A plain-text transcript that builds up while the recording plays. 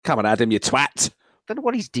Come on, Adam, you twat. Don't know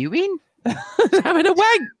what he's doing. Having a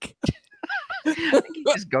wank. I think he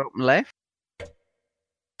just got up and left.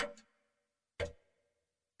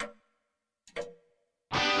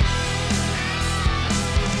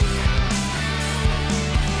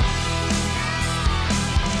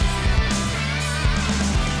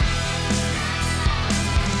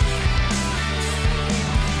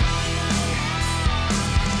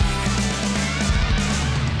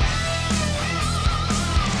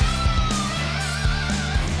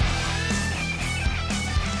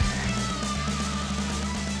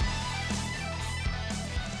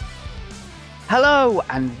 Hello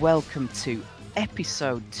and welcome to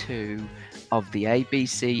episode 2 of the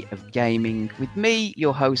ABC of Gaming with me,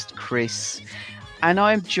 your host Chris, and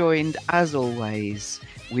I'm joined as always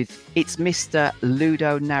with it's Mr.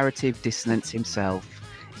 Ludo Narrative Dissonance himself.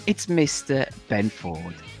 It's Mr. Ben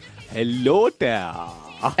Ford. Hello there.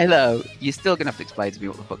 Hello. You're still going to have to explain to me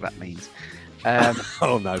what the fuck that means.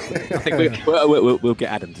 Oh no! I think we'll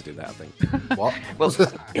get Adam to do that. I think. What? Well,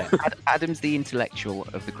 Adam's the intellectual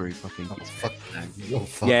of the group. I think. You're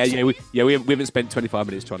fucked. Yeah. We haven't spent 25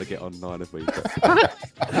 minutes trying to get online, have we?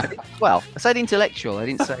 Well, I said intellectual. I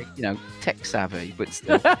didn't say tech savvy, but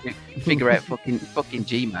still figure out fucking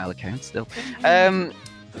Gmail account still. And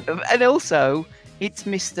also, it's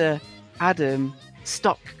Mr. Adam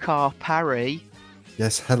Stock Car Parry.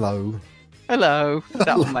 Yes. Hello. Hello.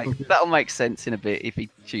 That'll make sense in a bit if he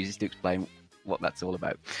chooses to explain what that's all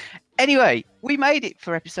about. Anyway, we made it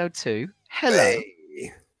for episode 2. Hello.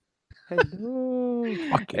 Hey. Hello.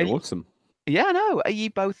 Fucking awesome. Yeah, I know. Are you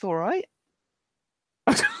both all right?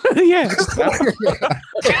 Yeah.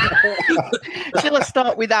 Shall I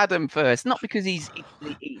start with Adam first? Not because he's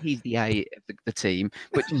the A of the team,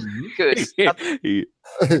 but just because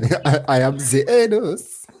I am the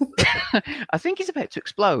anus. I think he's about to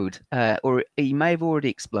explode, or he may have already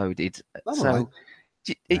exploded. All right.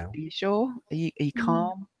 Are you sure? Are you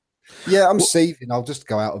calm? Yeah, I'm seething. I'll just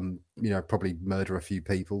go out and probably murder a few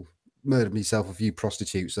people, murder myself a few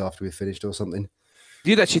prostitutes after we've finished or something.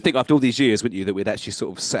 You'd actually think after all these years, wouldn't you, that we'd actually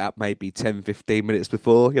sort of set up maybe 10, 15 minutes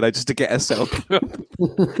before, just to get ourselves up.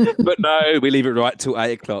 But no, we leave it right till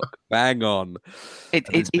 8 o'clock. Bang on. It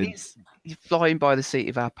is flying by the seat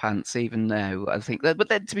of our pants even now, I think. But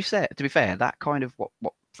then to be fair, that kind of what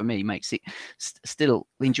for me makes it still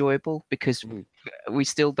enjoyable, because we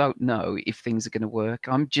still don't know if things are going to work.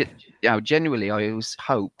 Genuinely, I always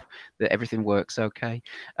hope that everything works okay.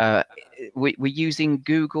 We're using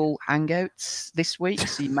Google Hangouts this week,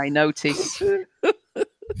 so you may notice that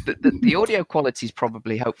the audio quality is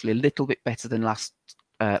probably, hopefully, a little bit better than last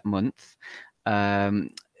month. I've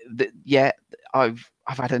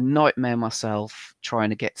had a nightmare myself trying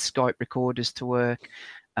to get Skype recorders to work.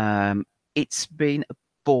 It's been a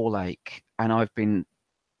ball ache, and I've been,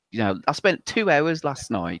 I spent 2 hours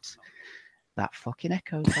last night. That fucking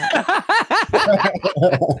echo.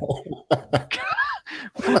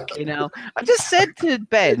 Fucking hell. I just said to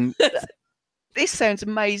Ben, this sounds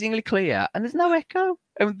amazingly clear, and there's no echo.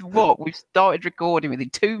 And what? We've started recording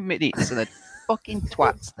within 2 minutes, and the fucking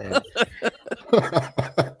twats there.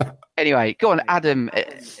 Anyway, go on, Adam.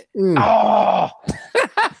 Oh!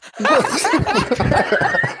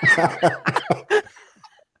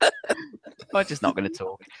 I'm just not going to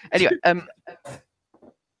talk. Anyway,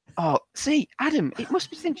 see, Adam, it must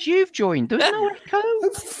be since you've joined. There's no echo.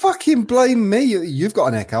 Don't fucking blame me. You've got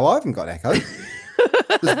an echo. I haven't got an echo.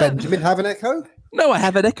 Does Benjamin have an echo? No, I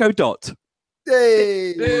have an Echo Dot.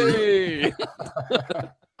 Hey!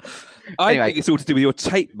 I think it's all to do with your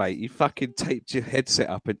tape, mate. You fucking taped your headset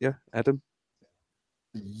up, haven't you, Adam?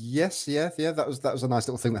 Yes, yeah. That was a nice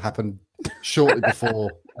little thing that happened shortly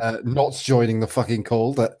before not joining the fucking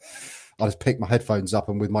call. That I just picked my headphones up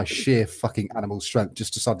and with my sheer fucking animal strength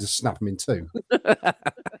just decided to snap them in two. I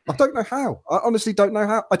don't know how. I honestly don't know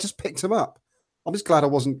how. I just picked them up. I'm just glad I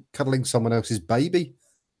wasn't cuddling someone else's baby.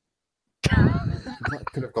 That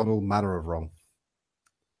could have gone all manner of wrong.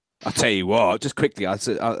 I'll tell you what, just quickly, I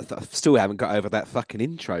still haven't got over that fucking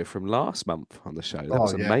intro from last month on the show. That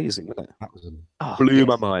was amazing, wasn't it? That was blew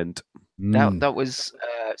my mind. That was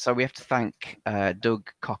so we have to thank Doug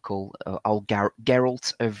Cockle, old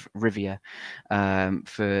Geralt of Rivia,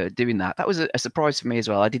 for doing that. That was a surprise for me as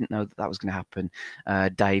well. I didn't know that was going to happen.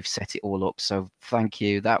 Dave set it all up, so thank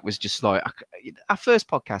you. That was just like our first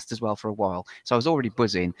podcast as well for a while, so I was already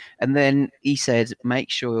buzzing. And then he said,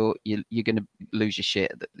 "Make sure you're going to lose your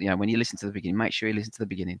shit. When you listen to the beginning, make sure you listen to the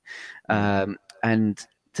beginning." And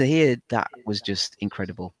to hear that was just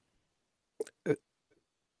incredible.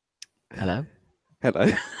 Hello. Hello.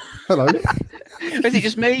 Is it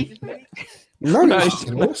just me? No, No, it's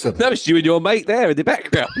fucking awesome. That was you and your mate there in the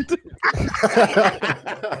background.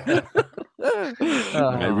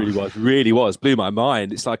 It really was. Blew my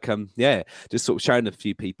mind. It's like, just sort of showing a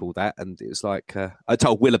few people that, and it was like, I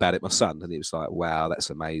told Will about it, my son, and it was like, wow,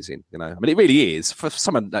 that's amazing. You know, I mean, it really is for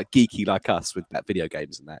someone like geeky like us with that video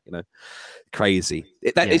games and that. You know, crazy.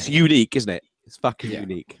 It's unique, isn't it? It's fucking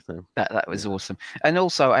unique. So. That was awesome. And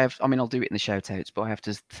also, I'll do it in the shout outs, but I have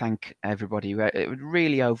to thank everybody. It was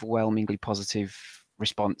really overwhelmingly positive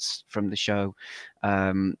response from the show.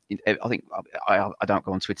 I think I don't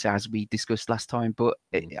go on Twitter as we discussed last time, but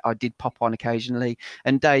I did pop on occasionally.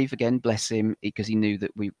 And Dave, again, bless him, because he knew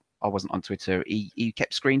that I wasn't on Twitter. He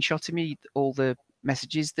kept screenshotting me all the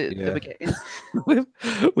messages that we're getting.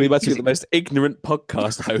 We must be the most ignorant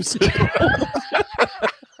podcast host.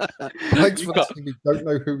 Thanks for asking me. Don't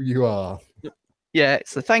know who you are. Yeah,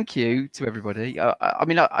 so thank you to everybody. I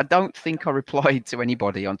mean, I don't think I replied to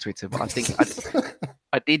anybody on Twitter, but I think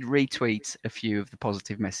I did retweet a few of the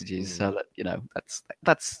positive messages. So that, you know,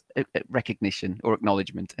 that's a recognition or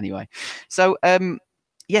acknowledgement anyway. So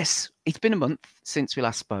yes, it's been a month since we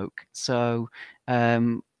last spoke. So I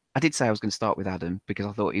did say I was going to start with Adam because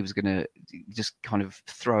I thought he was going to just kind of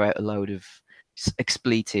throw out a load of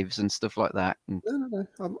expletives and stuff like that. No.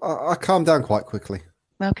 I calmed down quite quickly.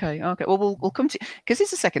 Okay. Well, we'll come to, because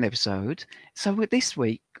it's the second episode. So this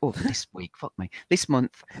month, we're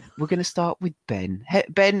going to start with Ben.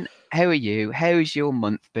 Ben, how are you? How's your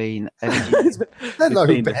month been? Hello,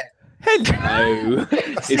 Ben. Hello.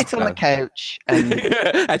 Sit on the couch. And...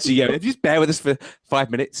 Actually, just bear with us for 5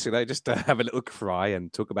 minutes. You know, just have a little cry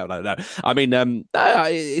and talk about that. No, I mean,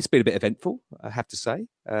 it's been a bit eventful, I have to say.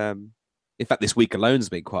 In fact, this week alone has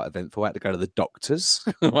been quite eventful. I had to go to the doctors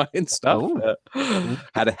and stuff.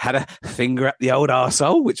 Had a finger at the old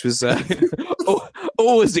arsehole, which was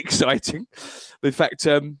always exciting. In fact,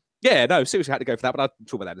 seriously, I had to go for that, but I'll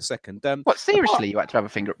talk about that in a second. What, seriously, you had to have a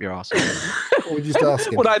finger up your arsehole? What would you just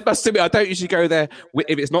ask him? Well, I must admit, I don't usually go there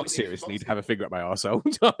if it's not seriously to have a finger up my arsehole.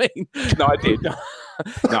 I mean, no, I did. No,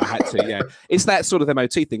 I had to, yeah. It's that sort of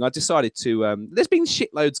MOT thing. I decided to... there's been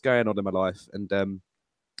shitloads going on in my life, and...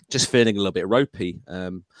 just feeling a little bit ropey.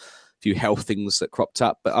 A few health things that cropped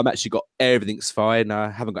up, but I'm actually got everything's fine. I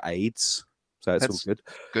haven't got AIDS, so that's all good.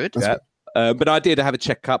 Good. Yeah. But I did have a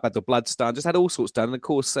checkup, had the bloods done, just had all sorts done, and of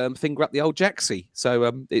course, finger up the old Jaxie.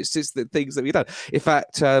 So it's just the things that we've done. In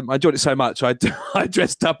fact, I enjoyed it so much, I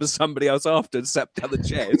dressed up as somebody else after and sat down the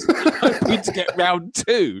chairs, hoping to get round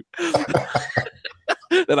two.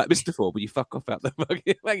 They're like, Mr. Ford, will you fuck off out the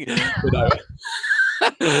fucking...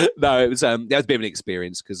 No, it was a bit of an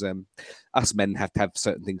experience because us men have to have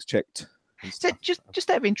certain things checked. So just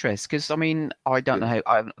out of interest, because I mean, I don't know how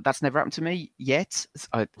that's never happened to me yet.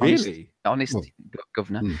 Really, honestly,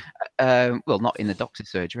 Governor. Well, not in the doctor's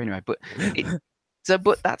surgery anyway, but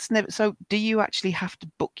but that's never. So, do you actually have to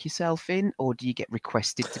book yourself in, or do you get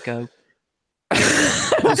requested to go?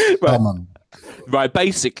 Right,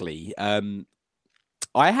 basically.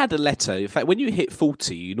 I had a letter. In fact, when you hit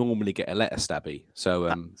 40, you normally get a letter, Stabby.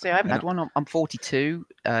 So, see, I haven't had one. I'm 42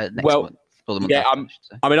 next month. Or the month after,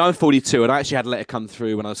 I'm 42, and I actually had a letter come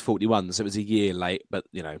through when I was 41, so it was a year late. But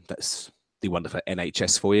you know, that's the wonderful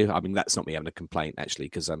NHS for you. I mean, that's not me having a complaint actually,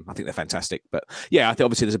 because I think they're fantastic. But yeah, I think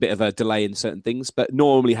obviously there's a bit of a delay in certain things, but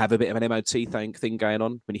normally have a bit of an MOT thing going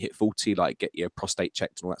on when you hit 40, like get your prostate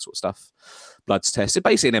checked and all that sort of stuff, bloods tested,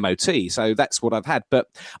 basically an MOT. So that's what I've had. But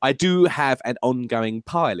I do have an ongoing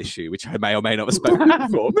pile issue, which I may or may not have spoken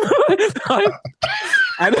before.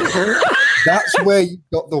 That's where you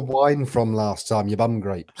got the wine from last time, your bum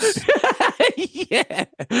grapes. Yeah,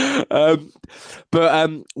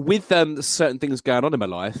 but with certain things going on in my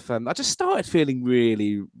life, I just started feeling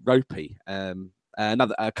really ropey. A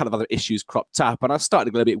couple of other issues cropped up, and I started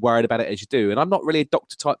to get a bit worried about it, as you do. And I'm not really a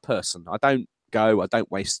doctor type person. I don't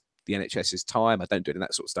waste the NHS's time. I don't do any of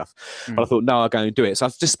that sort of stuff. But I thought, no, I'll go and do it. So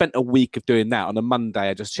I've just spent a week of doing that. On a Monday,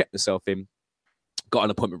 I just checked myself in, got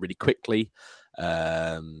an appointment really quickly.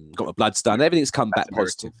 Got my bloods done. Everything's come back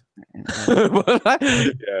positive. Yeah.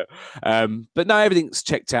 But no, everything's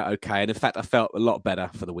checked out okay. And in fact, I felt a lot better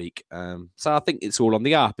for the week. So I think it's all on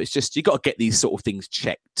the up. It's just you got to get these sort of things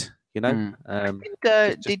checked, you know.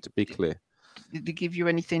 Just to be clear. Did they give you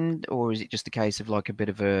anything, or is it just a case of like a bit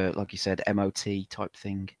of a, like you said, MOT type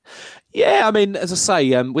thing? Yeah, I mean, as I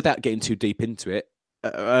say, without getting too deep into it,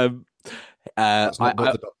 That's not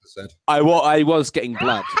what the doctor said. I was getting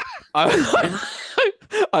blood.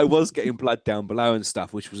 I was getting blood down below and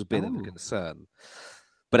stuff, which was a bit of a concern.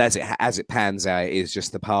 But as it pans out, it is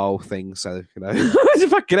just the pile thing. So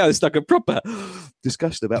fucking hell, it's like a proper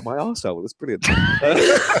discussion about my arsehole. That's brilliant.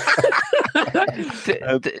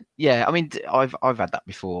 Yeah, I mean, I've had that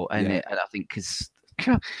before, and Yeah. and I think because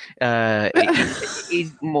it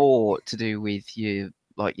is more to do with you.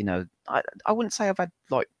 Like, I wouldn't say I've had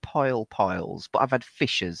like piles, but I've had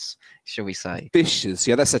fissures, shall we say? Fissures,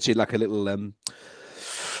 yeah, that's actually like a little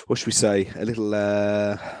what should we say? A little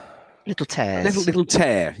Little tears. little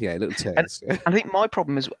tear, yeah, little tears. Yeah. I think my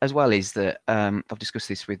problem as well is that I've discussed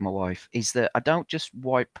this with my wife, is that I don't just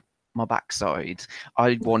wipe my backside.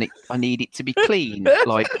 I need it to be clean.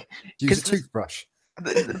 Like, Use a toothbrush.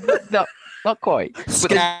 No, not quite.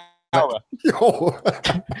 But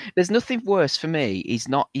there's nothing worse for me. Is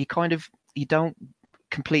not you don't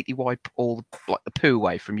completely wipe all like the poo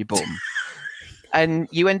away from your bum. And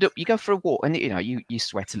you go for a walk, and you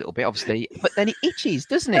sweat a little bit, obviously, but then it itches,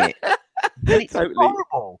 doesn't it? And it's Totally.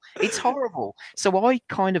 horrible. It's horrible. So I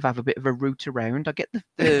kind of have a bit of a route around. I get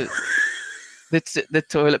the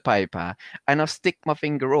toilet paper, and I stick my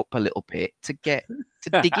finger up a little bit to dig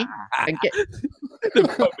in and get.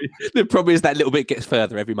 The problem is that little bit gets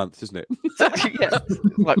further every month, doesn't it? Yeah,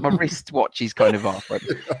 like my wristwatch is kind of off.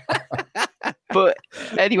 But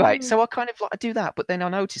anyway, so I kind of like I do that, but then I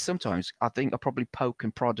notice sometimes I think I probably poke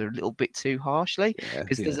and prod a little bit too harshly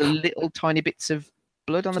because there's a little tiny bits of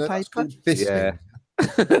blood on the paper. Yeah.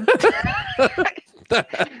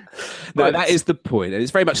 No, that is the point, and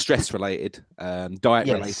it's very much stress related, diet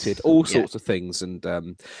related, all sorts of things. And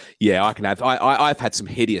I can have. I've had some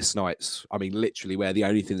hideous nights. I mean, literally, where the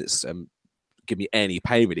only thing that's give me any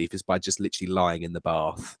pain relief is by just literally lying in the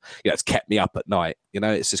bath. It's kept me up at night.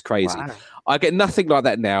 It's just crazy. Wow. I get nothing like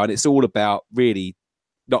that now, and it's all about really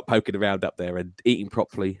not poking around up there and eating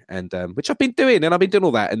properly, and which I've been doing, and I've been doing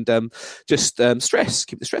all that, and just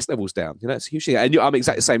keep the stress levels down. It's a huge thing. And I'm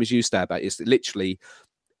exactly the same as you, Stab. It's literally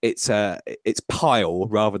it's pile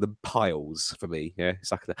rather than piles for me. Yeah,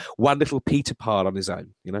 it's like one little Peter pile on his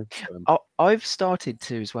own. I've started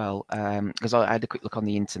to as well because I had a quick look on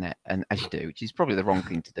the internet, and as you do, which is probably the wrong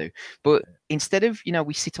thing to do. But instead of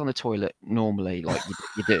we sit on the toilet normally like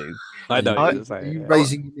you do. I know. Are you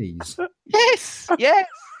raising your knees? Yes.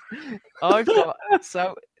 I've got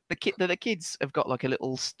the kids have got like a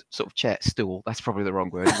little sort of chair stool. That's probably the wrong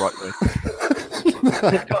word. Right word.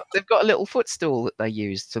 They've got a little footstool that they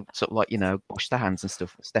use to sort of wash their hands and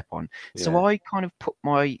stuff, step on. Yeah. So I kind of put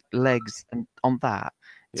my legs on that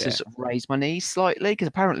to sort of raise my knees slightly, because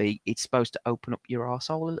apparently it's supposed to open up your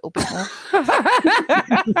arsehole a little bit more.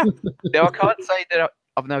 Now I can't say that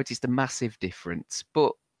I've noticed a massive difference,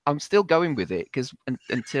 but I'm still going with it because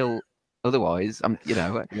until otherwise,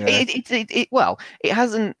 it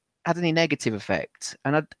hasn't had any negative effect,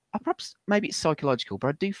 and I perhaps maybe it's psychological, but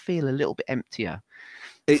I do feel a little bit emptier.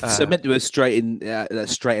 It's meant to straighten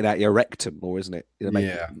out your rectum more, isn't it? Make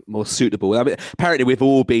it more suitable. I mean, apparently we've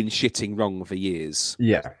all been shitting wrong for years.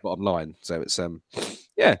 Yeah, bottom line. So it's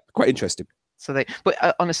quite interesting. So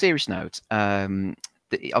but on a serious note, the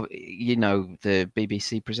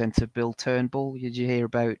BBC presenter Bill Turnbull. Did you hear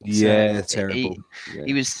about? Yeah, terrible.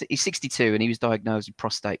 He's 62 and he was diagnosed with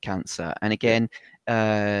prostate cancer. And again,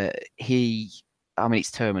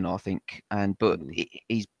 it's terminal, I think. But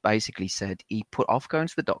he's basically said he put off going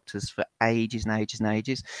to the doctors for ages and ages and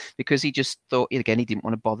ages because he just thought, again, he didn't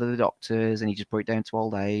want to bother the doctors, and he just brought it down to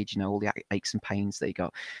old age, all the aches and pains that he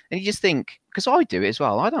got. And you just think, because I do it as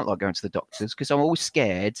well, I don't like going to the doctors because I'm always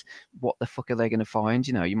scared what the fuck are they going to find?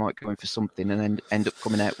 You might go in for something and then end up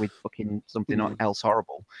coming out with fucking something else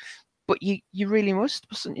horrible. But you really must,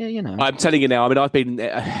 mustn't you? I'm telling you now. I mean, I've been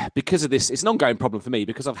because of this. It's an ongoing problem for me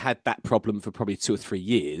because I've had that problem for probably 2 or 3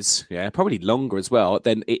 years. Yeah, probably longer as well.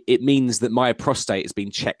 Then it means that my prostate has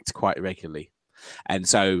been checked quite regularly, and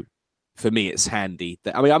so for me, it's handy.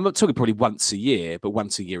 I'm not talking probably once a year, but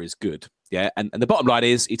once a year is good. Yeah, and the bottom line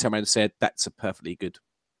is, he turned around and said that's a perfectly good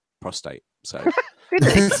prostate. So.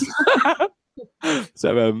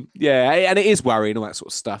 So and it is worrying, all that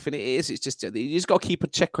sort of stuff, and it's just you just got to keep a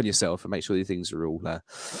check on yourself and make sure these things are all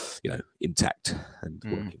intact and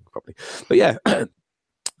working properly. But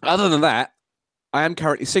other than that, I am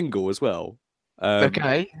currently single as well.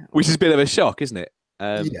 Okay, which is a bit of a shock, isn't it?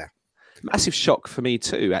 Massive shock for me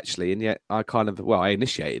too, actually, and yet I I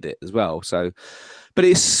initiated it as well. So, but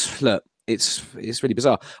it's really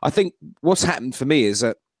bizarre. I think what's happened for me is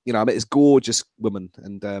that I met this gorgeous woman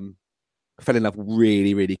and. Fell in love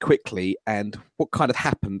really, really quickly. And what kind of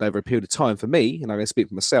happened over a period of time for me, and I'm going to speak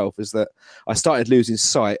for myself, is that I started losing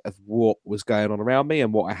sight of what was going on around me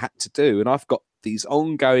and what I had to do. And I've got these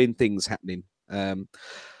ongoing things happening.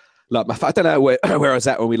 like I don't know where I was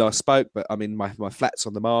at when we last spoke, but I mean, my flat's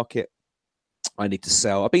on the market. I need to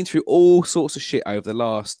sell. I've been through all sorts of shit over the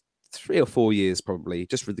last 3 or 4 years, probably,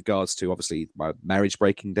 just with regards to obviously my marriage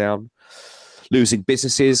breaking down, losing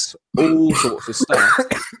businesses, all sorts of stuff.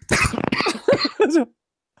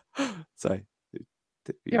 So,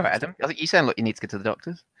 you're right, Adam. I think you sound like you need to go to the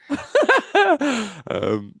doctors.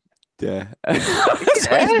 Yeah.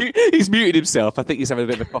 So he's muted himself. I think he's having a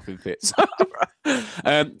bit of a coughing fit. So,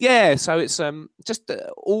 yeah, so it's just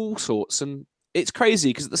all sorts, and it's crazy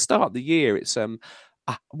because at the start of the year, it's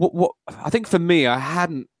what I think for me, I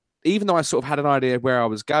hadn't, even though I sort of had an idea of where I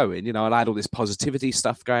was going, you know, I had all this positivity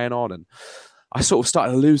stuff going on, and I sort of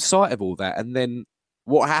started to lose sight of all that. And then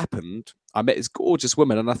what happened? I met this gorgeous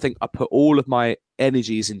woman, and I think I put all of my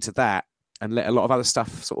energies into that and let a lot of other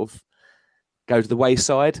stuff sort of go to the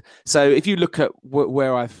wayside. So if you look at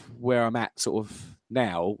where I'm at sort of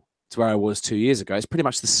now to where I was 2 years ago, it's pretty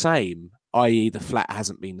much the same, i.e. the flat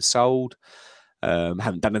hasn't been sold.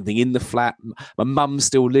 Haven't done anything in the flat. My mum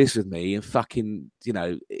still lives with me, and fucking, you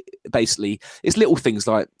know, basically it's little things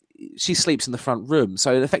like she sleeps in the front room.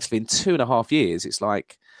 So effectively in 2.5 years, it's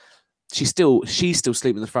like she's still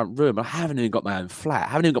sleeping in the front room. I haven't even got my own flat.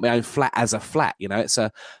 I haven't even got my own flat as a flat. You know, it's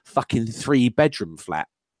a fucking 3-bedroom flat.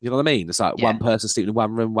 You know what I mean? It's like one person sleeping in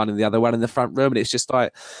one room, one in the other, one in the front room, and it's just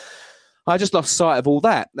like I just lost sight of all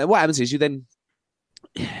that. Now what happens is you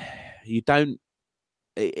don't.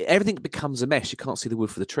 Everything becomes a mess. You can't see the wood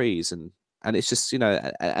for the trees, and it's just, you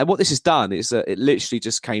know. And what this has done is that it literally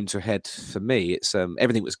just came to a head for me. It's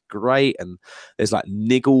everything was great, and there's like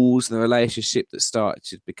niggles in the relationship that started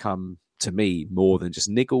to become, to me, more than just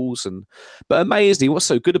niggles. But amazingly, what's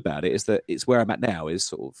so good about it is that it's where I'm at now is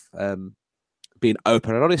sort of being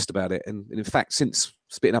open and honest about it. And in fact, since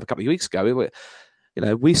splitting up a couple of weeks ago, you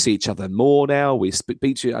know, we see each other more now. We speak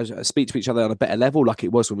to each other on a better level, like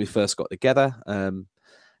it was when we first got together. And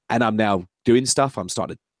I'm now doing stuff. I'm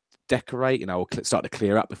starting to decorate. You know, I'll start to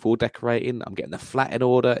clear up before decorating. I'm getting the flat in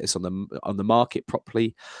order. It's on the market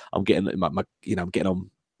properly. I'm getting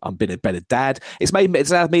I'm being a better dad. It's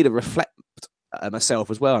allowed me to reflect myself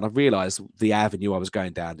as well. And I've realised the avenue I was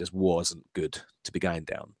going down just wasn't good to be going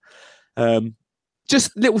down.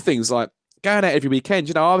 Just little things like going out every weekend.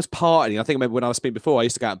 You know, I was partying. I think I remember when I was speaking before, I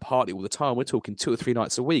used to go out and party all the time. We're talking 2 or 3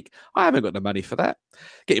 nights a week. I haven't got the money for that.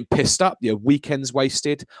 Getting pissed up, you know, weekends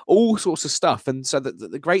wasted, all sorts of stuff. And so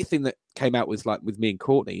the great thing that came out with me and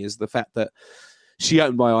Courtney is the fact that she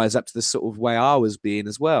opened my eyes up to the sort of way I was being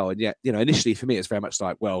as well. And yet, you know, initially for me, it's very much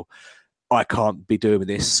like, well, I can't be doing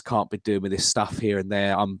this stuff here and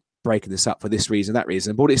there. I'm breaking this up for this reason, that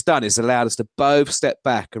reason. But what it's done is allowed us to both step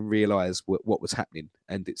back and realise what was happening.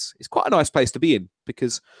 And it's quite a nice place to be in,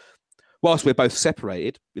 because whilst we're both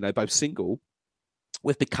separated, you know, both single,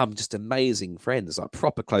 we've become just amazing friends, like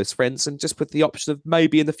proper close friends. And just with the option of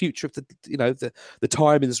maybe in the future, if the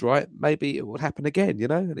timing's right, maybe it will happen again, you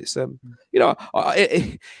know. And it's you know,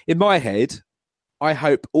 in my head, I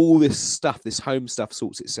hope all this stuff, this home stuff,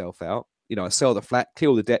 sorts itself out. You know, I sell the flat, clear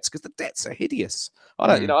all the debts, because the debts are hideous.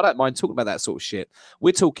 I don't mind talking about that sort of shit.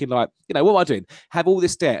 We're talking like, you know, what am I doing? Have all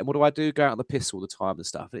this debt, and what do I do? Go out on the piss all the time and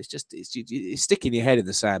stuff. And it's sticking your head in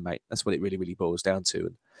the sand, mate. That's what it really, really boils down to.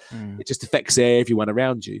 And it just affects everyone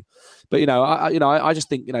around you. But, you know, I just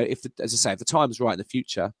think, you know, as I say, if the time's right in the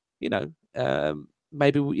future, you know,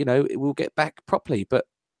 maybe, you know, we'll get back properly. But,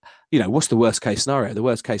 you know, what's the worst case scenario? The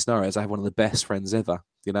worst case scenario is I have one of the best friends ever,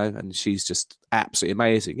 you know, and she's just absolutely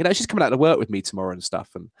amazing. You know, she's coming out to work with me tomorrow and stuff.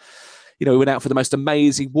 And, you know, we went out for the most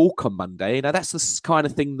amazing walk on Monday. You know, that's the kind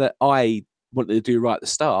of thing that I wanted to do right at the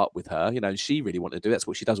start with her, you know, and she really wanted to do. That's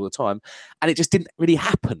what she does all the time. And it just didn't really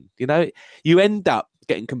happen. You know, you end up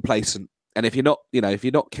getting complacent. And if you're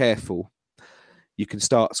not careful, you can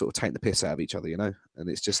start sort of taking the piss out of each other, you know, and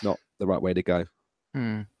it's just not the right way to go.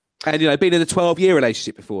 And, you know, being in a 12-year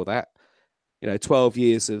relationship before that, you know, 12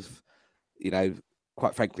 years of, you know,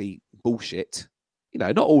 quite frankly, bullshit, you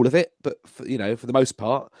know, not all of it, but, for the most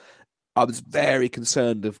part, I was very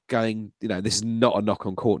concerned of going, you know, this is not a knock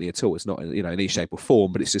on Courtney at all. It's not, you know, in any shape or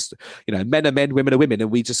form, but it's just, you know, men are men, women are women,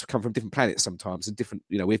 and we just come from different planets sometimes and different,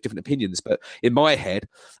 you know, we have different opinions. But in my head,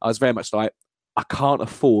 I was very much like, I can't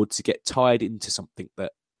afford to get tied into something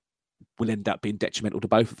that will end up being detrimental to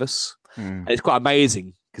both of us. And it's quite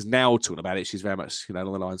amazing, because now talking about it, she's very much, you know,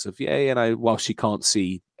 along the lines of, yeah, you know, while she can't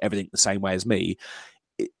see everything the same way as me,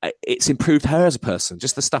 it's improved her as a person.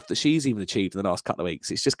 Just the stuff that she's even achieved in the last couple of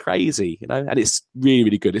weeks, it's just crazy, you know, and it's really,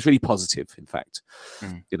 really good. It's really positive, in fact,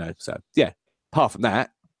 you know. So yeah, apart from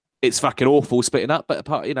that, it's fucking awful splitting up, but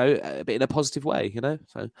apart, you know, a bit in a positive way, you know.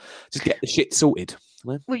 So just get the shit sorted.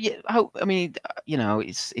 You know? Well, yeah. I mean, you know,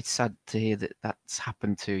 it's sad to hear that that's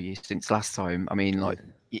happened to you since last time. I mean, like,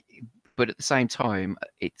 but at the same time,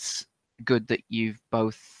 it's good that you've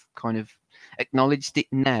both kind of acknowledged it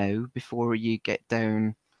now before you get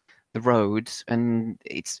down the road, and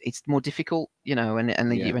it's more difficult, you know, and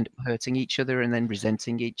then you end up hurting each other and then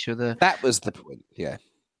resenting each other. That was the point, yeah.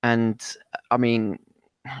 And I mean,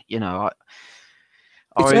 you know,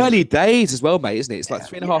 it's early days as well, mate, isn't it? It's like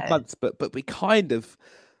 3.5 months, but we kind of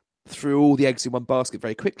threw all the eggs in one basket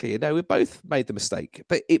very quickly. You know, we both made the mistake,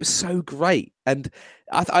 but it was so great. And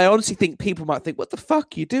I honestly think people might think, what the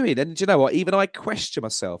fuck are you doing? And do you know what? Even I question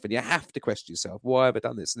myself, and you have to question yourself. Why have I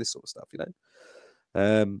done this and this sort of stuff, you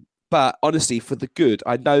know? But honestly, for the good,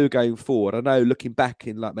 I know going forward, I know looking back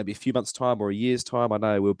in like maybe a few months' time or a year's time, I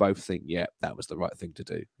know we'll both think, yeah, that was the right thing to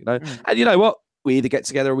do, you know? And you know what? We either get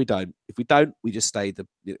together or we don't. If we don't, we just stay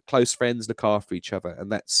close friends, look after each other, and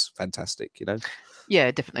that's fantastic, you know? Yeah,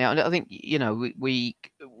 definitely. I think, you know, we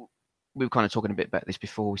were kind of talking a bit about this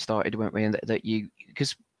before we started, weren't we? And that you,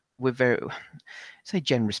 because we're very, say,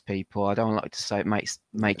 generous people. I don't like to say it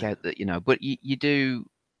make out that, you know, but you do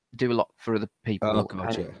a lot for other people. Oh,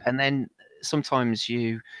 God, and then sometimes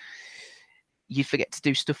you forget to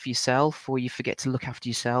do stuff for yourself, or you forget to look after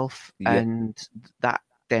yourself, and that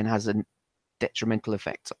then has a detrimental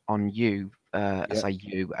effect on you. I say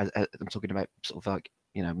you, as I'm talking about sort of like,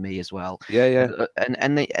 you know, me as well.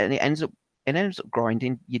 And it ends up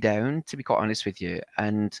grinding you down, to be quite honest with you.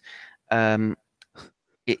 And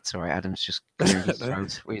it's all right. Adam's just clearing his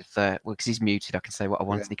throat with because he's muted. I can say what I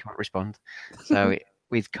want and he can't respond. So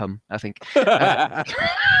with come, I think.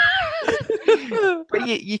 But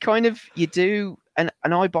you kind of do, and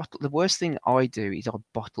I bottle. The worst thing I do is I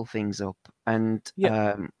bottle things up, and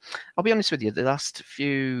I'll be honest with you. The last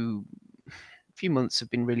few months have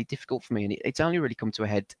been really difficult for me, and it's only really come to a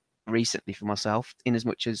head recently for myself, in as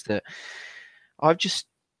much as that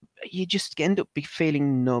you just end up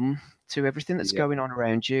feeling numb to everything that's going on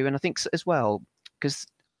around you. And I think as well, because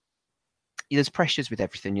there's pressures with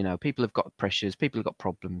everything, you know, people have got pressures, people have got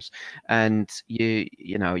problems, and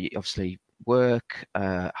you know, you obviously work,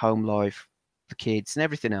 home life, the kids and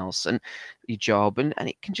everything else, and your job, and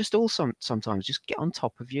it can just all sometimes just get on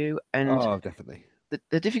top of you. And definitely.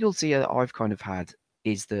 The difficulty that I've kind of had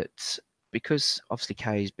is that, because obviously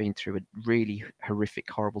Kay has been through a really horrific,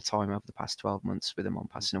 horrible time over the past 12 months with her mum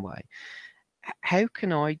passing away. How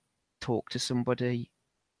can I talk to somebody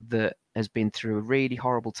that has been through a really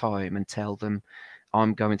horrible time and tell them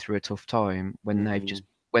I'm going through a tough time when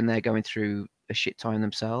they're going through a shit time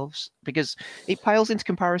themselves? Because it pales into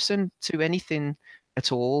comparison to anything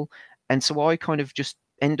at all. And so I kind of just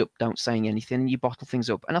end up don't saying anything, and you bottle things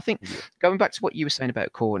up. And I think going back to what you were saying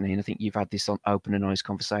about Courtney, and I think you've had this open and honest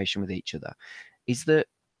conversation with each other, is that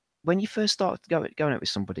when you first start going out with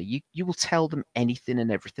somebody, you will tell them anything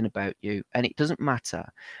and everything about you, and it doesn't matter.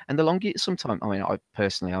 And the longer, sometimes, I mean,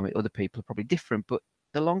 other people are probably different, but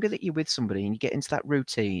the longer that you're with somebody and you get into that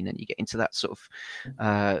routine and you get into that sort of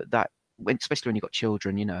especially when you've got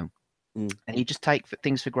children, you know, and you just take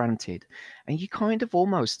things for granted, and you kind of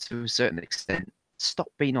almost, to a certain extent, stop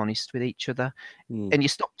being honest with each other, and you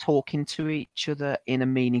stop talking to each other in a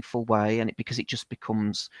meaningful way, and because it just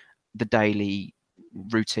becomes the daily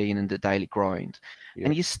routine and the daily grind.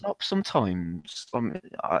 And you stop sometimes,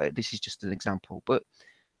 this is just an example, but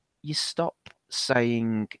you stop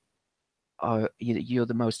saying, you're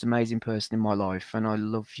the most amazing person in my life, and I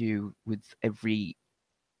love you with every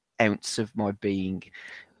ounce of my being.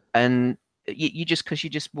 And you just, because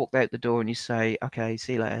you just walked out the door and you say, okay,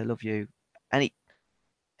 see you later, I love you.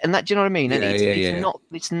 And that, do you know what I mean? And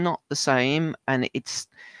it's not the same, and it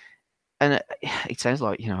sounds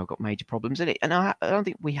like, you know, I've got major problems in it, and I don't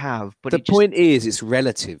think we have. But the point is, it's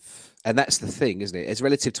relative, and that's the thing, isn't it? It's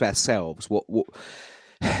relative to ourselves. What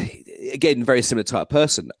again, very similar type of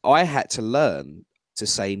person. I had to learn to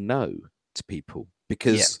say no to people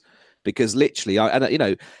because literally, and do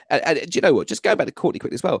you know what? Just going back to Courtney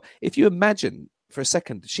quickly as well. If you imagine for a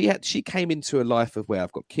second, she came into a life of where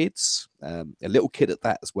I've got kids, a little kid at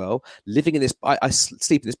that as well, living in this. I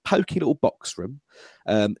sleep in this pokey little box room.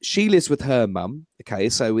 She lives with her mum. Okay,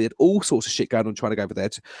 so we had all sorts of shit going on trying to go over there.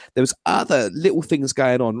 There was other little things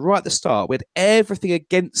going on right at the start. We had everything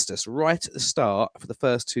against us right at the start for the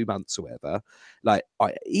first 2 months or whatever. Like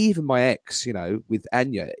even my ex, you know, with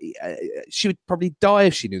Anya, she would probably die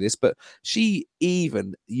if she knew this, but she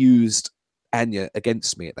even used Anya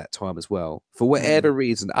against me at that time as well, for whatever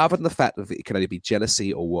reason, other than the fact that it can only be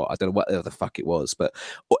jealousy or what, I don't know what the fuck it was, but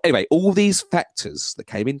anyway, all these factors that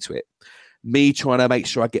came into it, me trying to make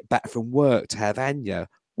sure I get back from work to have Anya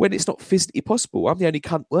when it's not physically possible. I'm the only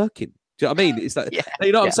cunt working. Do you know what I mean? It's like,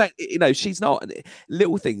 you know what I'm saying? You know, she's not.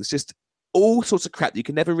 Little things, just all sorts of crap that you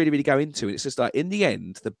can never really go into. And it's just like, in the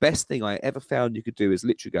end, the best thing I ever found you could do is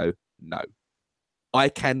literally go, no, I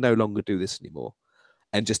can no longer do this anymore.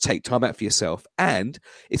 And just take time out for yourself. And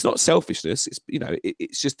it's not selfishness. It's, you know,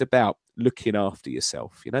 it's just about looking after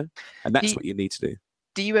yourself, you know? And that's what you need to do.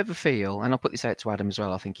 Do you ever feel, and I'll put this out to Adam as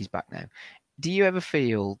well, I think he's back now. Do you ever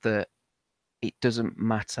feel that it doesn't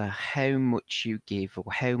matter how much you give or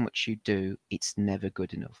how much you do, it's never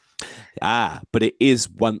good enough? But it is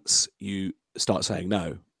once you start saying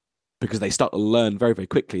no, because they start to learn very, very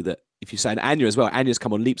quickly that if you say, and Anya as well, Anya's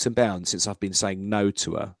come on leaps and bounds since I've been saying no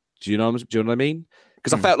to her. Do you know what I mean?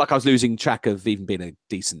 Because I felt like I was losing track of even being a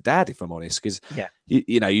decent dad, if I'm honest. Because,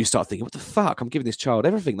 you know, you start thinking, what the fuck? I'm giving this child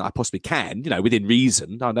everything that I possibly can, you know, within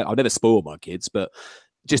reason. I'll never spoil my kids, but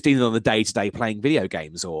just even on the day-to-day playing video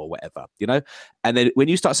games or whatever, you know? And then when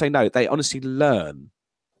you start saying no, they honestly learn.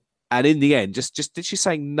 And in the end, just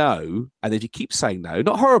saying no, and if you keep saying no,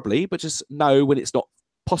 not horribly, but just no when it's not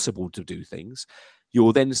possible to do things,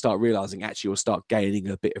 you'll then start realizing actually you'll start gaining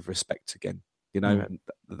a bit of respect again. You know, and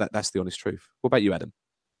that's the honest truth. What about you, Adam?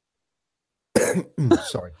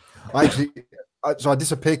 Sorry. I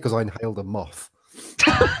disappeared because I inhaled a moth.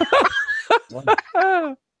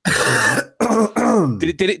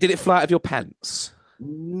 Did it fly out of your pants?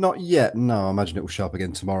 Not yet. No, I imagine it will show up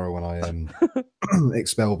again tomorrow when I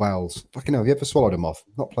expel bowels. Fucking hell, have you ever swallowed a moth?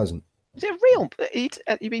 Not pleasant. Is it real?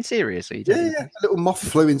 You been serious? Yeah. A little moth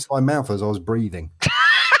flew into my mouth as I was breathing.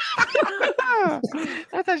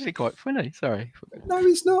 That's actually quite funny. Sorry. No,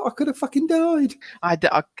 it's not. I could have fucking died. I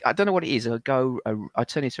don't know what it is. I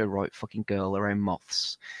turn into a right fucking girl around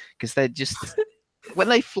moths because they're just when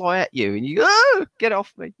they fly at you and you go, oh, get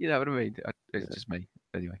off me. You know what I mean? It's just me.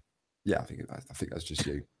 Anyway. Yeah, I think that's just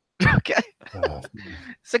you. Okay.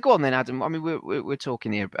 So go on then, Adam. I mean, we're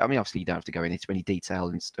talking here. I mean, obviously you don't have to go into any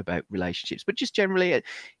detail about relationships, but just generally,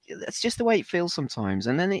 that's just the way it feels sometimes,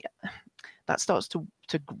 and then that starts to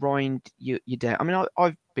grind you down. I mean,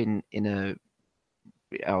 I've been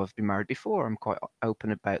married before. I'm quite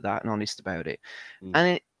open about that and honest about it,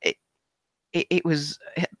 and it was,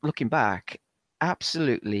 looking back,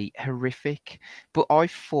 absolutely horrific. But I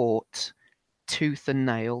fought tooth and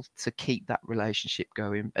nail to keep that relationship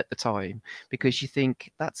going at the time, because you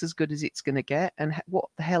think that's as good as it's going to get, and what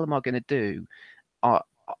the hell am I going to do?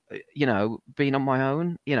 You know, being on my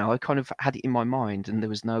own, you know, I kind of had it in my mind, and there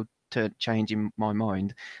was no change in my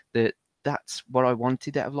mind that's what I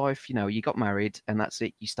wanted out of life. You know, you got married and that's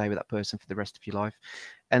it. You stay with that person for the rest of your life.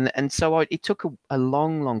 And so it took a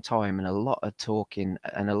long time and a lot of talking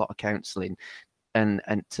and a lot of counseling and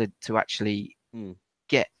to actually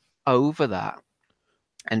get over that,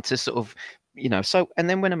 and to sort of, you know, so, and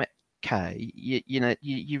then when I met Kay,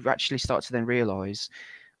 you actually start to then realize,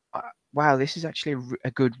 wow, this is actually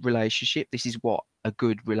a good relationship. This is what a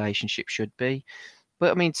good relationship should be.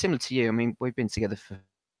 But I mean, similar to you, I mean, we've been together for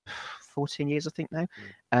 14 years, I think now.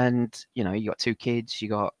 And, you know, you got 2 kids, you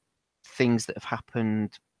got things that have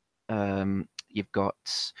happened. You've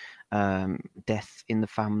got death in the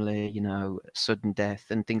family, you know, sudden death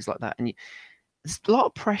and things like that. And there's a lot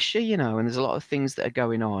of pressure, you know, and there's a lot of things that are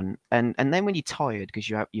going on. And then when you're tired, because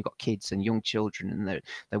you've got kids and young children, and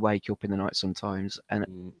they wake you up in the night sometimes,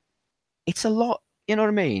 and it's a lot. You know what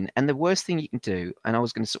I mean? And the worst thing you can do, and I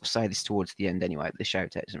was going to sort of say this towards the end anyway, the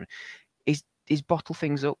shout out, is bottle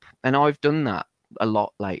things up. And I've done that a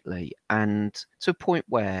lot lately, and to a point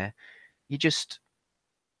where you just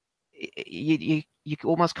you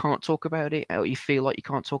almost can't talk about it, or you feel like you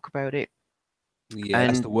can't talk about it. Yeah,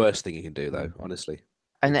 that's the worst thing you can do, though, honestly.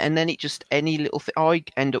 And then it just, any little thing, I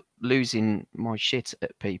end up losing my shit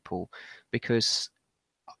at people, because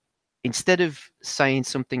instead of saying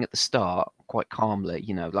something at the start quite calmly,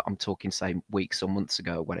 you know, like I'm talking, say, weeks or months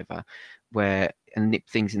ago or whatever, and nip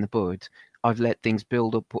things in the bud, I've let things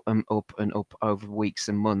build up and up over weeks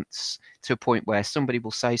and months, to a point where somebody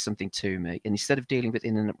will say something to me, and instead of dealing with it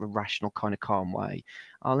in a rational kind of calm way,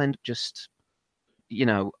 I'll end up just, you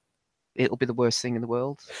know, it'll be the worst thing in the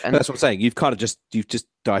world. And that's what I'm saying. You've just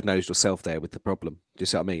diagnosed yourself there with the problem. Do you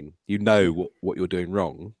see what I mean? You know what you're doing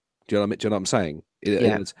wrong. Do you know what I'm saying?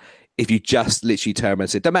 If you just literally turn around and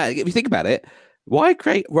say, don't matter, if you think about it, why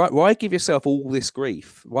give yourself all this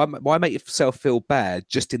grief? Why make yourself feel bad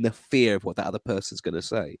just in the fear of what that other person's going to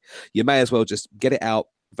say? You may as well just get it out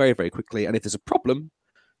very, very quickly. And if there's a problem,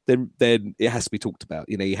 then it has to be talked about.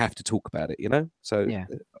 You know, you have to talk about it, you know? So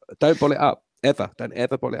don't bottle it up, ever. Don't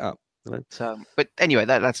ever bottle it up. You know? So, but anyway,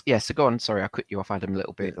 that's, so go on. Sorry, I cut you off, Adam, a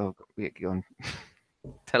little bit. Oh, go on.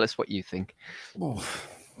 Tell us what you think. Oh,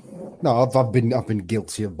 no, I've been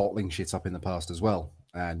guilty of bottling shit up in the past as well,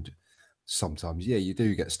 and sometimes, yeah, you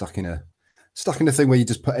do get stuck in a thing where you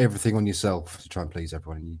just put everything on yourself to try and please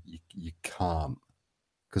everyone, and you can't.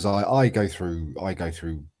 Because I go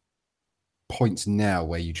through points now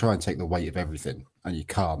where you try and take the weight of everything and you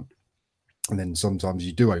can't, and then sometimes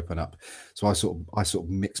you do open up. So I sort of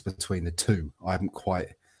mix between the two. I haven't quite,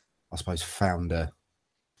 I suppose, found a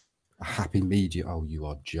happy medium. Oh, you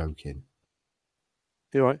are joking.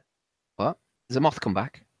 You all right? What? Does the moth come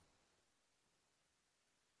back?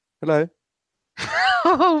 Hello?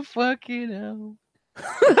 Oh, fucking hell.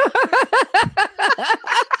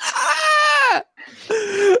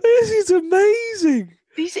 This is amazing.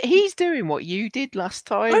 He's doing what you did last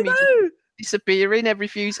time. I He know. just disappearing every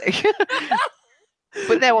few seconds.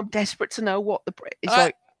 But now I'm desperate to know what it's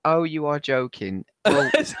like. Oh, you are joking.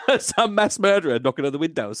 Well, some mass murderer knocking on the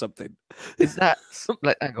window or something. is that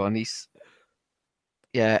like? Hang on,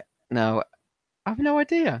 Yeah, no, I have no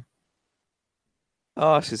idea.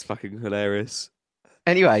 Oh, she's fucking hilarious.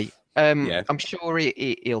 Anyway, Yeah. I'm sure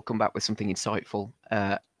he'll come back with something insightful.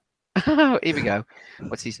 Here we go.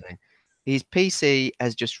 What's he saying? His PC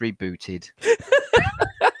has just rebooted.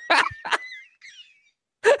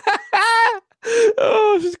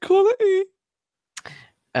 Oh, she's quality.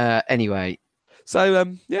 Anyway, so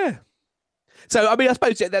yeah. So I mean, I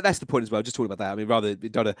suppose that's the point as well. Just talking about that. I mean, rather,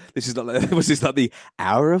 this is not was this not the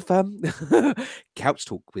hour of couch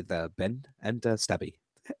talk with Ben and Stabby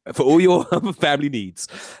for all your family needs.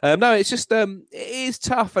 No, it's just it is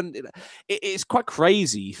tough, and it's quite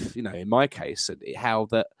crazy, you know, in my case, how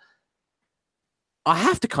that I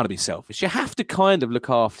have to kind of be selfish. You have to kind of look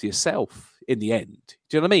after yourself in the end.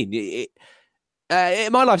 Do you know what I mean?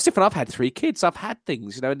 My life's different. I've had 3 kids. I've had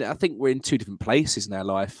things, you know, and I think we're in 2 different places in our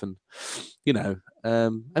life, and you know,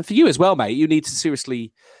 and for you as well, mate. You need to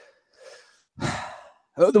seriously.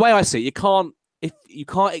 The way I see it, if you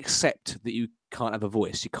can't accept that you can't have a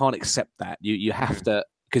voice, you can't accept that. You have to,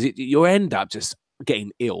 because you'll end up just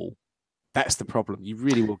getting ill. That's the problem. You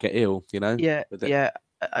really will get ill, you know. yeah.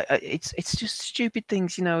 It's just stupid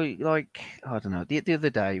things, you know. Like, I don't know. The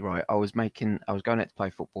other day, right? I was going out to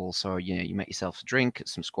play football, so you know, you make yourself a drink,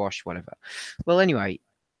 some squash, whatever. Well, anyway,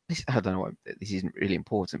 I don't know. This isn't really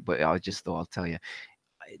important, but I just thought I'll tell you.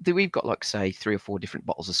 We've got, like, say, 3 or 4 different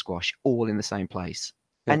bottles of squash, all in the same place,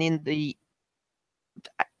 and in the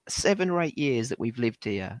 7 or 8 years that we've lived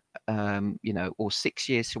here, you know, or 6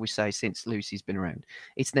 years, shall we say, since Lucy's been around,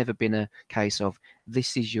 it's never been a case of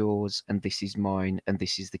this is yours and this is mine and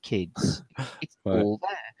this is the kids. It's Right. all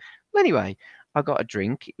there. Well, anyway, I got a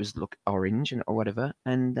drink. It was orange or whatever,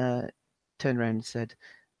 and turned around and said,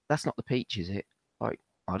 "That's not the peach, is it?" Like,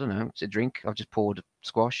 I don't know. It's a drink. I've just poured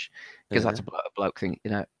squash because that's a bloke thing,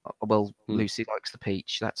 you know. Well, Lucy likes the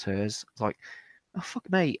peach. That's hers. It's like, oh fuck,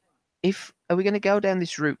 mate. Are we going to go down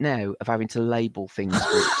this route now of having to label things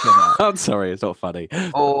for each other? I'm sorry, it's not funny.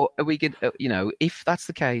 Or are we going to, you know, if that's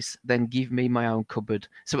the case, then give me my own cupboard.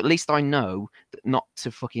 So at least I know not to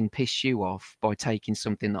fucking piss you off by taking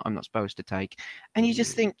something that I'm not supposed to take. And you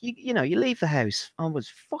just think, you know, you leave the house. I was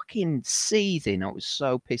fucking seething. I was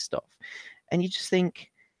so pissed off. And you just think,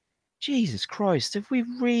 Jesus Christ, have we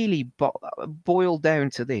really boiled down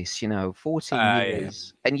to this, you know, 14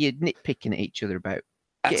 years, and you're nitpicking at each other about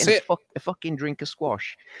getting a fucking drink of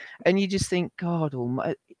squash, and you just think, God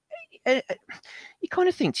almighty, you kind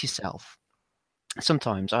of think to yourself,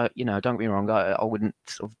 sometimes, you know, don't get me wrong, I wouldn't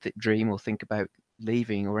sort of dream or think about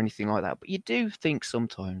leaving or anything like that, but you do think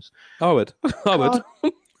sometimes. I would.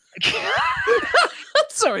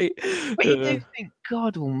 Sorry. But you do think,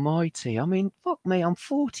 God almighty, I mean, fuck me, I'm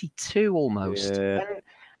 42 almost. Yeah. And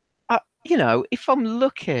you know, if I'm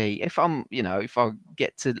lucky, if I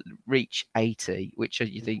get to reach 80, which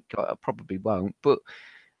you think I probably won't, but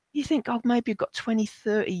you think, oh, maybe I've got 20,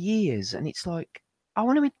 30 years, and it's like, I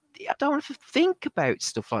don't want to think about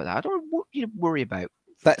stuff like that. I don't want you to worry about.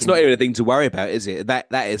 That's not even a thing to worry about, is it? That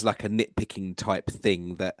is like a nitpicking type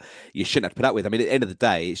thing that you shouldn't have to put up with. I mean, at the end of the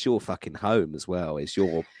day, it's your fucking home as well. It's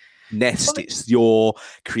your nest. It's your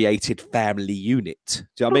created family unit.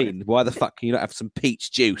 Do you know what I mean? Why the fuck can you not have some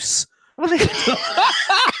peach juice? Well, You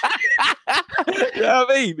know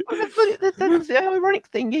what I mean? the ironic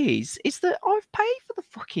thing is that I've paid for the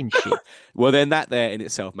fucking shit. Well, then that there in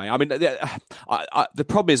itself, mate. I mean, the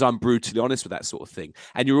problem is I'm brutally honest with that sort of thing.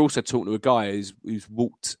 And you're also talking to a guy who's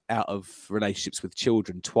walked out of relationships with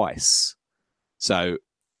children twice. So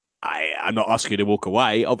I'm not asking you to walk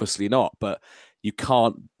away, obviously not. But you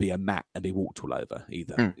can't be a mat and be walked all over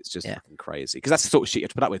either. It's just fucking crazy. Because that's the sort of shit you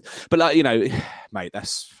have to put up with. But, like, you know, mate,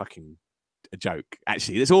 that's fucking a joke.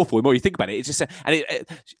 Actually, it's awful. The more you think about it, it's just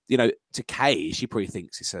to Kay, she probably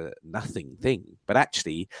thinks it's a nothing thing, but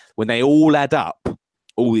actually, when they all add up,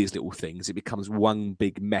 all these little things, it becomes one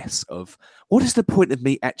big mess of what is the point of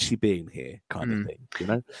me actually being here, kind of thing,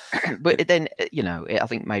 But then, I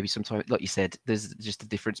think maybe sometimes, like you said, there's just a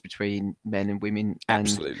difference between men and women.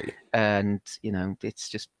 Absolutely. And it's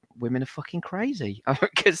just women are fucking crazy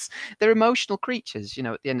because they're emotional creatures.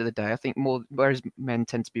 At the end of the day, I think whereas men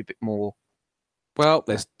tend to be a bit more. Well,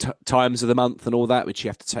 there's times of the month and all that, which you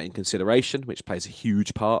have to take in consideration, which plays a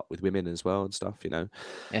huge part with women as well and stuff,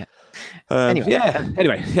 Yeah.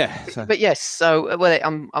 Anyway, yeah. So. But yes, so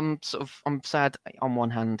I'm sad on one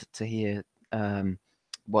hand to hear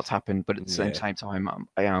what's happened, but at the same time,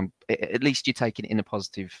 I am at least you're taking it in a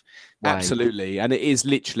positive way. Absolutely, and it is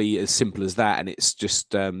literally as simple as that. And it's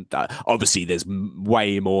just obviously there's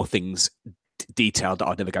way more things detailed that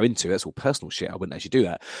I'd never go into. That's all personal shit. I wouldn't actually do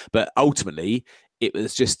that. But ultimately, it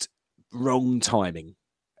was just wrong timing.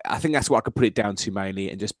 I think that's what I could put it down to mainly,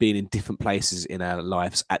 and just being in different places in our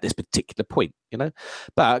lives at this particular point,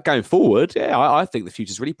 But going forward, I think the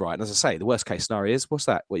future's really bright. And as I say, the worst case scenario is what's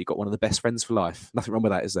that? Well, you've got one of the best friends for life. Nothing wrong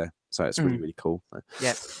with that, is there? So it's really, really cool.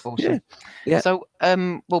 Yeah, awesome. Yeah. So,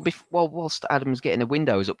 whilst Adam's getting a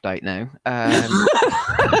Windows update now, I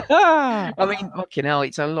mean, fucking hell,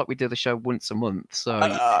 it's only like we do the show once a month, so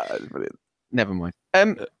never mind.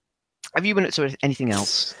 Have you been up to anything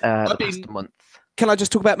else the past month? Can I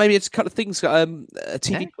just talk about maybe a couple of things? A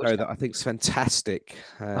TV show that I think is fantastic.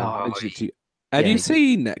 Have you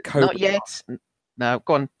seen Cobra? Not yet. No,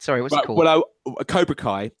 go on. Sorry, what's it called? Well, Cobra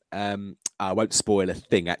Kai. I won't spoil a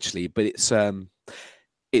thing actually, but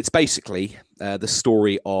it's basically the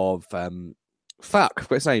story of what's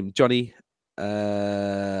his name? Johnny.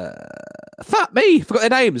 Fuck me, forgot their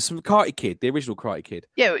names from Karate Kid, the original Karate Kid.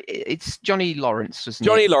 Yeah, it's Johnny Lawrence, isn't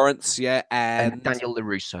Johnny it? Lawrence, yeah, and Daniel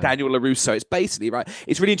LaRusso. Daniel LaRusso. It's basically right.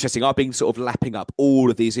 It's really interesting. I've been sort of lapping up all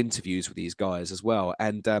of these interviews with these guys as well,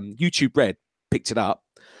 and YouTube Red picked it up.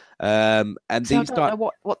 And so these guys,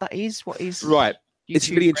 know what that is. What is right? YouTube it's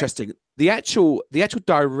really interesting. The actual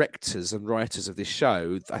directors and writers of this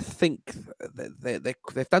show, I think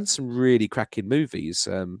they've done some really cracking movies.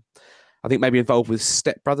 I think maybe involved with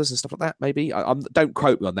Step Brothers and stuff like that. Maybe don't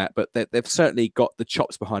quote me on that, but they've certainly got the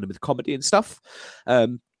chops behind them with comedy and stuff.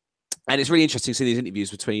 And it's really interesting to see these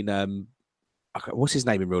interviews between what's his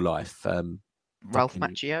name in real life? Ralph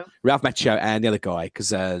Macchio. Ralph Macchio and the other guy,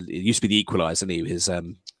 because it used to be the Equalizer, and he was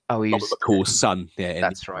Robert McCall's son. Yeah,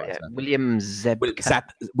 that's right. Yeah. William Zabka.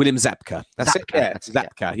 William Zabka. That's it. Yeah,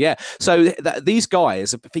 Zabka. Yeah. So these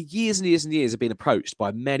guys, for years and years and years, have been approached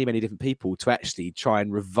by many, many different people to actually try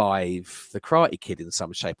and revive the Karate Kid in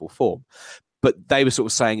some shape or form. But they were sort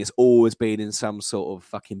of saying it's always been in some sort of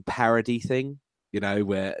fucking parody thing.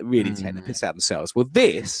 Where really taking the piss out themselves. Well,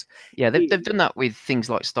 this... Yeah, they've done that with things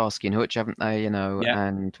like Starsky and Hutch, haven't they?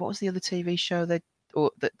 And what was the other TV show that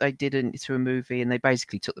they did into a movie, and they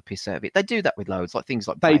basically took the piss out of it. They do that with loads, like things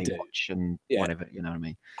like Baywatch and whatever, you know what I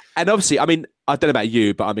mean? And obviously, I mean, I don't know about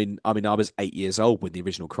you, but I mean, I was 8 years old when the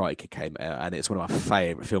original Karate Kid came out, and it's one of my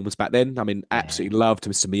favourite films back then. I mean, absolutely loved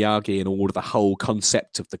Mr. Miyagi and all of the whole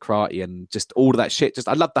concept of the karate and just all of that shit.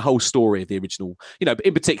 I love the whole story of the original,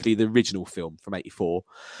 in particularly the original film from '84.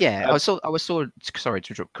 Yeah, I saw. Sorry to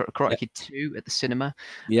interrupt. Karate Kid 2 at the cinema.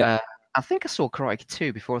 Yeah. I think I saw Karate Kid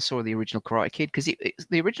 2 before I saw the original Karate Kid, because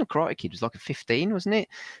the original Karate Kid was like a 15, wasn't it?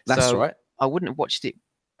 That's right. I wouldn't have watched it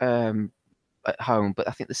at home, but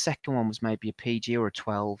I think the second one was maybe a PG or a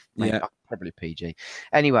 12. Probably a PG.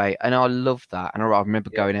 Anyway, and I loved that. And I remember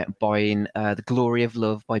going out and buying The Glory of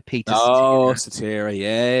Love by Peter Cetera. Cetera.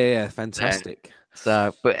 Yeah. Fantastic.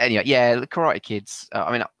 So, but anyway, the Karate Kids.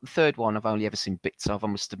 I mean, the third one I've only ever seen bits of, I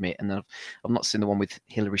must admit, and then I've not seen the one with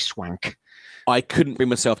Hilary Swank. I couldn't bring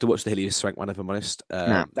myself to watch the Hilary Swank one, if I'm honest.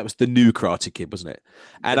 No. That was the new Karate Kid, wasn't it?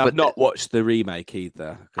 And I've not watched the remake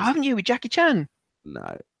either. Haven't you, with Jackie Chan?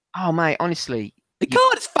 No. Oh, mate, honestly.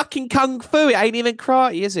 It's fucking kung fu. It ain't even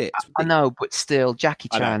karate, is it? I know, but still, Jackie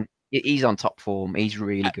Chan, he's on top form. He's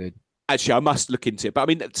really good. Actually, I must look into it. But I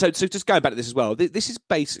mean, so just going back to this as well, this is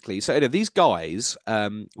basically, so these guys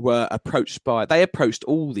were approached they approached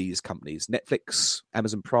all these companies, Netflix,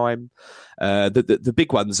 Amazon Prime. The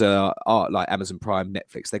big ones are like Amazon Prime,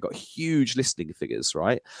 Netflix. They've got huge listening figures,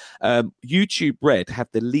 right? YouTube Red have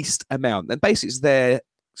the least amount, and basically it's their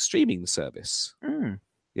streaming service.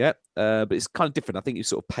 Yeah, but it's kind of different. I think you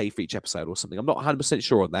sort of pay for each episode or something. I'm not 100%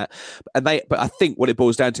 sure on that. But I think what it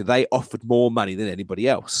boils down to, they offered more money than anybody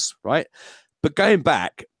else, right? But going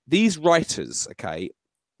back, these writers, okay,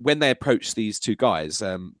 when they approached these two guys,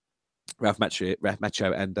 Ralph Macchio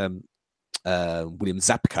and William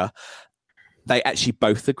Zabka, they actually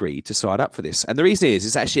both agreed to sign up for this. And the reason is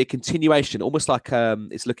it's actually a continuation, almost like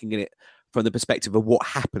it's looking at it from the perspective of what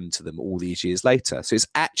happened to them all these years later. So it's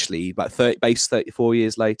actually like 34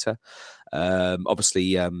 years later.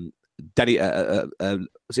 Obviously, Danny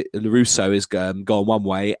was it LaRusso has gone one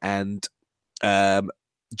way, and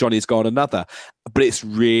Johnny's gone another. But it's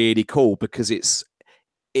really cool because it's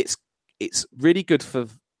really good for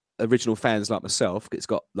original fans like myself. It's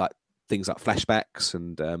got like things like flashbacks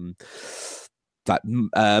and like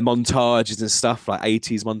montages and stuff, like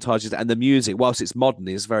 80s montages, and the music, whilst it's modern,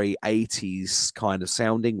 is very 80s kind of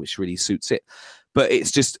sounding, which really suits it. But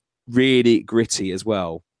it's just really gritty as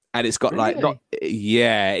well. And it's got like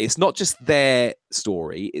it's not just their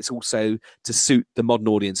story, it's also to suit the modern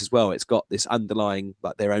audience as well. It's got this underlying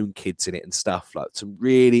like their own kids in it and stuff, like some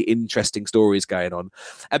really interesting stories going on.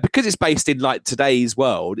 And because it's based in like today's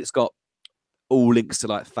world, it's got all links to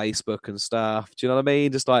like Facebook and stuff. Do you know what I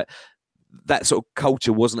mean? Just like that sort of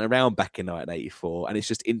culture wasn't around back in 1984, and it's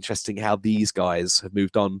just interesting how these guys have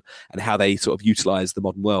moved on and how they sort of utilize the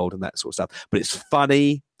modern world and that sort of stuff. But it's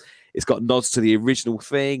funny. It's got nods to the original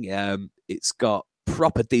thing. It's got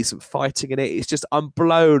proper decent fighting in it. It's just, I'm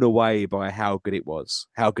blown away by how good it was,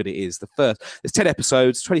 how good it is. There's 10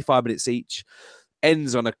 episodes, 25 minutes each,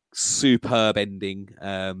 ends on a superb ending.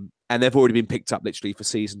 And they've already been picked up literally for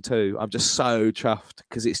season 2. I'm just so chuffed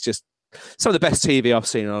because it's just some of the best TV I've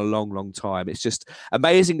seen in a long, long time. It's just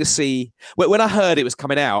amazing to see. When I heard it was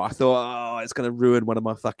coming out, I thought, oh, it's going to ruin one of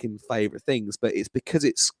my fucking favorite things. But it's because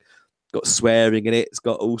it's got swearing in it. It's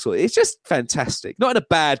got all sorts. It's just fantastic. Not in a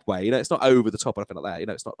bad way. You know, it's not over the top or anything like that. You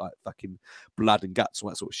know, it's not like fucking blood and guts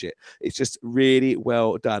and that sort of shit. It's just really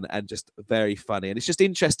well done and just very funny. And it's just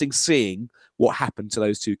interesting seeing what happened to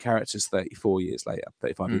those two characters 35 years later.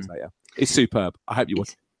 It's superb. I hope you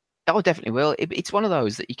watch. Oh, definitely will. It's one of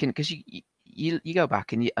those that you can, because you go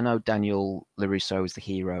back and I know Daniel LaRusso was the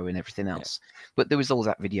hero and everything else, but there was all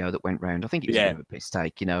that video that went round. I think it was a bit of a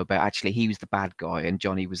mistake, you know, but actually he was the bad guy and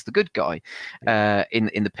Johnny was the good guy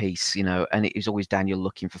in the piece, you know, and it was always Daniel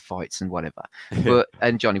looking for fights and whatever,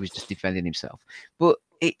 and Johnny was just defending himself. But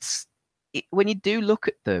when you do look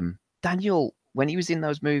at them, Daniel, when he was in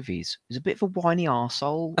those movies, was a bit of a whiny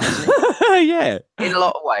arsehole, wasn't he? Yeah. In a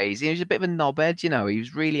lot of ways. He was a bit of a knobhead, you know. He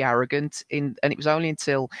was really arrogant, and it was only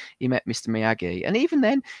until he met Mr. Miyagi. And even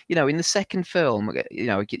then, you know, in the second film, you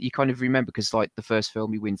know, you kind of remember, because like the first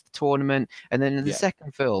film, he wins the tournament, and then in the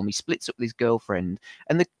second film, he splits up with his girlfriend,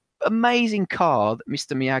 and the amazing car that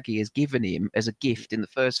Mr. Miyagi has given him as a gift in the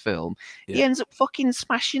first film, he ends up fucking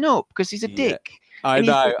smashing up because he's a dick. I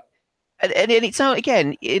know. And it's only,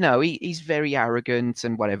 again, you know, he's very arrogant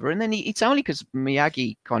and whatever. And then it's only because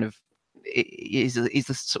Miyagi kind of is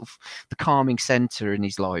the sort of the calming center in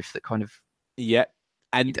his life that kind of. Yeah.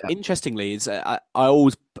 And interestingly, is I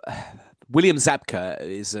always William Zabka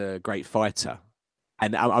is a great fighter,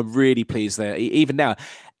 and I'm really pleased that even now,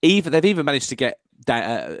 they've even managed to get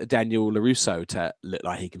Daniel LaRusso to look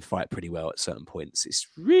like he can fight pretty well at certain points. It's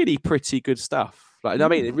really pretty good stuff. Like, I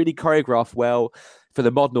mean, it really choreographed well for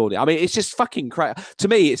the modern audience. I mean, it's just fucking crazy. To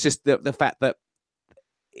me, it's just the fact that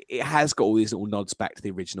it has got all these little nods back to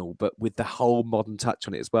the original, but with the whole modern touch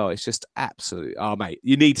on it as well. It's just absolute. Oh, mate,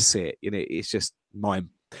 you need to see it. You know, it's just mine.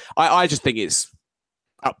 I just think it's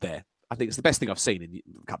up there. I think it's the best thing I've seen in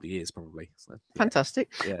a couple of years, probably. So,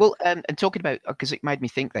 fantastic. Yeah. Well, and talking about, because it made me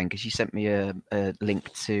think then, because you sent me a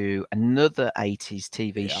link to another 80s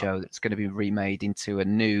TV show that's going to be remade into a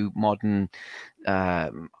new modern,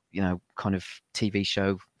 you know, kind of TV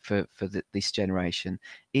show for this generation,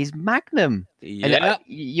 is Magnum. Yeah. And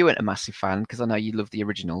you weren't a massive fan, because I know you love the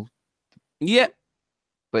original. Yeah.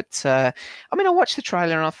 But, I mean, I watched the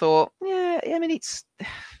trailer and I thought, yeah, I mean,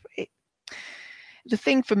 the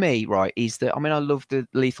thing for me, right, is that, I mean, I love the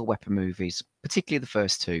Lethal Weapon movies, particularly the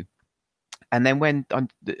first two. And then when I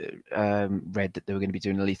read that they were going to be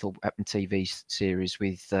doing a Lethal Weapon TV series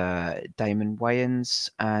with Damon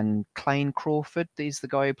Wayans and Clayne Crawford, is the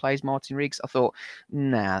guy who plays Martin Riggs, I thought,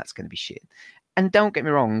 nah, that's going to be shit. And don't get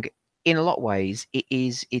me wrong, in a lot of ways,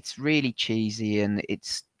 it's really cheesy, and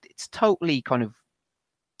it's totally kind of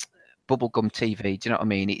bubblegum TV. Do you know what I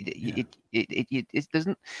mean? It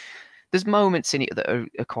doesn't. There's moments in it that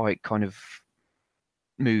are quite kind of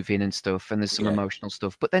moving and stuff, and there's some emotional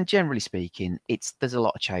stuff. But then, generally speaking, there's a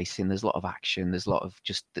lot of chasing, there's a lot of action, there's a lot of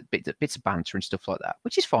just bits of banter and stuff like that,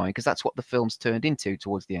 which is fine because that's what the film's turned into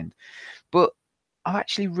towards the end. But I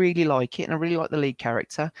actually really like it, and I really like the lead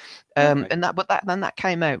character. And that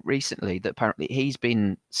came out recently that apparently he's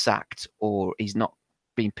been sacked, or he's not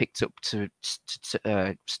been picked up to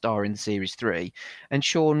star in the series 3, and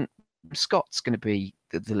Sean Scott's going to be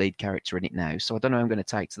the lead character in it now. So I don't know how I'm going to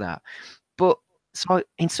take to that. But so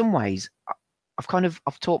in some ways,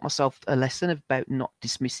 I've taught myself a lesson about not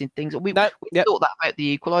dismissing things. We thought that about The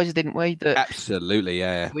Equalizer, didn't we? That absolutely,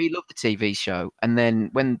 yeah. We loved the TV show, and then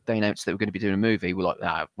when they announced that we're going to be doing a movie, we're like,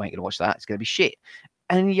 "Ah, we ain't going to watch that. It's going to be shit."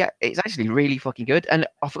 And yeah, it's actually really fucking good. And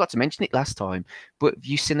I forgot to mention it last time, but have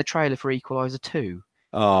you seen the trailer for Equalizer 2?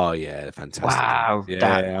 Oh yeah, fantastic! Wow, yeah,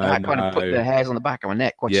 that kind of put the hairs on the back of my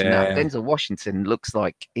neck watching that. Denzel Washington looks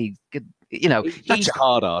like he's good. You know, he's such a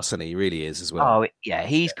hard ass, and he really is as well. Oh yeah,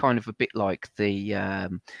 he's kind of a bit like the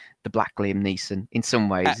Black Liam Neeson in some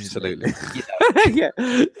ways. Absolutely. You know? Yeah.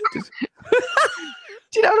 Do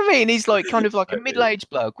you know what I mean? He's like kind of like a middle-aged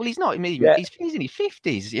bloke. Well, he's not. He's in his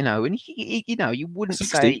 50s, you know, and he you know, you wouldn't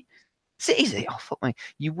 60. say. Is it? Oh fuck me!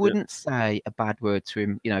 You wouldn't say a bad word to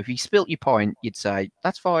him. You know, if he spilt your pint, you'd say,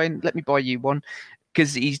 "That's fine. Let me buy you one."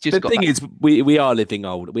 Because he's just. The thing is, we are living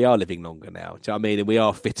old. We are living longer now. Do you know what I mean? And we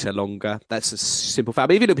are fitter longer. That's a simple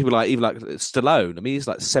fact. I mean, even people like Stallone. I mean, he's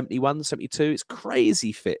like 71, 72. It's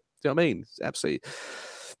crazy fit. Do you know what I mean? It's absolutely,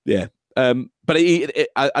 yeah. But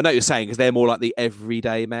I know what you're saying because they're more like the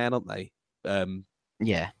everyday man, aren't they?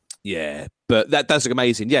 Yeah. But that does look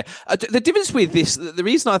amazing. Yeah. The difference with this, the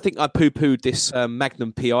reason I think I poo-pooed this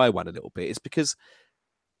Magnum PI one a little bit is because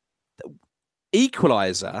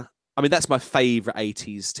Equalizer. I mean, that's my favourite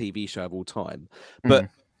 80s TV show of all time. But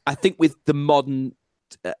I think with the modern...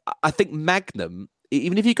 I think Magnum,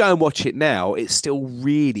 even if you go and watch it now, it still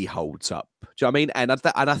really holds up. Do you know what I mean? And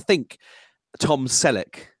I think Tom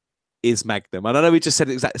Selleck is Magnum. And I know we just said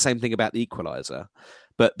the exact same thing about The Equalizer,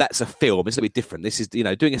 but that's a film. It's a bit different. This is, you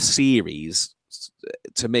know, doing a series,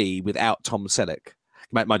 to me, without Tom Selleck.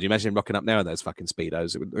 Mind you, imagine him rocking up now in those fucking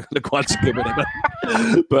Speedos. It would look quite good, whatever.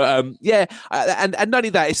 But yeah, and not only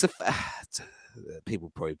that, it's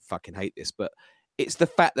people probably fucking hate this, but it's the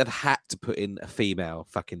fact that had to put in a female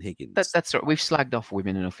fucking Higgins. That's right. We've slagged off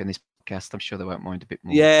women enough in this podcast. I'm sure they won't mind a bit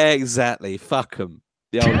more. Yeah, exactly. Fuck them.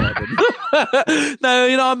 The old No,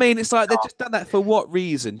 you know what I mean? It's like they've just done that for what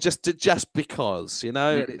reason? Just because, you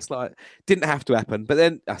know? And it's like, didn't have to happen. But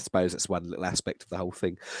then I suppose that's one little aspect of the whole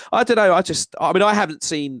thing. I don't know. I mean, I haven't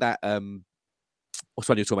seen that. What's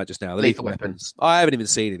one you were talking about just now? The Lethal Weapons. I haven't even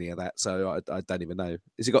seen any of that, so I don't even know.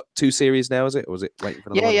 Has it got 2 series now, is it? Or is it waiting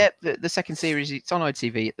for another one? Yeah. The second series, it's on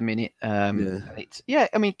ITV at the minute. I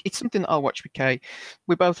mean, it's something that I'll watch with Kay.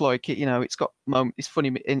 We both like it. You know, it's got it's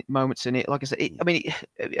funny moments in it. Like I said,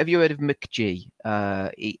 have you heard of McG?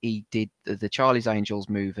 He did the Charlie's Angels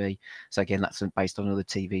movie. So again, that's based on another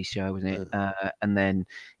TV show, isn't it? And then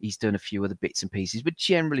he's done a few other bits and pieces. But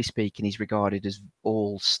generally speaking, he's regarded as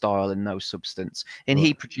all style and no substance. And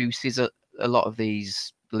he produces a lot of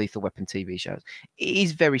these Lethal Weapon TV shows. It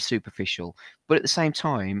is very superficial, but at the same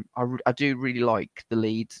time, I do really like the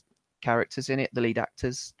lead characters in it, the lead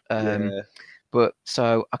actors. But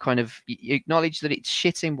so I kind of acknowledge that it's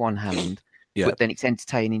shit in one hand, but then it's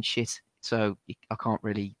entertaining shit. So I can't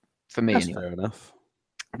really, for me, anyway. Fair enough.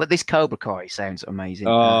 But this Cobra Kai sounds amazing.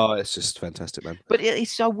 Oh, it's just fantastic, man. But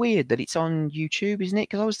it's so weird that it's on YouTube, isn't it?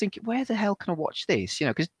 Because I was thinking, where the hell can I watch this? You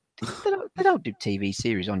know, because they don't do TV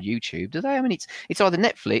series on YouTube, do they? I mean, it's either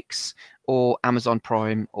Netflix or Amazon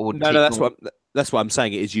Prime or no. That's what I'm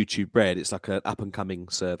saying. It is YouTube bred. It's like an up and coming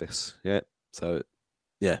service. Yeah. So,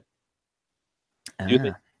 yeah.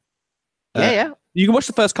 Yeah. You can watch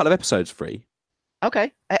the first couple of episodes free.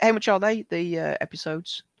 Okay. How much are they? The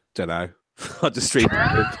episodes? Don't know. I just streamed them.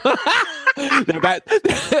 they're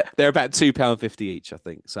about £2.50 each, I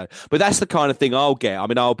think. So, but that's the kind of thing I'll get. I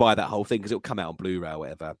mean, I'll buy that whole thing because it'll come out on Blu-ray or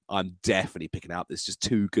whatever. I'm definitely picking it up. It's just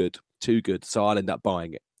too good. So I'll end up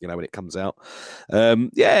buying it, you know, when it comes out.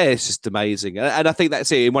 Yeah, it's just amazing. And I think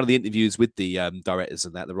that's it. In one of the interviews with the directors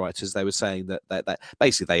and the writers, they were saying that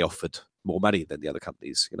basically they offered more money than the other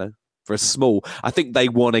companies, you know, for a small. I think they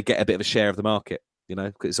want to get a bit of a share of the market, you know,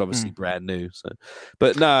 because it's obviously brand new. So,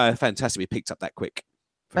 but no, fantastic. We picked up that quick.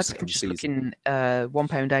 That's just looking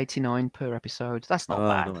 £1.89 per episode. That's not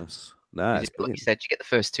bad. Nice. No, like you said, you get the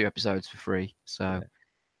first 2 episodes for free. So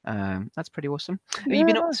that's pretty awesome. Have you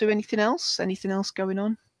been up to anything else? Anything else going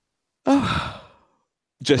on? Oh,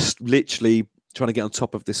 just literally trying to get on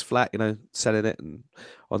top of this flat, you know, selling it and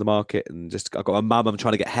on the market, and just I've got a mum I'm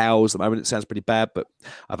trying to get housed at the moment. It sounds pretty bad, but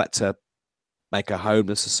I've had to make her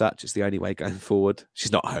homeless as such. It's the only way going forward.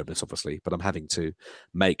 She's not homeless, obviously, but I'm having to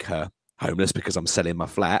make her homeless because I'm selling my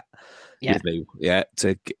flat with me,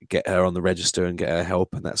 to get her on the register and get her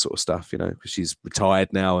help and that sort of stuff, you know, because she's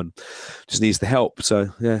retired now and just needs the help. So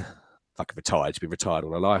yeah, fucking retired. She's been retired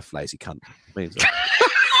all her life, lazy cunt. Means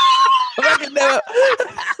I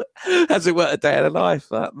never hasn't worked a day in her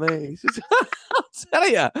life. Like me, I'll tell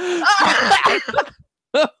you.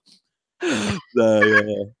 No,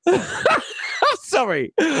 yeah. I'm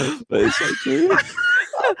sorry, but it's so true.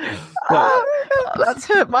 That's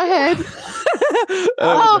hurt my head.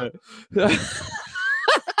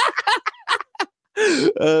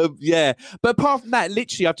 Yeah, but apart from that,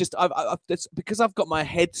 literally, I've because I've got my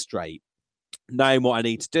head straight, knowing what I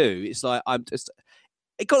need to do. It's like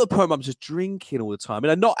it got to the point where I'm just drinking all the time,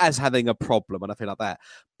 and I'm not as having a problem and I feel like that,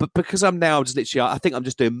 but because I'm now just literally, I think I'm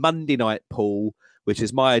just doing Monday night pool, which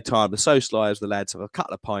is my time to socialise with the lads, have a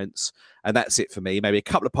couple of pints, and that's it for me. Maybe a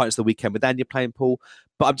couple of pints the weekend with Daniel playing pool,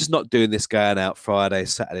 but I'm just not doing this going out Friday,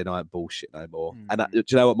 Saturday night bullshit no more. And do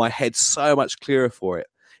you know what? My head's so much clearer for it.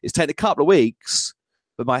 It's taken a couple of weeks,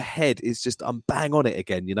 but my head is just, I'm bang on it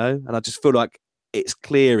again, you know? And I just feel like it's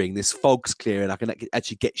clearing, this fog's clearing. I can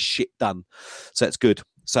actually get shit done. So that's good.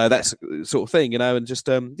 So that's the sort of thing, you know, and just,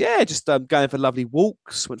 going for lovely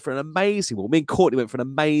walks. Went for an amazing walk. Me and Courtney went for an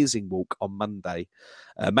amazing walk on Monday.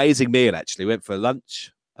 Amazing meal, actually. Went for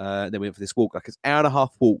lunch. And then we went for this walk, like an hour and a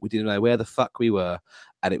half walk. We didn't know where the fuck we were.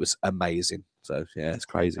 And it was amazing. So, yeah, it's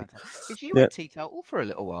crazy. Because you went teetotal for a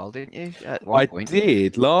little while, didn't you? At one point.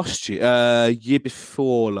 Did last year, year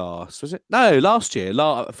before last, was it? No, last year,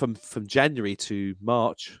 from January to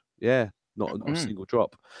March. Yeah, not a single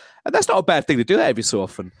drop. And that's not a bad thing to do that every so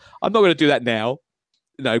often. I'm not going to do that now,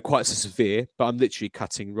 quite so severe, but I'm literally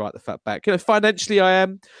cutting right the fat back. You know, financially I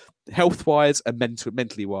am, health-wise and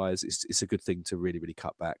mentally wise, it's a good thing to really, really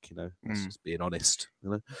cut back, you know, just being honest,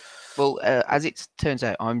 you know. Well, as it turns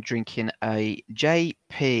out, I'm drinking a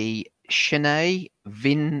JP Chenet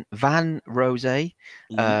Van Rosé.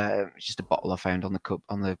 It's just a bottle I found on the cup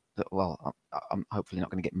well, I'm hopefully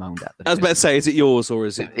not going to get moaned at. I was about to say, is it yours or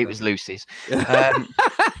is it? It was Lucy's.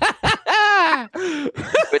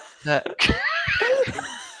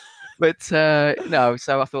 But no,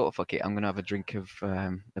 so I thought, fuck it, I'm going to have a drink of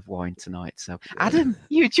wine tonight. So, Adam,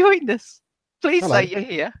 you joined us. Please say you're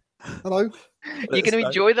here. Hello. You're going to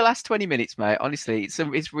enjoy the last 20 minutes, mate. Honestly,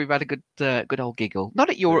 we've had a good old giggle. Not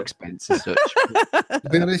at your expense as such. To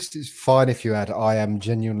be honest, it's fine if you had. I am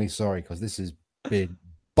genuinely sorry because this has been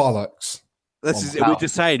bollocks. We're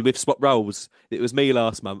just saying, we've swapped roles. It was me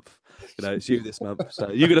last month. You know, it's you this month.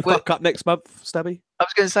 So you're going to fuck up next month, Stabby? I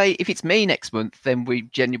was going to say, if it's me next month, then we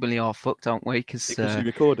genuinely are fucked, aren't we? Because you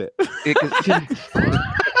record it.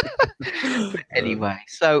 But anyway,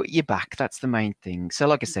 so you're back. That's the main thing. So,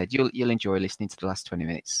 like I said, you'll enjoy listening to the last 20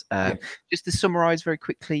 minutes. Just to summarise very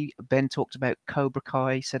quickly, Ben talked about Cobra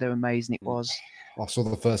Kai, said how amazing it was. I saw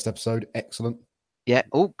the first episode. Excellent. Yeah.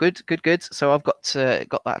 Oh, good. So I've got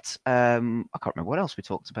that. I can't remember what else we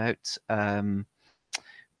talked about.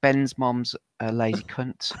 Ben's mom's a lazy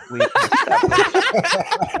cunt.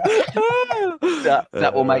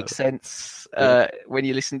 That will make sense when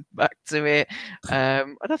you listen back to it. I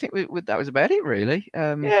don't think that was about it, really.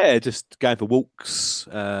 Just going for walks,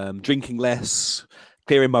 drinking less,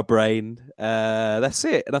 clearing my brain. That's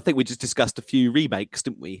it. And I think we just discussed a few remakes,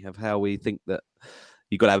 didn't we, of how we think that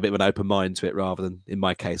you've got to have a bit of an open mind to it rather than, in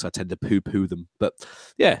my case, I tend to poo-poo them. But,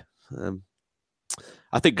 yeah.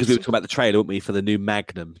 I think because we were talking about the trailer, weren't we, for the new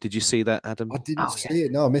Magnum? Did you see that, Adam? I didn't see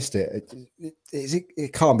it. No, I missed it.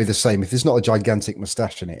 It can't be the same. If there's not a gigantic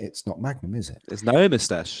moustache in it, it's not Magnum, is it? There's no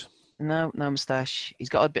moustache. No moustache. He's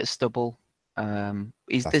got a bit of stubble.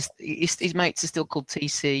 His mates are still called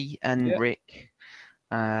TC and Rick.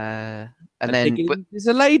 And then Higgins is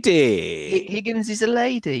a lady. Higgins is a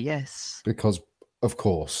lady, yes. Because, of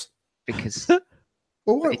course. Because.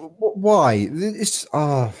 Well, why? It's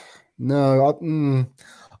no, I'm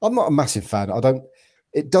not a massive fan.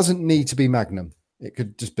 It doesn't need to be Magnum. It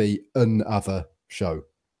could just be another show.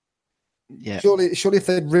 Yeah. Surely if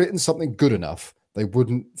they'd written something good enough, they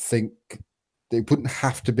wouldn't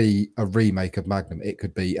have to be a remake of Magnum. It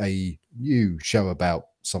could be a new show about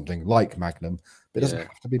something like Magnum, but it doesn't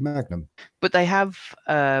have to be Magnum. But they have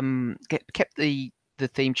kept the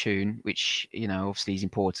theme tune, which, you know, obviously is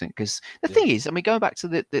important, because the thing is, I mean, going back to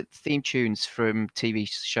the theme tunes from TV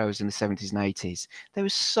shows in the 70s and 80s, they were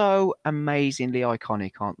so amazingly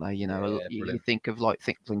iconic, aren't they? You know, you think of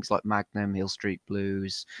things like Magnum, Hill Street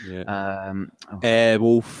Blues,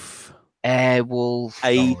 Airwolf,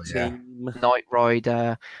 A-Team, Knight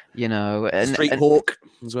Rider, you know, and Street Hawk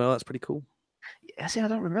as well. That's pretty cool. I don't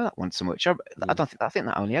remember that one so much. I think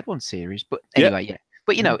that only had one series, but anyway,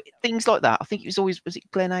 But, you know, things like that. I think was it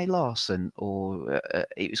Glenn A. Larson or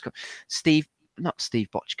it was not Steve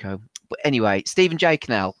Bochco, but anyway, Stephen J.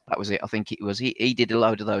 Cannell. That was it. I think it was. He did a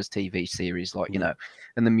load of those TV series, like, you know,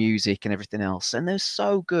 and the music and everything else. And they're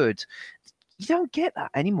so good. You don't get that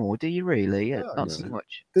anymore, do you really? Not so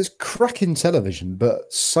much. There's cracking television,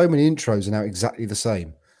 but so many intros are now exactly the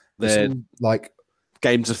same. They're like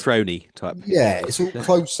Games of Thrones type. Yeah, it's all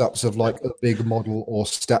close-ups of like a big model or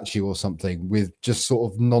statue or something with just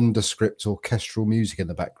sort of nondescript orchestral music in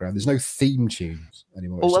the background. There's no theme tunes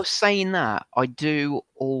anymore. It's Although just- saying that, I do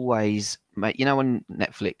always, mate, you know, on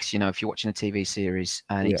Netflix, you know, if you're watching a TV series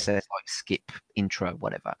and Yeah. it says like skip intro,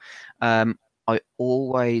 whatever, I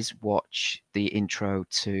always watch the intro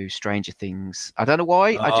to Stranger Things. I don't know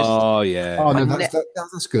why. Oh yeah. Oh no, I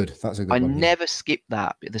that's good. That's a good I one. yeah. never skip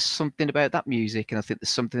that. There's something about that music, and I think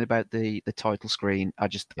there's something about the title screen. I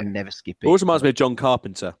never skip It it. always reminds me of John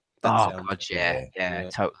Carpenter. That Oh sound. God, Yeah. yeah,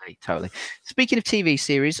 totally. Speaking of TV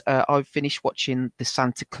series, I've finished watching the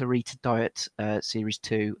Santa Clarita Diet series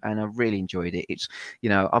 2, and I really enjoyed it. It's, you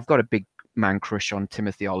know, I've got a big man crush on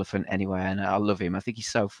Timothy Olyphant anyway, and I love him. I think he's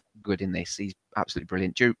so good in this. He's absolutely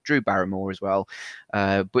brilliant. Drew Barrymore as well,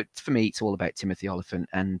 but for me, it's all about Timothy Olyphant.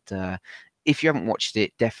 And if you haven't watched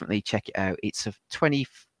it, definitely check it out. It's a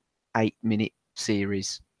 28-minute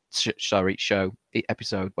series. Show,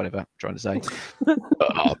 episode, whatever I'm trying to say. Don't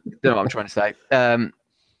know what I'm trying to say.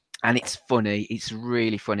 And it's funny. It's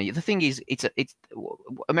really funny. The thing is, it's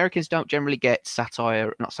Americans don't generally get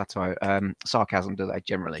sarcasm, do they?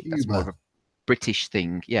 Generally, that's more of a British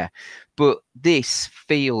thing, yeah. But this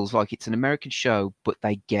feels like it's an American show, but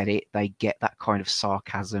they get it. They get that kind of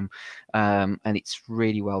sarcasm, and it's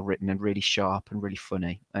really well written and really sharp and really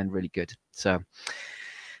funny and really good. So,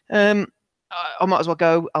 I might as well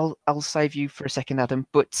go. I'll save you for a second, Adam.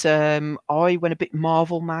 But I went a bit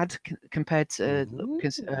Marvel mad compared to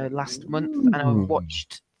last month, and I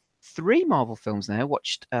watched 3 Marvel films now.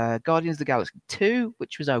 Watched Guardians of the Galaxy 2,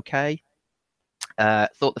 which was okay.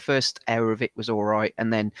 Thought the first hour of it was all right,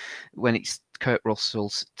 and then when it's Kurt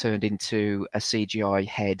Russell's turned into a CGI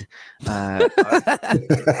head, I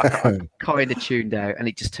kind of tuned out, and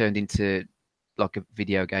it just turned into like a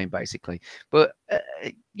video game basically. But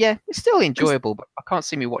yeah, it's still enjoyable, but I can't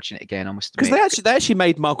see me watching it again, I must admit. Because they actually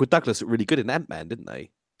made Michael Douglas look really good in Ant-Man, didn't they?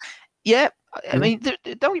 Yeah, I mean, don't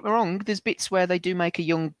get me wrong, there's bits where they do make a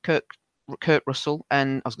young Kurt Russell,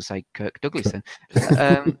 and I was going to say Kirk Douglas then.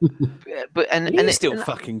 But he's still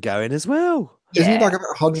fucking going as well. Isn't he like about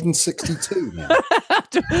 162 now?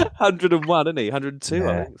 101, isn't he? 102, Yeah.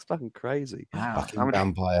 I think. It's fucking crazy. Wow. Fucking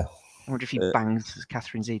vampire. I wonder if he bangs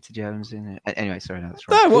Catherine Zeta-Jones in it. Anyway, sorry, no, that's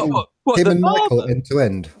right. No, what Him the and Michael father? end to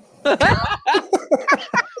end.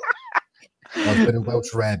 I've been a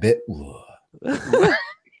Welsh rarebit.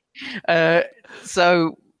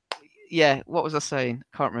 So, yeah, what was I saying?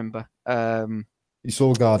 Can't remember. You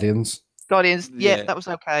saw Guardians. Guardians, Yeah. that was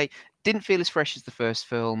okay. Didn't feel as fresh as the first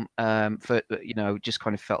film. Just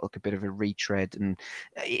kind of felt like a bit of a retread, and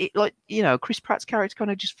Chris Pratt's character kind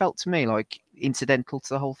of just felt to me like incidental to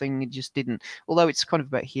the whole thing. It just didn't. Although it's kind of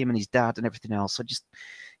about him and his dad and everything else. I just,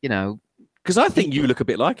 Because I think you look a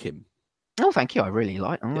bit like him. Oh, thank you. I really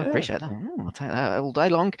like. I Yeah. appreciate that. I'll take that all day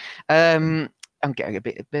long. I'm getting a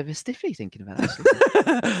bit of a stiffy thinking about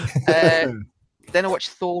that. Then I watched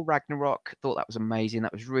Thor Ragnarok. Thought that was amazing.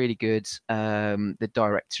 That was really good. The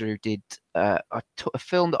director who did a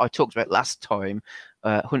film that I talked about last time,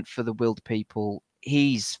 Hunt for the Wilder People.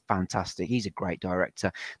 He's fantastic. He's a great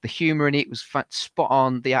director. The humor in it was spot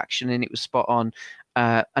on. The action in it was spot on.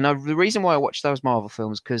 The reason why I watched those Marvel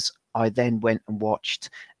films because I then went and watched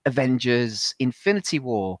Avengers: Infinity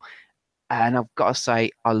War, and I've got to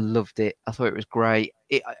say I loved it. I thought it was great.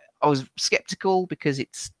 I was skeptical because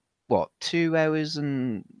it's 2 hours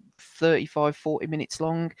and 40 minutes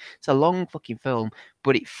long. It's a long fucking film,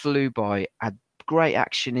 but it flew by. Had great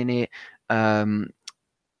action in it.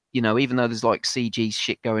 Even though there's like CG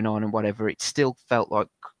shit going on and whatever, it still felt like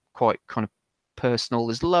quite kind of personal.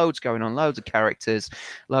 There's loads going on, loads of characters,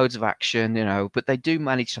 loads of action, but they do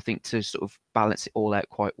manage, I think, to sort of balance it all out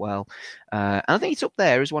quite well. And I think it's up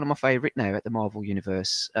there as one of my favorite now at the Marvel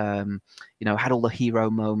universe. Had all the hero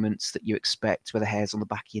moments that you expect where the hairs on the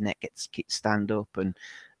back of your neck stand up. And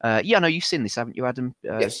I know you've seen this, haven't you, Adam?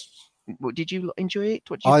 Yes. Did you enjoy it?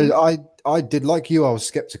 What did you think? I did, like you. I was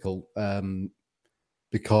skeptical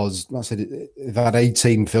because, like I said, it had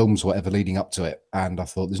 18 films, whatever, leading up to it, and I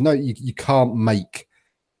thought, you can't make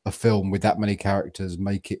a film with that many characters,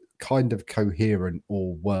 make it kind of coherent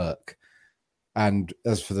or work. And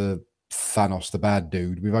as for the Thanos, the bad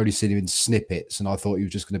dude, we've only seen him in snippets, and I thought he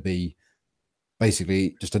was just going to be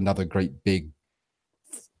basically just another great big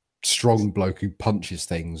strong bloke who punches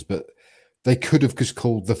things, but they could have just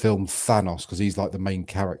called the film Thanos because he's like the main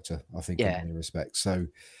character, I think, in many respects. So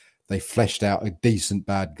they fleshed out a decent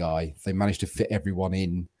bad guy. They managed to fit everyone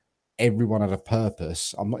in. Everyone had a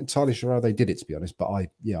purpose. I'm not entirely sure how they did it, to be honest, but I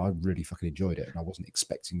really fucking enjoyed it, and I wasn't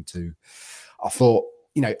expecting to. I thought,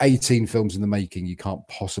 18 films in the making, you can't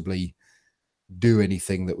possibly do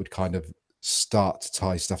anything that would kind of start to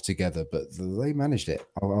tie stuff together, but they managed it.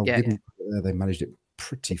 I'll give them, they managed it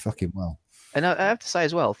pretty fucking well. And I have to say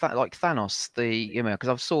as well, like Thanos, because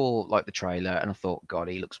I saw like the trailer and I thought, God,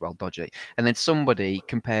 he looks well dodgy. And then somebody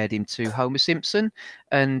compared him to Homer Simpson,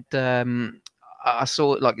 and I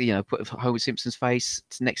saw like put Homer Simpson's face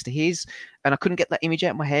next to his, and I couldn't get that image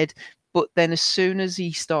out of my head. But then as soon as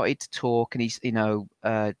he started to talk, and he's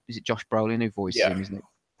is it Josh Brolin who voices him, isn't it?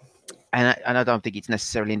 And I don't think it's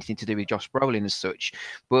necessarily anything to do with Josh Brolin as such,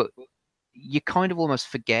 but you kind of almost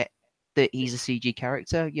forget that he's a CG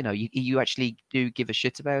character. You actually do give a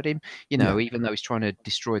shit about him, even though he's trying to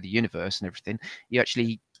destroy the universe and everything.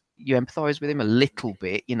 You empathize with him a little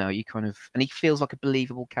bit, you kind of, and he feels like a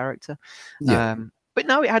believable character. But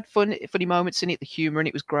no, it had funny moments in it. The humor in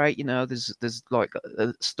it was great. There's like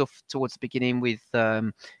stuff towards the beginning with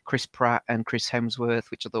Chris Pratt and Chris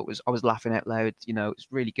Hemsworth, which I thought I was laughing out loud. It was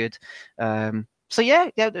really good. So yeah,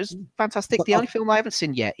 it was fantastic. The only film I haven't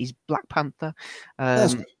seen yet is Black Panther,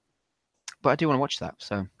 but I do want to watch that.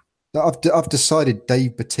 So I've decided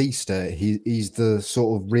Dave Bautista. He's the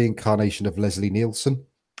sort of reincarnation of Leslie Nielsen.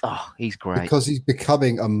 Oh, he's great because he's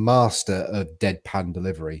becoming a master of deadpan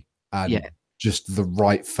delivery and just the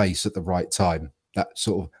right face at the right time. That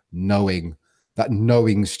sort of knowing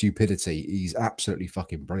stupidity. He's absolutely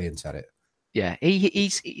fucking brilliant at it. Yeah,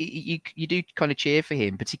 you do kind of cheer for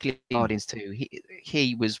him, particularly Guardians 2.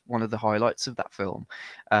 He was one of the highlights of that film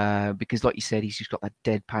because, like you said, he's just got that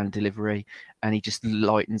deadpan delivery, and he just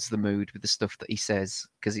lightens the mood with the stuff that he says.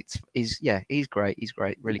 Because he's great. He's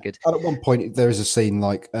great, really good. And at one point, there is a scene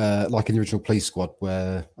like in the original Police Squad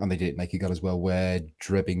where, and they did it Naked Gun as well, where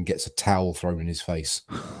Drebin gets a towel thrown in his face,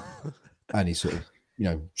 and he sort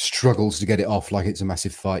of struggles to get it off like it's a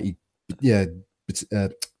massive fight.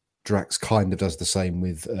 Drax kind of does the same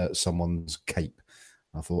with someone's cape.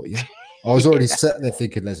 I thought, I was already sat there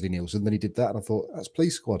thinking Leslie Nielsen. Then he did that, and I thought, that's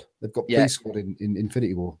Police Squad. They've got Police Squad in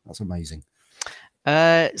Infinity War. That's amazing.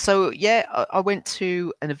 I went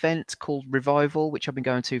to an event called Revival, which I've been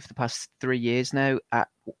going to for the past 3 years now.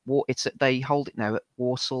 They hold it now at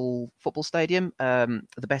Walsall Football Stadium,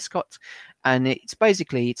 the Bescot, and it's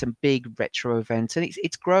a big retro event, and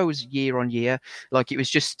it grows year on year. Like, it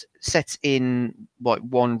was just set in like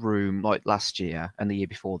one room like last year and the year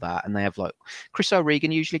before that, and they have like Chris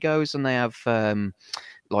O'Regan usually goes, and they have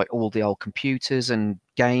like all the old computers and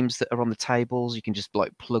games that are on the tables. You can just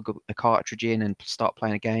like plug a cartridge in and start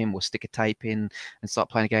playing a game, or stick a tape in and start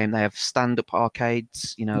playing a game. They have stand-up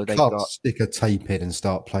arcades. You can't stick a tape in and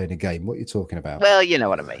start playing a game. What are you talking about? Well, you know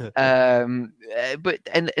what I mean. But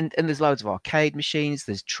there's loads of arcade machines.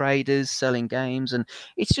 There's traders selling games, and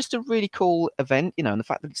it's just a really cool event. And the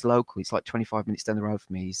fact that it's local, it's like 25 minutes down the road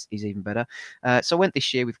for me, is even better. So I went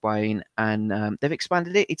this year with Wayne, and they've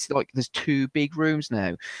expanded it. It's like there's 2 big rooms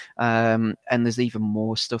now, and there's even more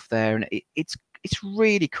stuff there, and it's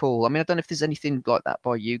really cool. I mean, I don't know if there's anything like that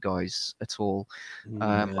by you guys at all.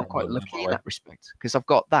 I'm quite lucky in that respect, because I've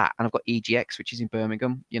got that, and I've got EGX, which is in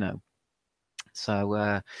Birmingham.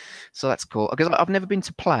 So that's cool. Because I've never been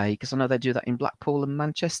to play, because I know they do that in Blackpool and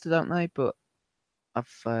Manchester, don't they? But I've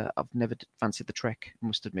never fancied the trek, I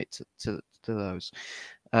must admit, to those.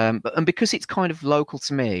 And because it's kind of local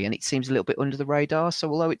to me, and it seems a little bit under the radar. So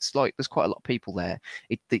although it's like there's quite a lot of people there,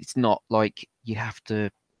 it's not like you have to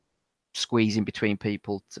squeeze in between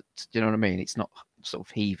people. Do you know what I mean? It's not sort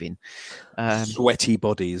of heaving. Sweaty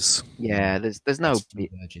bodies. Yeah, there's no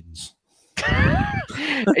virgins.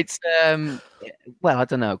 It's well, I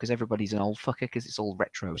don't know, because everybody's an old fucker, because it's all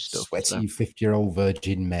retro stuff. Sweaty 50-year-old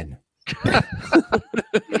virgin men.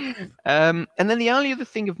 And then the only other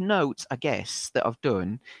thing of note, I guess, that I've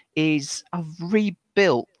done is I've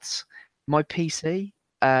rebuilt my PC.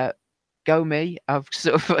 Go me! I've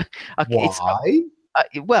sort of why?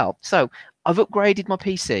 Well, so I've upgraded my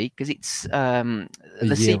PC because it's the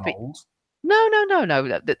CPU. No.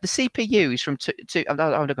 The CPU is from two. I'm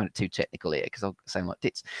not going too technical here because I'll sound like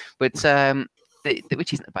tits, but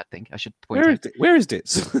which isn't a bad thing. I should point out. Where is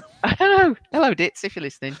Dits? Hello, Dits, if you're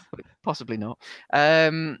listening. Possibly not.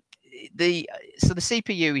 So the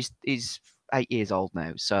CPU is 8 years old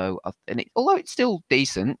now. So although it's still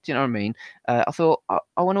decent, do you know what I mean? I thought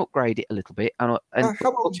I want to upgrade it a little bit. And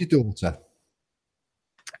how old's your daughter?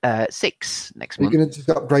 6 next month. Are you going to just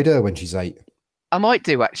upgrade her when she's 8? I might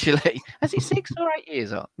do, actually. Is it 6 or 8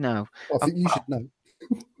 years old? No. I think you should know.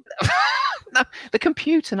 No, the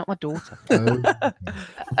computer, not my daughter.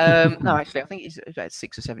 No, actually, I think it's about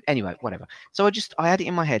 6 or 7. Anyway, whatever. So I had it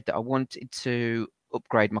in my head that I wanted to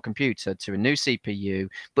upgrade my computer to a new CPU,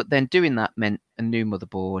 but then doing that meant a new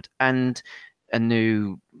motherboard and a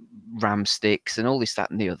new RAM sticks and all this,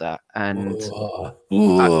 that, and the other. And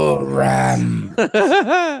RAM.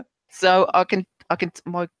 so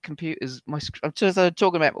my computer's I'm just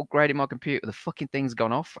talking about upgrading my computer. The fucking thing's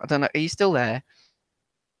gone off. I don't know. Are you still there?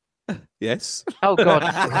 Yes. Oh God.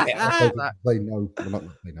 They know. Well, not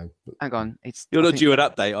they know. But... Hang on. You're not due an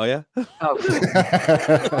update, are you? Oh.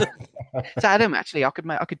 So Adam, actually, I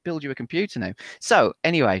could build you a computer now. So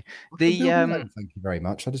anyway, thank you very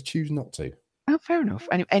much. I just choose not to. Oh, fair enough.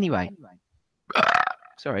 Anyway,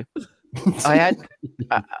 sorry. I had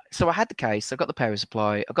so I had the case. I got the power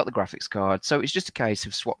supply. I got the graphics card. So it's just a case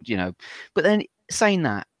of swap, But then saying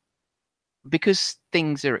that, because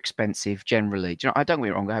things are expensive generally, I don't get me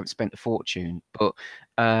wrong. I haven't spent a fortune, but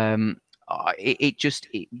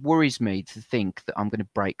it worries me to think that I'm going to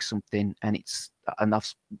break something, and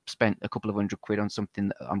I've spent a couple of £100 on something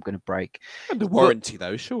that I'm going to break. And the warranty,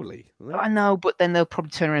 though, surely. I know, but then they'll probably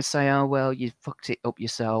turn around and say, "Oh well, you fucked it up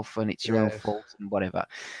yourself, and it's your own fault," and whatever.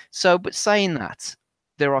 So, but saying that,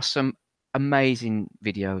 there are some amazing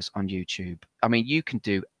videos on YouTube. I mean, you can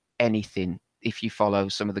do anything if you follow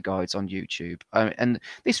some of the guides on YouTube. And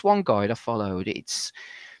this one guide I followed, it's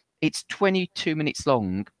 22 minutes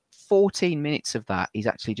long. 14 minutes of that is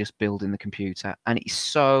actually just building the computer, and it's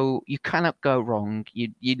so you cannot go wrong.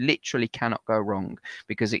 You literally cannot go wrong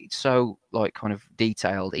because it's so like kind of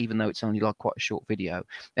detailed, even though it's only like quite a short video.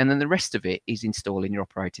 And then the rest of it is installing your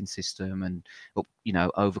operating system and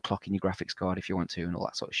overclocking your graphics card if you want to, and all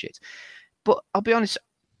that sort of shit. But I'll be honest,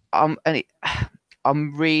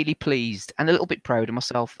 I'm really pleased and a little bit proud of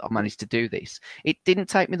myself that I managed to do this. It didn't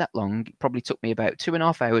take me that long. It probably took me about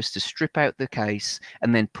 2.5 hours to strip out the case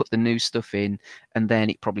and then put the new stuff in. And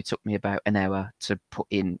then it probably took me about an hour to put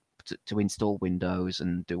in, to install Windows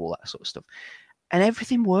and do all that sort of stuff. And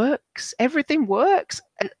everything works. Everything works.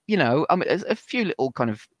 I mean, a few little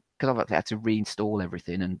kind of, because I've had to reinstall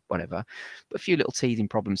everything and whatever, but a few little teething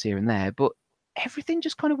problems here and there. But everything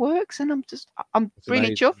just kind of works. And I'm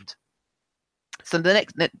really chuffed. So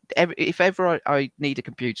if ever I need a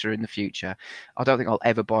computer in the future, I don't think I'll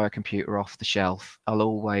ever buy a computer off the shelf. I'll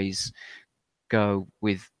always go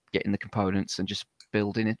with getting the components and just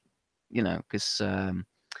building it, because.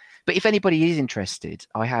 But if anybody is interested,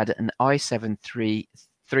 I had an i7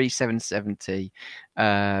 3770,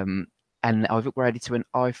 and I've upgraded to an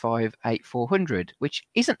i5 8400, which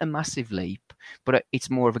isn't a massive leap, but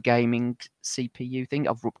it's more of a gaming CPU thing.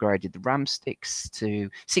 I've upgraded the RAM sticks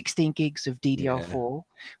to 16 gigs of DDR4,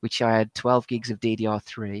 which I had 12 gigs of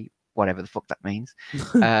DDR3, whatever the fuck that means.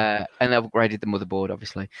 And I've upgraded the motherboard,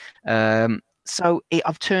 obviously. So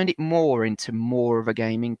I've turned it more into more of a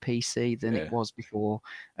gaming PC than it was before.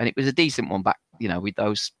 And it was a decent one back, with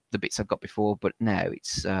the bits I've got before, but now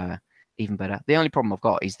it's... even better. The only problem I've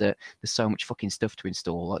got is that there's so much fucking stuff to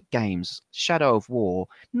install, like games. Shadow of War,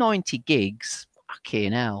 90 gigs.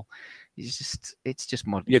 Fucking hell. It's just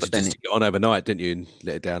modern. You had to just stick it on overnight, didn't you, and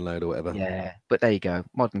let it download or whatever. Yeah, but there you go.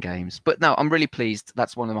 Modern games. But no, I'm really pleased.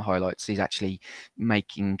 That's one of my highlights, is actually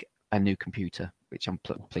making a new computer, which I'm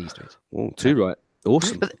pleased with. Oh, too right.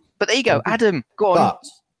 Awesome. But there you go. Adam, go on.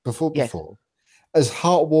 But before, as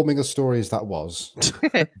heartwarming a story as that was,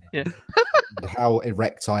 yeah. How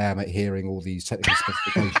erect I am at hearing all these technical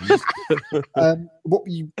specifications.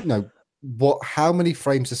 How many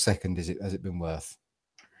frames a second has it been worth?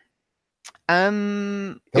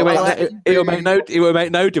 It will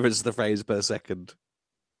make no difference to the frames per second.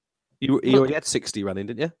 You already had 60 running,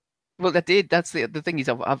 didn't you? Well, I did. That's the thing is,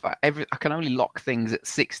 I can only lock things at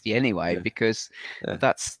 60 anyway, because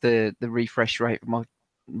that's the refresh rate of my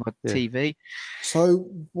TV. So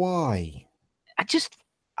why? I get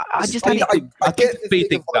the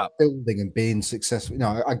thing of building and being successful.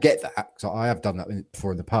 I get that, because I have done that before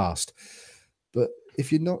in the past. But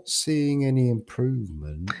if you're not seeing any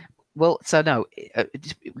improvement, once I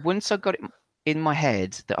got it in my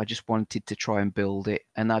head that I just wanted to try and build it,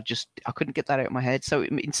 and I couldn't get that out of my head. So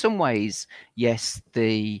in some ways, yes,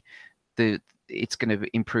 it's going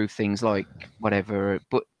to improve things like whatever,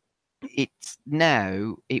 but it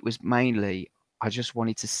was mainly I just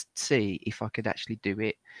wanted to see if I could actually do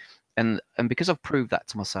it, and because I've proved that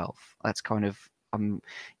to myself, that's kind of I'm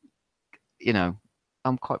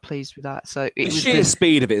quite pleased with that. So the sheer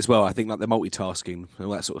speed of it as well. I think like the multitasking and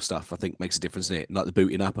all that sort of stuff, I think makes a difference in it. Like the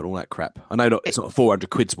booting up and all that crap. I know it's not 400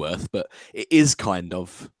 quid's worth, but it is kind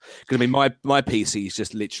of. Because I mean, my PC is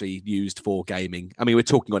just literally used for gaming. I mean, we're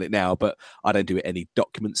talking on it now, but I don't do any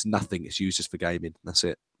documents, nothing. It's used just for gaming. That's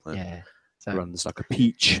it. Yeah, so, runs like a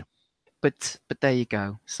peach. But there you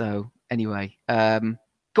go. So anyway, go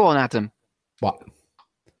on, Adam. What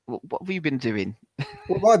have you been doing?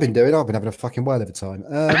 What have I been doing? I've been having a fucking whale of a time.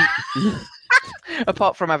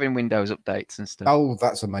 Apart from having Windows updates and stuff. Oh,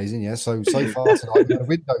 that's amazing. Yeah. So far tonight, we've had a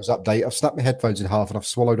Windows update. I've snapped my headphones in half and I've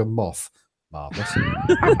swallowed a moth. Marvelous.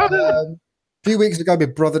 A few weeks ago, my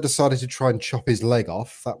brother decided to try and chop his leg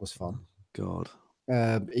off. That was fun. God.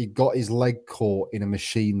 He got his leg caught in a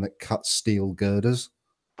machine that cuts steel girders.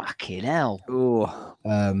 Fucking hell. Oh.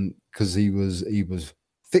 Because he was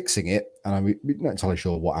fixing it, and I'm not entirely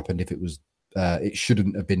sure what happened. If it was, it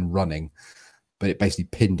shouldn't have been running, but it basically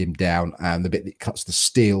pinned him down, and the bit that cuts the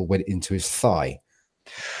steel went into his thigh.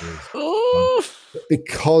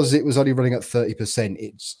 Because it was only running at 30%,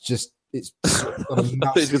 it's got a massive...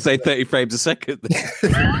 I was going to say 30 frames a second.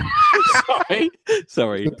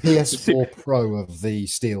 Sorry. The PS4 Pro of the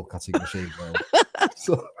steel cutting machine world.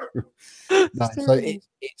 So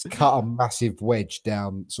it's cut a massive wedge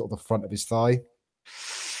down sort of the front of his thigh.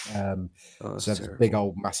 So there's a big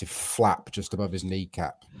old massive flap just above his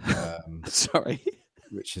kneecap. Sorry.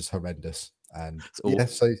 Which is horrendous. And yeah,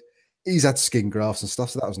 so he's had skin grafts and stuff.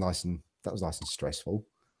 So that was nice and stressful.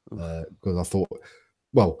 Because I thought,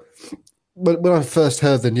 well, when I first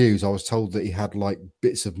heard the news, I was told that he had like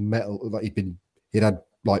bits of metal, like he'd had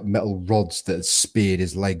like metal rods that had speared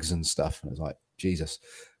his legs and stuff. And I was like, Jesus.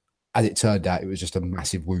 As it turned out, it was just a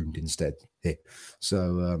massive wound instead. Here.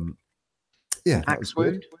 So yeah. Axe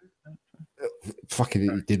wound? Fucking,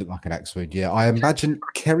 it did look like an axe wound. Yeah. I imagine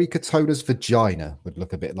Kerry Katona's vagina would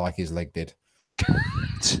look a bit like his leg did.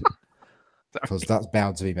 Because that's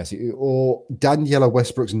bound to be messy. Or Daniela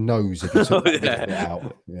Westbrook's nose if you took that bit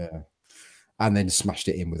out. Yeah. And then smashed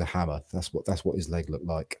it in with a hammer. That's what his leg looked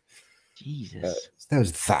like. Jesus. There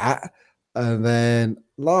was that. And then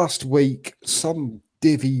last week, some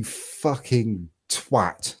divvy fucking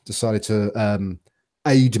twat decided to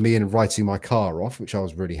aid me in writing my car off, which I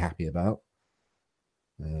was really happy about.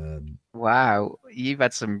 Wow, you've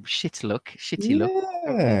had some shitty luck.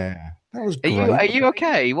 Yeah, that was great. Are you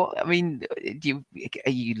okay? What I mean,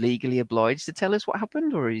 are you legally obliged to tell us what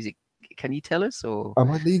happened, or is it? Can you tell us, or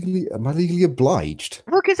am I legally obliged?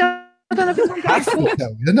 Well, because I don't know if it's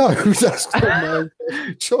no, that's not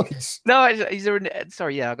my choice. No, is there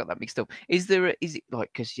sorry, yeah, I got that mixed up. Is it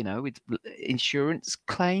like, because with insurance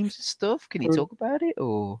claims and stuff? Can you talk about it,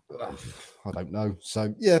 or I don't know.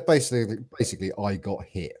 So yeah, basically, I got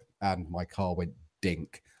hit and my car went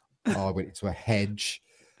dink. I went into a hedge,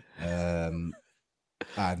 and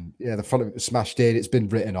yeah, the front of it was smashed in. It's been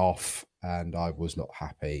written off, and I was not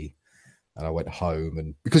happy. And I went home,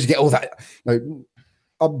 and because you get all that,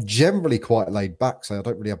 I'm generally quite laid back, so I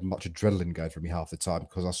don't really have much adrenaline going through me half the time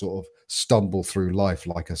because I sort of stumble through life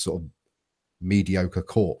like a sort of mediocre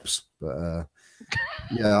corpse. But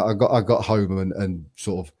yeah, I got home and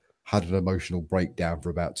sort of had an emotional breakdown for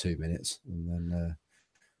about 2 minutes, and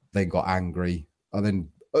then got angry. And then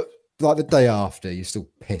like the day after, you're still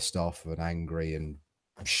pissed off and angry and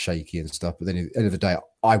shaky and stuff. But then at the end of the day,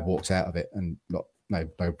 I walked out of it and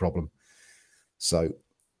no problem. So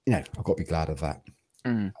I've got to be glad of that.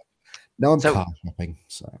 Now I'm car shopping.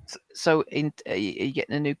 So are you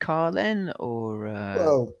getting a new car then, or?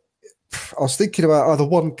 Well, I was thinking about either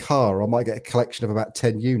one car, or I might get a collection of about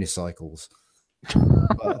 10 unicycles.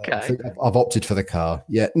 Okay. I think I've opted for the car.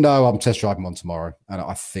 Yeah, no, I'm test driving one tomorrow, and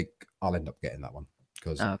I think I'll end up getting that one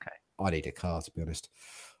because I need a car, to be honest.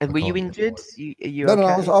 And were you injured? No,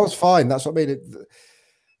 I was fine. That's what I mean.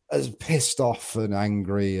 I was pissed off and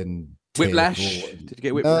angry and. Whiplash? Did you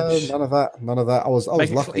get whiplash? No, none of that. I was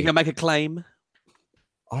lucky. You can make a claim.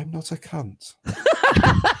 I'm not a cunt.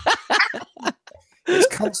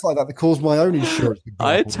 It's cunts like that cause my own insurance.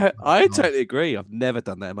 I totally agree. I've never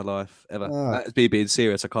done that in my life ever. That's me being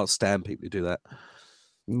serious. I can't stand people who do that.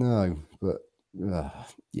 No, but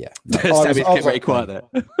yeah. Sammy's kept very quiet there.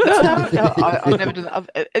 No, I've never done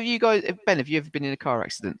that. Have you guys, Ben? Have you ever been in a car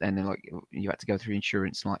accident then, and like you had to go through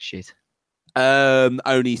insurance and like shit?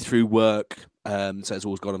 Only through work. So it's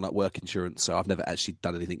always gone on like work insurance. So I've never actually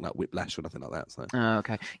done anything like whiplash or nothing like that. So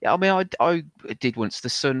okay, yeah. I mean, I did once. The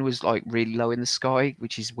sun was like really low in the sky,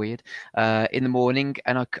 which is weird. In the morning,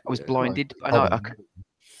 and I was blinded.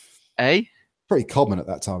 And pretty common at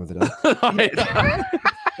that time of the day.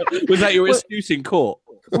 Was that your excuse in court?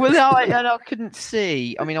 Well, I couldn't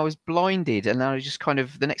see. I mean, I was blinded, and I was just kind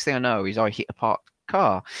of. The next thing I know is I hit a parked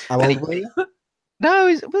car. How old were you?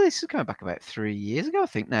 No, this is going back about 3 years ago, I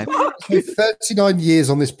think now. 39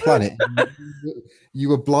 years on this planet, you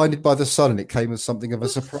were blinded by the sun and it came as something of a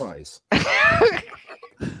surprise.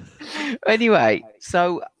 Anyway,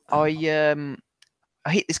 so I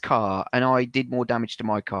I hit this car and I did more damage to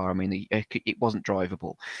my car. I mean, it wasn't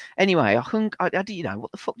drivable. Anyway, I you know,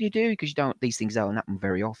 what the fuck do you do? Because these things don't happen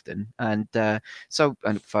very often. And so I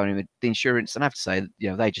ended up phoning with the insurance, and I have to say, you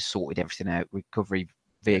know, they just sorted everything out. Recovery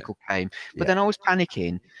vehicle came, but then I was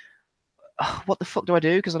panicking. Oh, what the fuck do I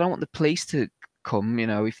do? Because I don't want the police to come, you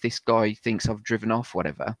know, if this guy thinks I've driven off,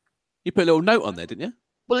 whatever. You put a little note on there, didn't you?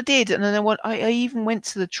 Well, I did, and then I even went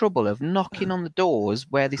to the trouble of knocking on the doors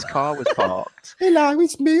where this car was parked. Hello,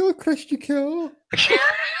 it's me. I crashed your car.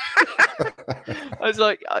 I was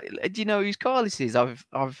like, "Do you know whose car this is? I've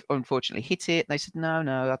unfortunately hit it." And they said,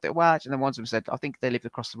 "No." I thought, "Well," and then one of them said, "I think they live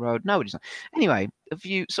across the road." No, it's not. Anyway, a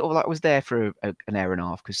few sort of like was there for an hour and a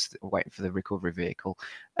half because waiting for the recovery vehicle,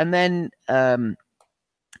 and then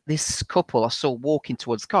this couple I saw walking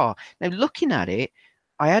towards the car. Now, looking at it,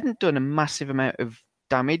 I hadn't done a massive amount of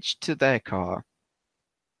damage to their car.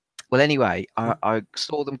 Well, anyway, I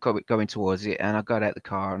saw them going towards it, and I got out the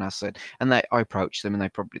car, and I said, and I approached them, and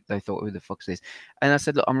they thought, "Who the fuck's this?" And I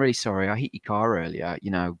said, "Look, I'm really sorry. I hit your car earlier.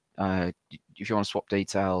 You know, if you want to swap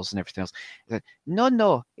details and everything else." He said,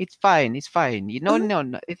 "No, it's fine. It's fine.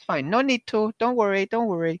 No, it's fine. No need to. Don't worry.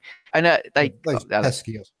 And those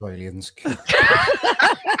pesky Australians.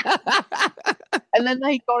 And then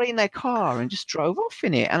they got in their car and just drove off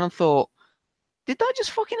in it, and I thought, did that just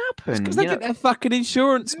fucking happen? Because they get their fucking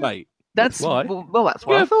insurance, mate. That's why. Well, that's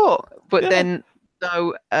what I thought. But then,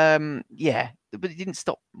 no, but it didn't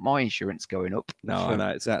stop my insurance going up. No, I know,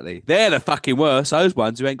 exactly. They're the fucking worst. Those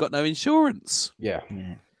ones who ain't got no insurance. Yeah.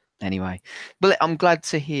 Anyway, but I'm glad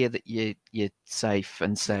to hear that you're safe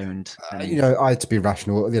and sound. You know, I had to be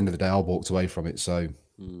rational. At the end of the day, I walked away from it. So,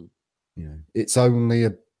 you know, it's only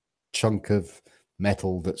a chunk of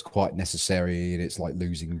metal that's quite necessary, and it's like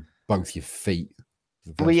losing both your feet.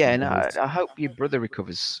 Well, yeah, and I hope your brother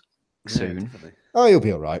recovers soon. Oh, he'll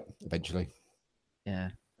be all right eventually. Yeah.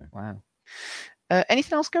 Wow.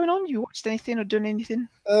 Anything else going on? You watched anything or done anything?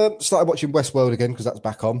 Started watching Westworld again because that's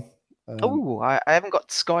back on. I haven't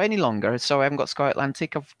got Sky any longer, so I haven't got Sky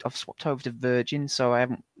Atlantic. I've swapped over to Virgin, so I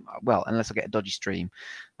haven't. Well, unless I get a dodgy stream,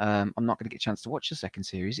 I'm not going to get a chance to watch the second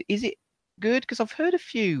series. Is it good? Because I've heard a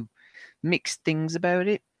few mixed things about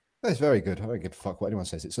it. It's very good. I don't give a fuck what anyone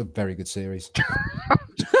says. It's a very good series.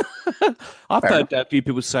 I've heard a few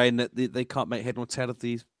people saying that they can't make head nor tail of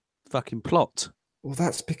the fucking plot. Well,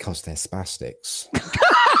 that's because they're spastics.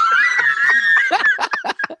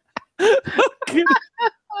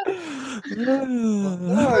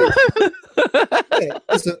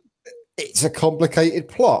 It's a complicated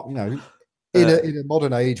plot, you know. In a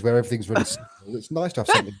modern age where everything's really simple, it's nice to have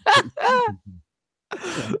something.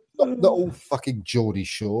 Not all fucking Geordie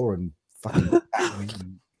Shore and fucking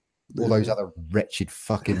and all those other wretched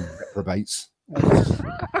fucking reprobates.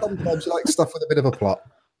 Sometimes you like stuff with a bit of a plot.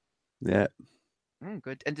 Yeah.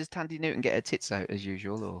 Good. And does Tandy Newton get her tits out as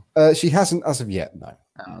usual, or? She hasn't as of yet. No.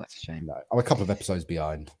 Oh, that's a shame. No, I'm a couple of episodes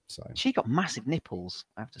behind. So she got massive nipples,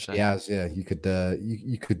 I have to say. She has. Yeah, you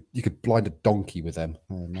could blind a donkey with them.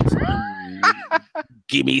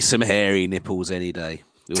 Give me some hairy nipples any day.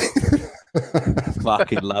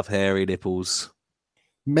 Fucking love hairy nipples.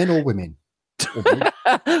 Men or women?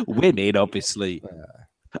 Women, obviously.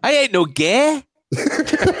 I ain't no gay.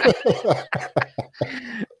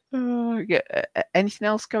 Anything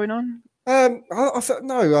else going on? I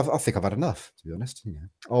think I've had enough, to be honest. Yeah.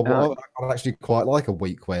 I'd actually quite like a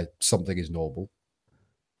week where something is normal.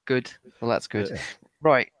 Good. Well, that's good. Yeah.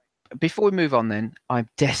 Right. Before we move on, then, I'm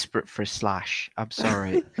desperate for a slash. I'm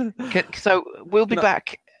sorry. So we'll be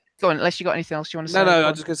back. Go on, unless you got anything else you want to say. No,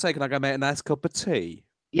 I'm just going to say, can I go make a nice cup of tea?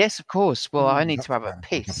 Yes, of course. Well, I need to have a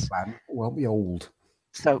piss. Won't be old.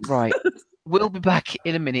 So, right. We'll be back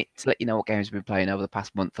in a minute to let you know what games we've been playing over the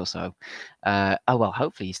past month or so.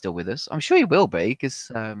 Hopefully he's still with us. I'm sure he will be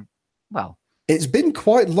because, it's been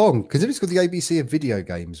quite long. Because if it's got the ABC of video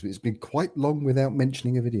games, it's been quite long without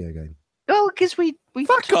mentioning a video game. Well, because we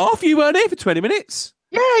fuck off. You weren't here for 20 minutes.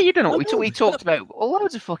 Yeah, you don't know what we talked about.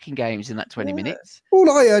 Loads of fucking games in that 20 minutes. All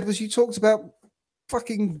I heard was you talked about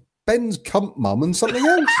fucking Ben's cunt mum and something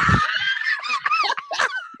else.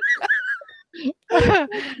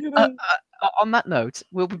 On that note,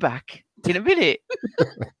 we'll be back in a minute.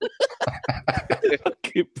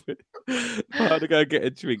 I'm going to go get a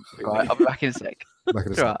drink. Right, I'll be back in a sec.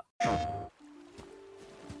 Right.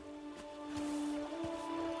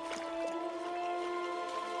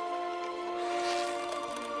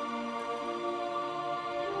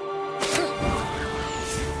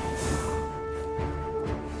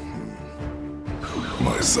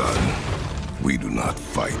 My son, we do not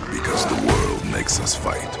fight because the world makes us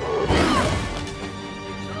fight.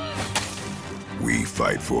 We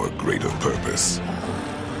fight for a greater purpose.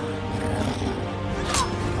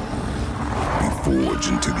 We forge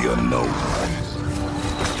into the unknown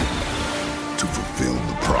to fulfill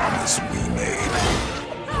the promise we made.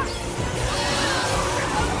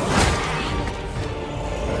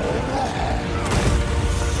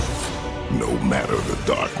 No matter the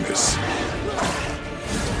darkness,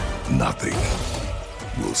 nothing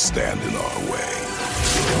will stand in our way.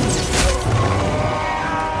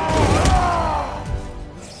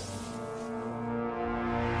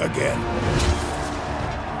 Again.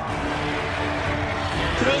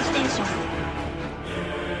 PlayStation.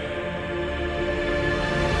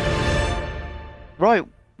 Right,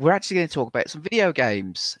 we're actually going to talk about some video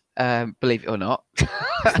games, believe it or not.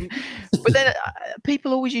 But then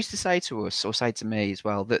people always used to say to us, or say to me as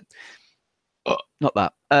well, that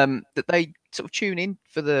that they sort of tune in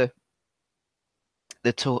for the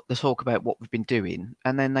talk about what we've been doing,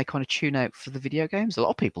 and then they kind of tune out for the video games. A lot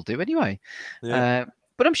of people do anyway. Yeah.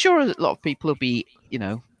 But I'm sure a lot of people will be,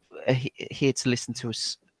 here to listen to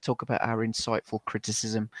us talk about our insightful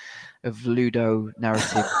criticism of Ludo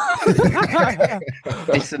narrative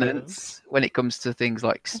dissonance when it comes to things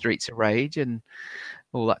like Streets of Rage and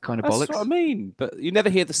all that kind of bollocks. That's what I mean. But you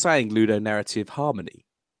never hear the saying Ludo narrative harmony.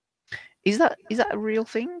 Is that a real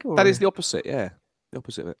thing? Or? That is the opposite, yeah. The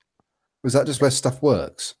opposite of it. Was that just where stuff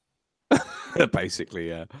works? Basically,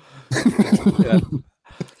 yeah.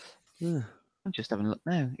 Yeah. I'm just having a look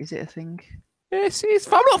now. Is it a thing? Yes,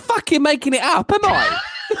 I'm not fucking making it up, am I?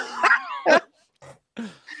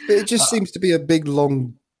 It just seems to be a big,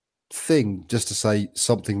 long thing just to say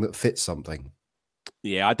something that fits something.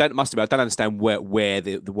 Yeah, I don't understand why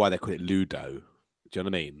they call it Ludo. Do you know what I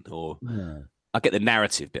mean? Or I get the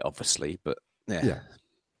narrative bit, obviously, but yeah.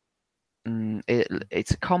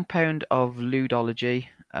 It's a compound of ludology,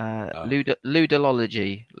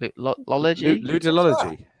 ludology.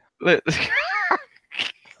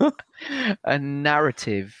 A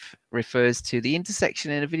narrative refers to the intersection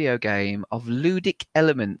in a video game of ludic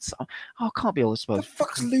elements. Oh, I can't be all this. The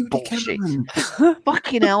fuck's ludic element?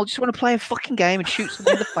 Fucking hell! Just want to play a fucking game and shoot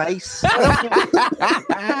someone in the face.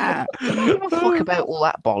 I don't give a fuck about all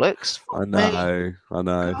that bollocks. Fuck I know.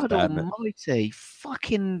 God almighty,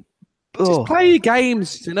 fucking. Just play your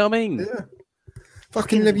games. You know what I mean? Yeah.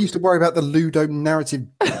 Fucking never used to worry about the Ludo narrative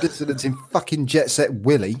dissonance in fucking Jet Set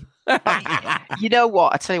Willy. You know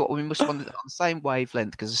what? I tell you what, we must be on the same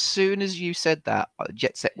wavelength, because as soon as you said that,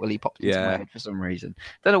 Jet Set Willy popped into my head for some reason.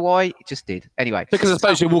 Don't know why, it just did. Anyway, because I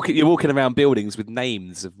suppose you're walking around buildings with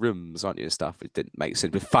names of rooms, aren't you? And stuff. It didn't make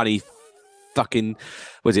sense with funny, fucking,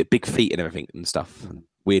 big feet and everything and stuff, and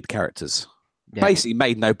weird characters. Yeah. Basically,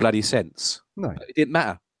 made no bloody sense. No, it didn't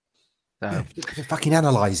matter. So. Fucking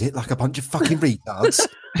analyse it like a bunch of fucking retards.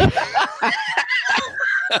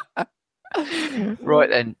 Right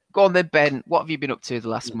then, go on then, Ben. What have you been up to the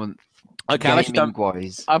last month? Okay, I've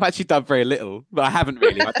actually done very little, but I haven't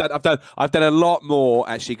really. I've done a lot more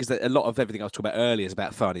actually, because a lot of everything I was talking about earlier is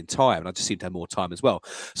about finding time, and I just seem to have more time as well.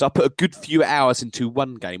 So I put a good few hours into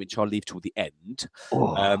one game, which I'll leave till the end.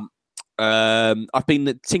 I've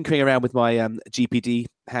been tinkering around with my GPD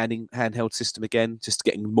handheld system again, just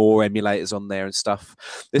getting more emulators on there and stuff.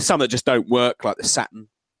 There's some that just don't work, like the Saturn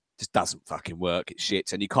just doesn't fucking work. It's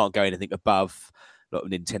shit, and you can't go anything above like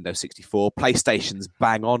Nintendo 64. PlayStation's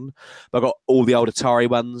bang on, but I've got all the old Atari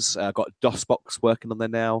ones. I've got DOSBox working on there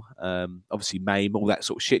now. Obviously MAME, all that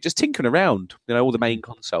sort of shit. Just tinkering around, all the main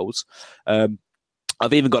consoles.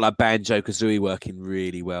 I've even got like Banjo-Kazooie working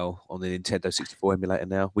really well on the Nintendo 64 emulator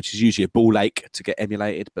now, which is usually a ball ache to get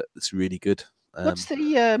emulated, but it's really good. What's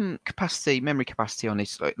the memory capacity on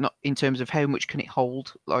this? Like, not in terms of how much can it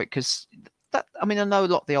hold? Like, because that, I mean, I know a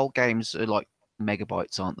lot of the old games are like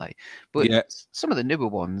megabytes, aren't they? But some of the newer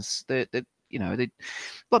ones, they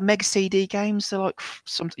like Mega CD games. They're like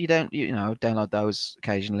you download those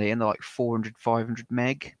occasionally, and they're like 400, 500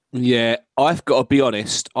 meg. Yeah, I've got to be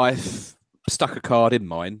honest. I've stuck a card in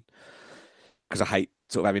mine because I hate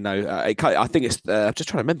sort of having I think it's I'm just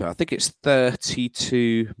trying to remember. I think it's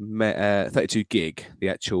 32 gig, the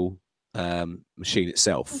actual machine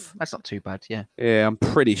itself. That's not too bad. Yeah, I'm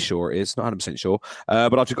pretty sure it is. Not 100% sure,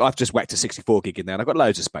 but I've just whacked a 64 gig in there, and I've got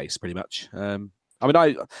loads of space pretty much.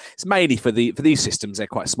 It's mainly for these systems. They're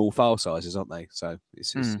quite small file sizes, aren't they? So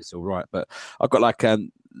it's all right. But I've got like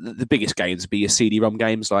the biggest games would be your CD-ROM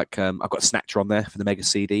games. Like I've got Snatcher on there for the Mega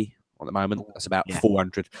CD at the moment. That's about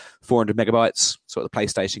 400 megabytes. So the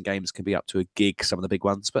PlayStation games can be up to a gig, some of the big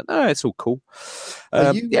ones. But no, it's all cool.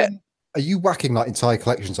 Are you whacking like entire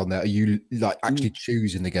collections on there? Are you like actually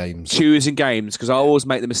choosing the games? Choosing games, because I always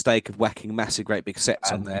make the mistake of whacking massive, great big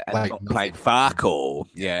sets on And there playing and not nothing. playing fuck all.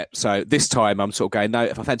 Yeah. So this time I'm sort of going, no,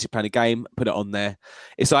 if I fancy playing a game, put it on there.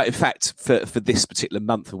 It's like, in fact, for this particular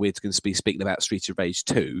month, we're going to be speaking about Streets of Rage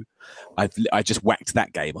 2. I just whacked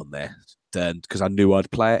that game on there because I knew I'd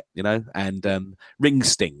play it, you know, and Ring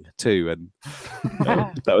Sting too, and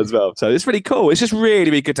that as well. So it's really cool. It's just really,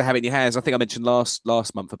 really good to have it in your hands. I think I mentioned last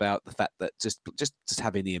month about the fact that just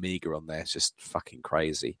having the Amiga on there is just fucking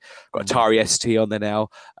crazy. Got Atari ST on there now.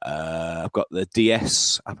 I've got the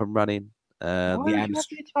DS up and running. Why would you have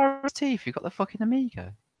the Atari ST if you've got the fucking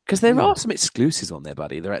Amiga? Because there are some exclusives on there,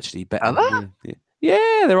 buddy. They're actually better. Are there?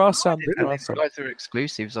 Yeah, there are some. Guys, there are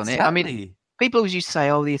exclusives on it. I mean, people always used to say,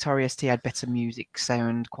 "Oh, the Atari ST had better music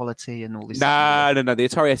sound quality and all this." No. The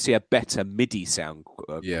Atari ST had better MIDI sound.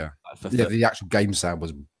 The actual game sound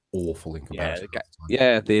was awful in comparison.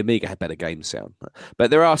 The Amiga had better game sound,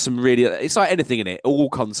 but there are some really. It's like anything in it. All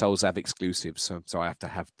consoles have exclusives, so I have to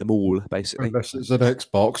have them all basically. Unless it's an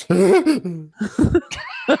Xbox.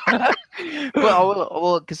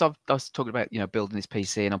 well, because I was talking about building this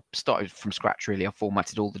PC, and I started from scratch. Really, I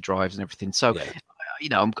formatted all the drives and everything. So. Yeah.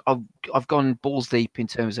 I've gone balls deep in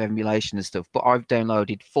terms of emulation and stuff, but I've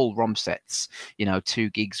downloaded full ROM sets, 2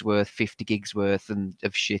 gigs worth, 50 gigs worth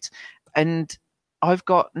of shit. And I've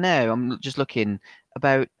got now, I'm just looking,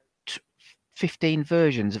 about 15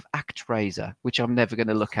 versions of ActRaiser, which I'm never going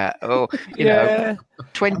to look at. Or,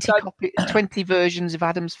 20 versions of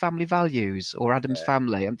Adam's Family Values or Adam's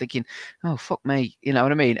Family. I'm thinking, oh, fuck me. You know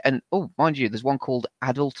what I mean? And, mind you, there's one called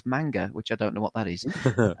Adult Manga, which I don't know what that is.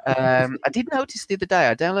 I did notice the other day,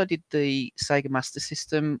 I downloaded the Sega Master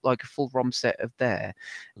System, like a full ROM set of there.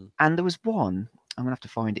 And there was one, I'm going to have to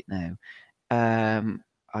find it now.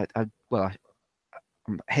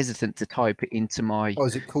 I'm hesitant to type it into my... Oh,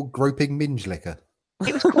 is it called Groping Minge Liquor?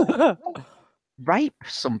 It was called Rape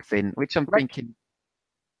something, which I'm thinking...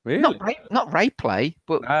 Really? Not Rape Play,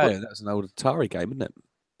 but... No, that's an old Atari game, isn't it?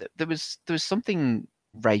 There was something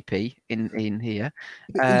rapey in here.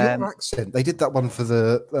 Your accent. They did that one for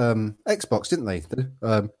the Xbox, didn't they?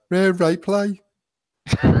 Rare Rape Play.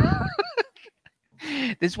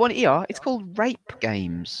 There's one here. It's called Rape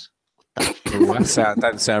Games. That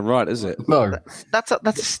doesn't sound right, is it? No. That's a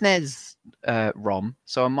SNES ROM,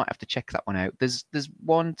 so I might have to check that one out. There's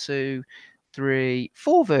 1, 2, 3,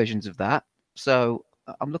 4 versions of that, so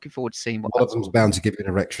I'm looking forward to seeing what. One of them's bound to give you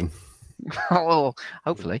an erection. Well,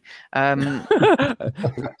 hopefully. No,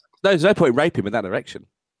 there's no point in raping with that erection.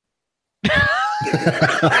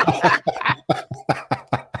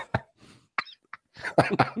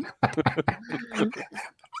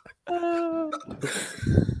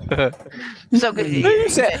 So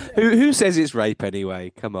who says it's rape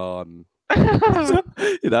anyway? Come on.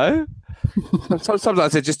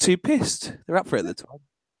 Sometimes they're just too pissed. They're up for it at the time.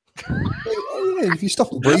 Yeah, if you stop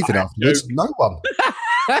breathing afterwards, no one.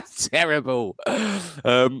 That's terrible.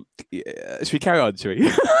 Should we carry on, shall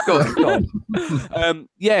we? Go on.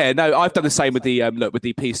 I've done the same with the with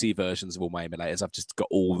the PC versions of all my emulators. I've just got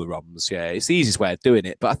all the ROMs. Yeah, it's the easiest way of doing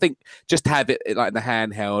it. But I think just to have it like in the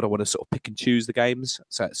handheld, I want to sort of pick and choose the games.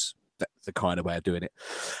 So that's the kind of way of doing it.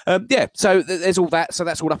 So there's all that. So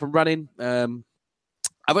that's all up and running.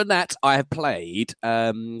 Other than that, I have played.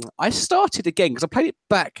 I started again because I played it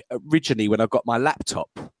back originally when I got my laptop.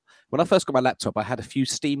 When I first got my laptop, I had a few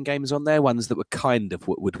Steam games on there, ones that were kind of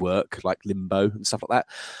would work, like Limbo and stuff like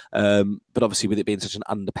that. But obviously, with it being such an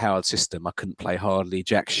underpowered system, I couldn't play hardly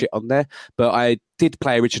jack shit on there. But I did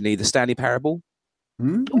play originally the Stanley Parable.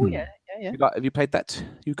 Oh, yeah. Have you played that,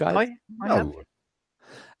 you guys? I have.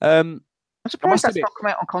 I'm surprised that's not come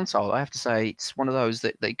out on console. I have to say, it's one of those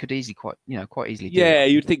that they could quite easily do. Yeah,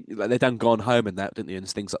 you'd think like they'd done Gone Home and that, didn't you? And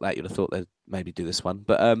things like that. You'd have thought they'd maybe do this one.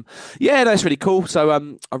 But that's really cool. So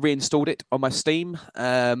I reinstalled it on my Steam.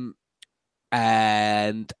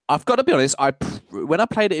 And I've got to be honest, when I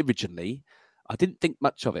played it originally, I didn't think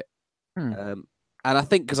much of it. And I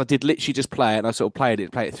think because I did literally just play it, and I sort of played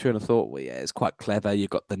it through, and I thought, well, yeah, it's quite clever. You've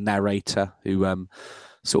got the narrator who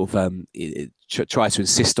sort of tries to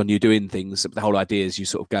insist on you doing things. The whole idea is you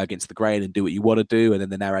sort of go against the grain and do what you want to do, and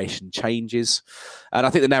then the narration changes. And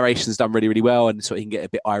I think the narration's done really, really well, and sort of you can get a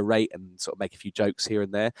bit irate and sort of make a few jokes here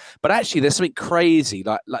and there. But actually, there's something crazy,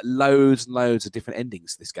 like loads and loads of different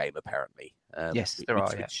endings to this game, apparently. Yes, there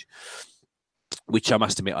are. Which I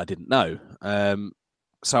must admit I didn't know.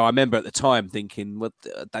 So I remember at the time thinking, well,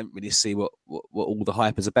 I don't really see what all the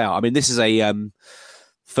hype is about. I mean, this is a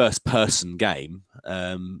first-person game,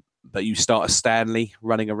 but you start as Stanley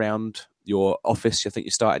running around your office. I think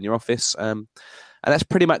you start in your office, And that's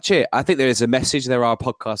pretty much it. I think there is a message. There are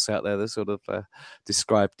podcasts out there that sort of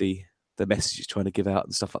describe the message he's trying to give out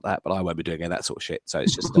and stuff like that, but I won't be doing any of that sort of shit. So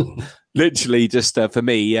it's just literally just for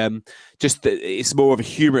me, it's more of a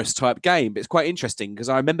humorous type game, but it's quite interesting because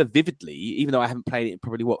I remember vividly, even though I haven't played it in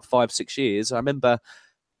probably 5-6 years, I remember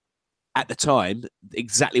at the time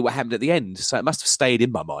exactly what happened at the end. So it must have stayed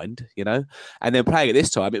in my mind, and then playing it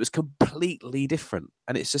this time, it was completely different.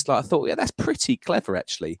 And it's just like, I thought, yeah, that's pretty clever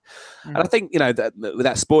actually. And I think,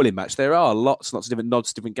 without spoiling much, there are lots of different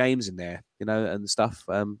nods, different games in there, and stuff.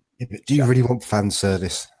 Yeah, but do you really want fan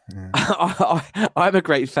service? Yeah. I'm a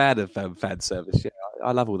great fan of fan service. Yeah,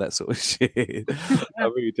 I love all that sort of shit. I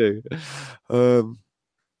really do.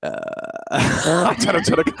 I'm trying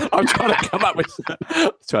to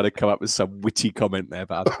come up with some witty comment there,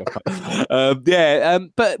 but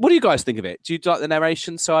but what do you guys think of it? Do you like the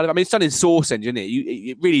narration side of it? I mean, it's done in Source Engine, isn't it?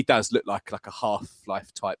 It really does look like a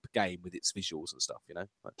Half-Life type game with its visuals and stuff,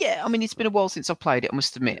 Yeah, I mean, it's been a while since I've played it, I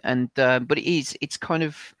must admit, and but it's kind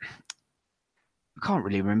of, I can't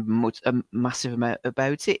really remember much a massive amount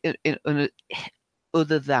about it.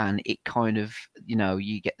 Other than it kind of,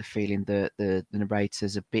 you get the feeling that the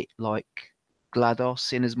narrator's a bit like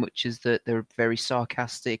GLaDOS in as much as that they're very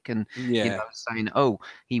sarcastic and saying, oh,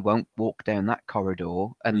 he won't walk down that corridor,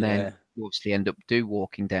 and then you obviously end up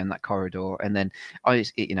walking down that corridor, and then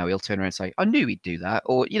he'll turn around and say, I knew he'd do that,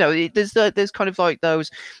 or there's kind of like those.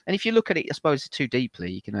 And if you look at it, I suppose too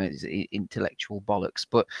deeply, it's intellectual bollocks,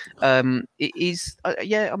 but it is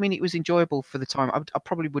I mean, it was enjoyable for the time. I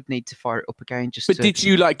probably would need to fire it up again just. But did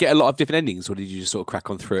you get a lot of different endings, or did you just sort of crack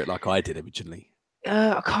on through it like I did originally?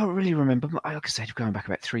 I can't really remember. Like I said, going back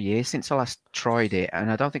about 3 years since I last tried it,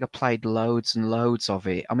 and I don't think I played loads and loads of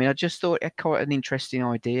it. I mean, I just thought it had quite an interesting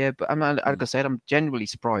idea, but like I said, I'm genuinely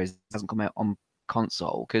surprised it hasn't come out on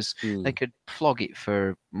console, because they could flog it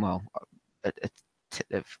for a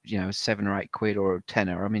 7 or 8 quid or a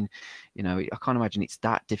tenner. I mean, I can't imagine it's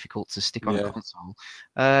that difficult to stick on a console.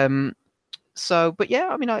 So, but yeah,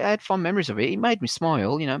 I mean, I had fond memories of it. It made me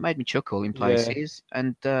smile, it made me chuckle in places,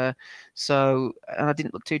 and and I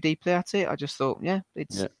didn't look too deeply at it. I just thought,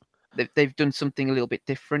 they've done something a little bit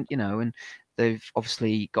different, and they've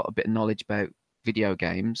obviously got a bit of knowledge about video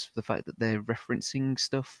games. The fact that they're referencing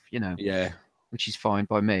stuff, which is fine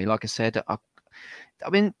by me. Like I said, I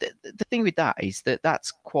mean, the thing with that is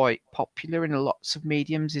that's quite popular in lots of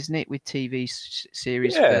mediums, isn't it? With TV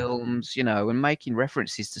series, films, and making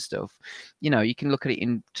references to stuff. You can look at it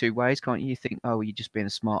in two ways, can't you? You think, oh, you're just being a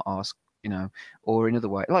smart ass, or another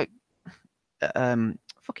way, like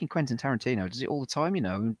fucking Quentin Tarantino does it all the time,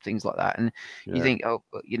 and things like that. And you think, oh,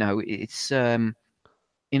 it's in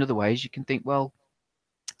other ways you can think, well,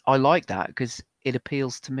 I like that because it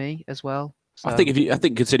appeals to me as well. So, I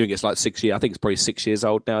think considering it's like 6 years, I think it's probably 6 years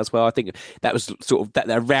old now as well. I think that was sort of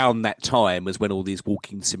around that time was when all these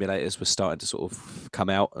walking simulators were starting to sort of come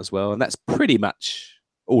out as well, and that's pretty much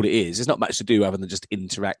all it is. There's not much to do other than just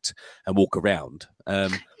interact and walk around.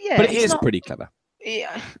 But it is pretty clever.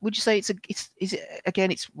 Yeah, would you say is it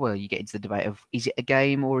again? You get into the debate of, is it a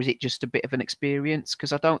game or is it just a bit of an experience?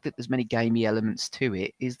 Because I don't think there's many gamey elements to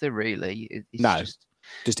it. Is there really? It's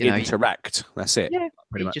just interact. That's it. Yeah,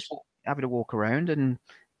 pretty much. Just having to walk around and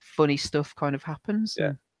funny stuff kind of happens.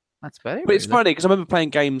 Yeah, that's very. But it's funny because I remember playing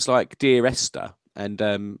games like Dear Esther,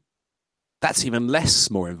 and that's even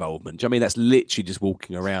more involvement. Do you know what I mean? That's literally just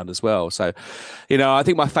walking around as well. So, I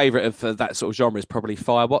think my favourite of that sort of genre is probably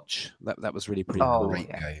Firewatch. That was really pretty cool.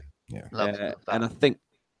 Great game. Yeah. Love that. And I think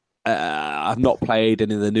I've not played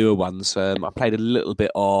any of the newer ones. I played a little bit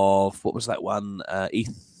of, what was that one?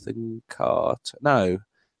 Ethan Carter. No.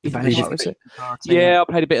 Yeah, I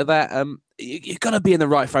played a bit of that. You've got to be in the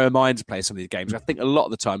right frame of mind to play some of these games. I think a lot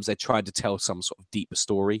of the times they're trying to tell some sort of deeper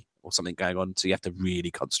story or something going on, so you have to really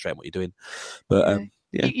concentrate on what you're doing. But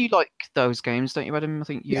you like those games, don't you, Adam? I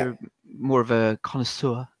think you're more of a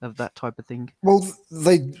connoisseur of that type of thing. Well,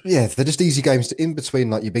 they're just easy games to, in between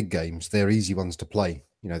like your big games. They're easy ones to play.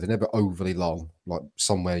 They're never overly long, like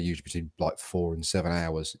somewhere usually between like 4 and 7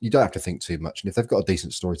 hours. You don't have to think too much, and if they've got a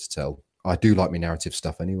decent story to tell, I do like my narrative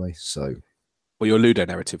stuff anyway. So, well, your Ludo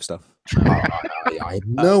narrative stuff. I have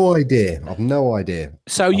no idea. I've no idea.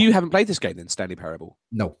 So you haven't played this game then, Stanley Parable?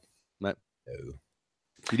 No.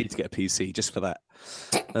 You need to get a PC just for that.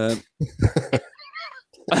 I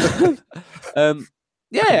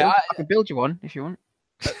can build you one if you want.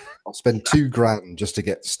 I'll spend $2,000 just to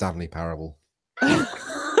get Stanley Parable.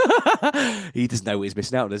 He doesn't know what he's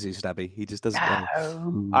missing out on, does he, Stabby? He just doesn't know.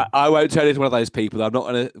 No. I won't turn into one of those people. I'm not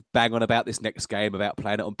going to bang on about this next game about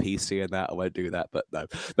playing it on PC and that. I won't do that. But no.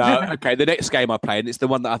 Okay. The next game I play, and it's the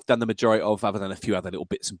one that I've done the majority of, other than a few other little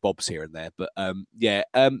bits and bobs here and there. But I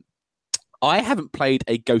haven't played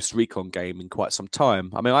a Ghost Recon game in quite some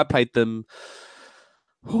time. I mean, I played them.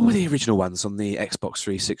 What were the original ones on the Xbox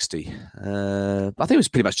 360? I think it was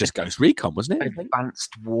pretty much just Ghost Recon, wasn't it?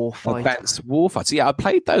 Advanced Warfighter. Advanced Warfighter. Yeah, I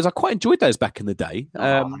played those. I quite enjoyed those back in the day.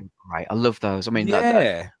 Right, I love those. I mean,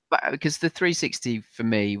 because the 360 for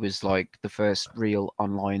me was like the first real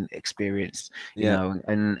online experience, you know,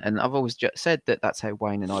 and I've always said that that's how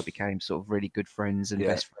Wayne and I became sort of really good friends and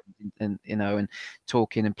best friends, and you know, and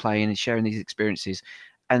talking and playing and sharing these experiences.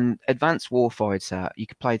 And Advanced Warfighter, you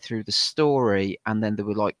could play through the story, and then there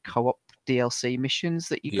were like co-op DLC missions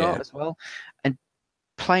that you got as well. And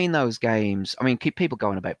playing those games, I mean, keep people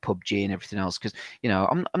going about PUBG and everything else, because, you know,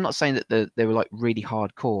 I'm not saying that they were like really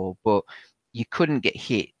hardcore, but you couldn't get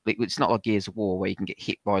hit. It's not like Gears of War where you can get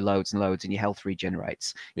hit by loads and loads and your health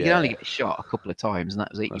regenerates. You can only get shot a couple of times, and that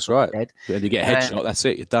was it. That's right. Dead. And you get a headshot, that's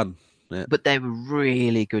it, you're done. Yeah. But they were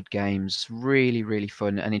really good games, really, really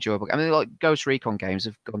fun and enjoyable. I mean, like Ghost Recon games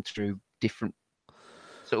have gone through different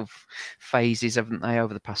sort of phases, haven't they,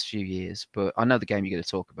 over the past few years? But I know the game you're going to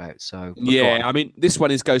talk about. So I mean, this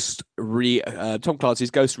one is Tom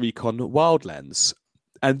Clancy's Ghost Recon Wildlands,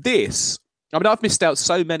 and this. I mean, I've missed out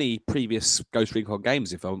so many previous Ghost Recon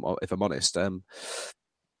games, if I'm honest.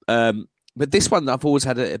 But this one I've always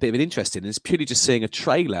had a bit of an interest in. It's purely just seeing a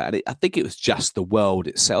trailer, and I think it was just the world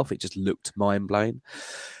itself. It just looked mind-blowing.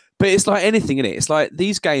 But it's like anything in it. It's like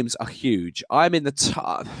these games are huge. I'm in the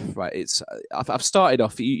top, right? It's I've started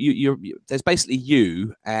off. There's basically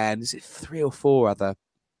you and is it 3 or 4 other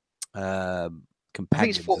companions? I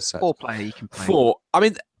think it's 4 player you can play. 4. I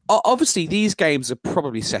mean, obviously these games are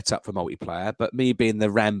probably set up for multiplayer. But me being the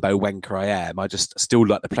Rambo wanker I am, I just still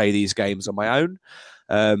like to play these games on my own.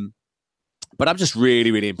 But I'm just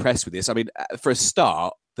really, really impressed with this. I mean, for a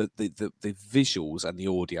start, the visuals and the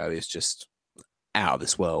audio is just out of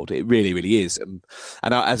this world. It really, really is. And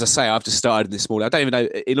as I say, I've just started in this morning. I don't even know.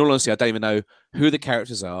 In all honesty, I don't even know who the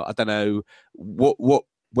characters are. I don't know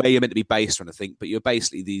where you're meant to be based on. I think, but you're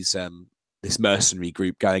basically these this mercenary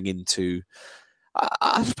group going into.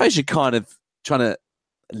 I suppose you're kind of trying to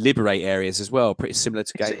liberate areas as well. Pretty similar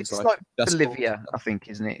to games like Bolivia, I think,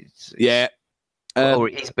 isn't it? Yeah. Or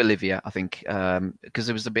it is Bolivia, I think, because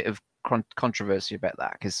there was a bit of controversy about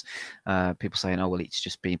that, because people saying, "Oh, well, it's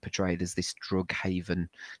just being portrayed as this drug haven,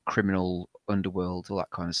 criminal underworld, all that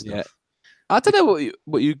kind of stuff." Yeah. I don't know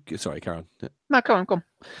what you. Sorry, Karen. No, come on.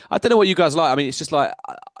 I don't know what you guys like. I mean, it's just like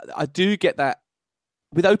I do get that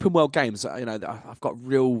with open world games. You know, I've got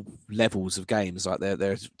real levels of games like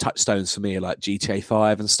they're touchstones for me, like GTA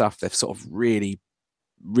 5 and stuff. They've sort of really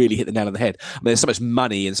hit the nail on the head. I mean, there's so much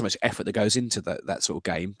money and so much effort that goes into that sort of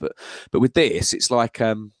game, but with this, it's like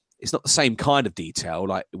it's not the same kind of detail,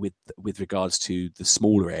 like with regards to the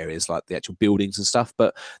smaller areas, like the actual buildings and stuff.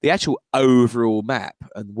 But the actual overall map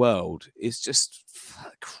and world is just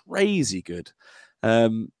crazy good.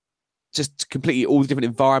 Just completely all the different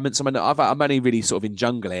environments. I mean, I'm only really sort of in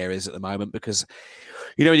jungle areas at the moment because.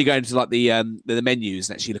 You know, when you go into like the menus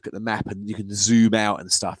and actually look at the map and you can zoom out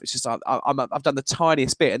and stuff, it's just I've done the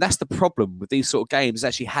tiniest bit, and that's the problem with these sort of games, is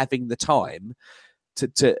actually having the time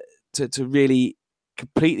to really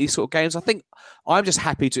complete these sort of games. I think I'm just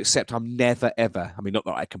happy to accept I'm never ever. I mean, not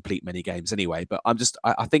that I complete many games anyway, but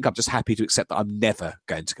I think I'm just happy to accept that I'm never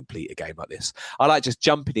going to complete a game like this. I like just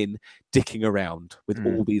jumping in, dicking around with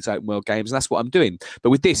all these open world games, and that's what I'm doing. But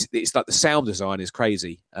with this, it's like the sound design is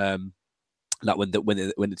crazy. Like when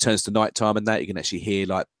it turns to nighttime and that, you can actually hear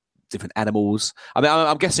like different animals. I mean,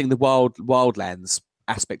 I'm guessing the wildlands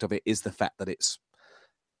aspect of it is the fact that it's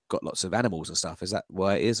got lots of animals and stuff. Is that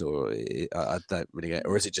why it is, or I don't really get?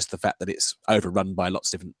 Or is it just the fact that it's overrun by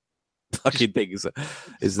lots of different fucking things?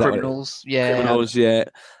 Is that criminals? Criminals, yeah.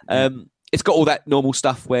 It's got all that normal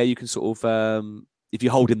stuff where you can sort of, if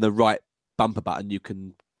you hold in the right bumper button, you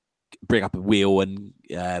can bring up a wheel and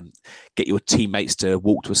get your teammates to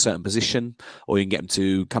walk to a certain position, or you can get them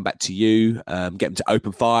to come back to you, get them to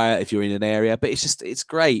open fire if you're in an area. But it's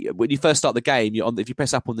great. When you first start the game, if you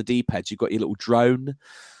press up on the D-pad, you've got your little drone,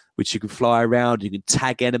 which you can fly around. You can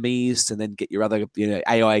tag enemies and then get your other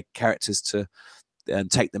AI characters to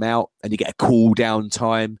take them out, and you get a cooldown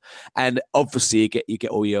time. And obviously you get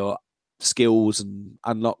all your skills and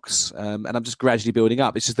unlocks, and I'm just gradually building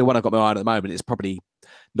up. It's just the one I've got my eye on at the moment. It's probably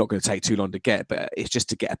not going to take too long to get, but it's just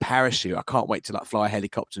to get a parachute. I can't wait to like fly a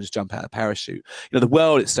helicopter and just jump out of a parachute. The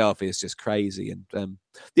world itself is just crazy. And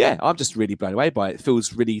yeah, I'm just really blown away by it. It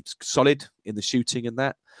feels really solid in the shooting and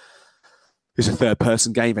that. It's a third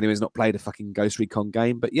person game. If anyone's not played a fucking Ghost Recon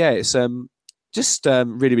game, but yeah, it's just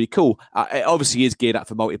really, really cool. It obviously is geared up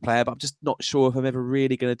for multiplayer, but I'm just not sure if I'm ever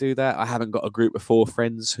really going to do that. I haven't got a group of 4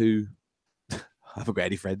 friends who I haven't got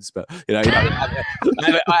any friends, but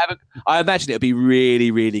I imagine it'll be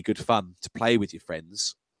really, really good fun to play with your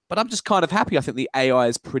friends. But I'm just kind of happy. I think the AI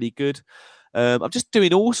is pretty good. I'm just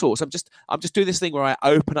doing all sorts. I'm just doing this thing where I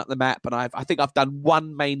open up the map, and I think I've done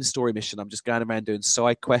one main story mission. I'm just going around doing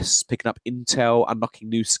side quests, picking up intel, unlocking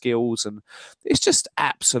new skills, and it's just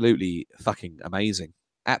absolutely fucking amazing.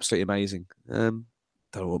 Absolutely amazing. Don't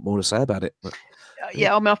know what more to say about it. But...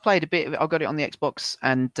 Yeah, I mean, I've played a bit of it. I got it on the Xbox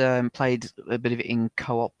and played a bit of it in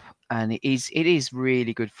co-op, and it is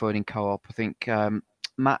really good fun in co-op. I think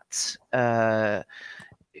Matt,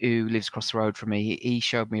 who lives across the road from me, he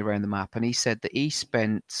showed me around the map, and he said that he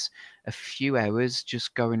spent a few hours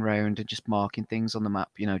just going around and just marking things on the map,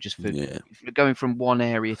 just for going from one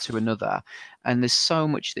area to another. And there's so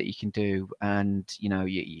much that you can do, and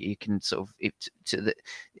you can sort of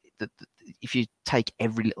if you take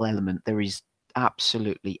every little element, there is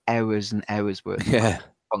absolutely hours and hours worth of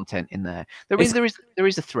content in there. There is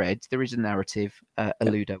a thread, there is a narrative, a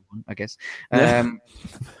Ludo one, I guess.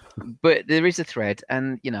 But there is a thread,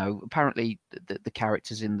 and apparently the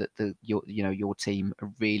characters in your team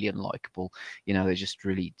are really unlikable. They're just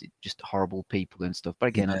really just horrible people and stuff. But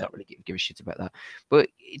again, I don't really give a shit about that. But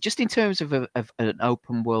just in terms of an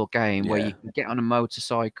open world game where you can get on a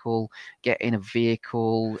motorcycle, get in a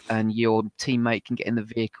vehicle, and your teammate can get in the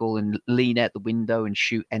vehicle and lean out the window and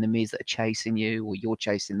shoot enemies that are chasing you, or you're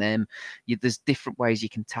chasing them. There's different ways you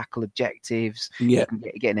can tackle objectives. You can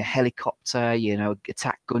get in a helicopter,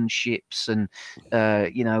 attack gunships, and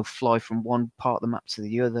fly from one part of the map to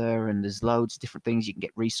the other, and there's loads of different things. You can get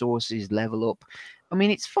resources, level up. I mean,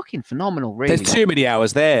 it's fucking phenomenal, really. There's too many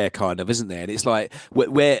hours there, kind of, isn't there? And it's like,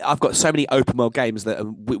 where I've got so many open world games that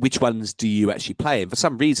which ones do you actually play? And for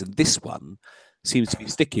some reason, this one seems to be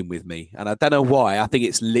sticking with me, and I don't know why. I think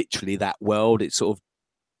it's literally that world. It sort of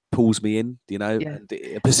pulls me in,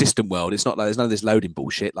 a persistent world. It's not like there's none of this loading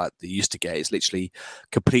bullshit like they used to get. It's literally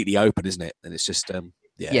completely open, isn't it? And it's just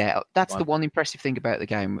that's the one impressive thing about the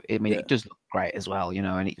game. I mean, it does look great as well,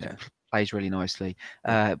 and it plays really nicely.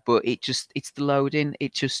 But it's the loading.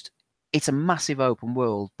 It's a massive open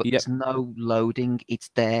world, but there's no loading. It's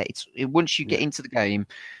there. Once you get into the game,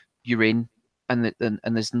 you're in. And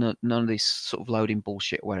there's none of this sort of loading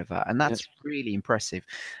bullshit or whatever, and that's really impressive.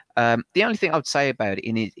 The only thing I would say about it,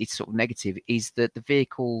 it's sort of negative, is that the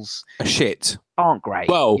vehicles aren't great.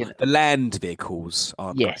 Well, the land vehicles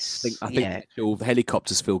aren't great. I think the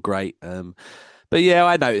helicopters feel great. But yeah,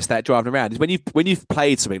 I noticed that driving around is when you've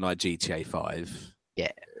played something like GTA 5.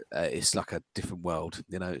 It's like a different world,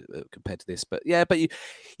 compared to this. But but you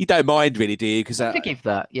don't mind really, do you? Because forgive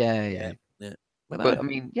that. Yeah. But I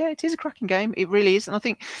mean, it is a cracking game. It really is. And I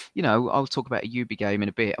think, I'll talk about a Ubi game in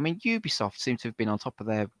a bit. I mean, Ubisoft seem to have been on top of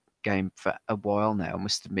their game for a while now, I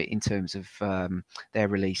must admit, in terms of their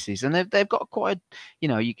releases. And they've got quite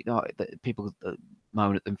people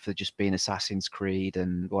moan at them for just being Assassin's Creed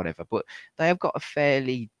and whatever, but they have got a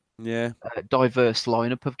fairly diverse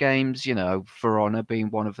lineup of games, For Honor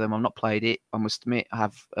being one of them. I've not played it, I must admit. I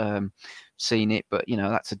have seen it, but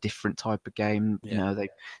that's a different type of game.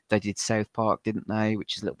 They did South Park, didn't they,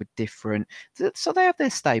 which is a little bit different. So they have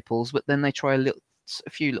their staples, but then they try a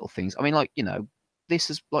few little things. I mean, like,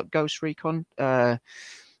 this is like Ghost Recon. What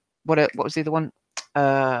was the other one?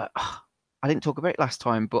 I didn't talk about it last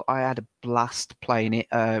time, but I had a blast playing it.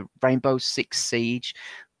 Rainbow Six Siege.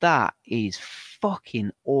 That is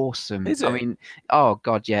fucking awesome. Is it? I mean, oh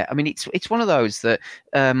god, yeah. I mean, it's one of those that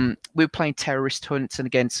we were playing Terrorist Hunt, and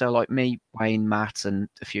again, so like me, Wayne, Matt, and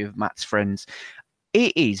a few of Matt's friends.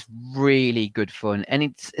 It is really good fun,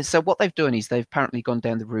 and so what they've done is they've apparently gone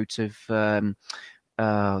down the route of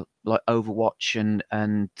like Overwatch,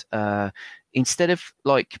 and instead of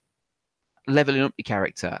like leveling up your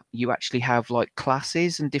character, you actually have like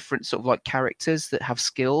classes and different sort of like characters that have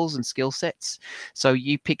skills and skill sets. So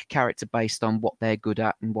you pick a character based on what they're good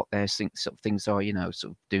at and what their sort of things are,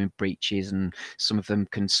 sort of doing breaches, and some of them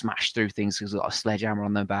can smash through things because they've got a sledgehammer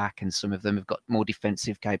on their back, and some of them have got more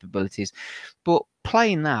defensive capabilities. But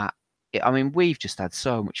playing that, I mean, we've just had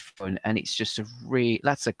so much fun, and it's just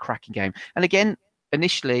that's a cracking game. And again,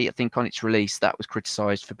 initially, I think on its release, that was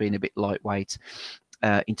criticised for being a bit lightweight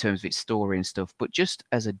in terms of its story and stuff. But just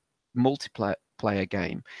as a multiplayer player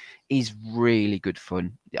game is really good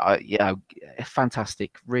fun.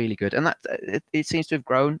 Fantastic, really good, and that it seems to have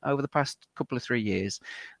grown over the past couple of 3 years.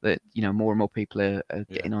 That more and more people are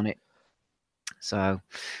getting on it. So,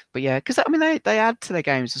 but yeah, because I mean they add to their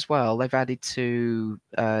games as well. They've added to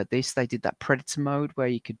this. They did that Predator mode where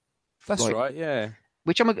you could. That's right. Yeah.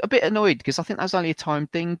 Which I'm a bit annoyed because I think that was only a time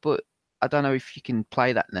thing, but I don't know if you can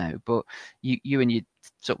play that now. But you and your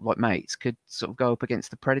sort of like mates could sort of go up against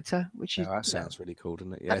the Predator, which is that sounds really cool,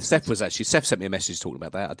 doesn't it? Yeah, Seth sent me a message talking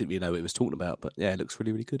about that. I didn't really know what he was talking about, but yeah, it looks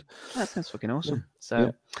really, really good. That sounds fucking awesome.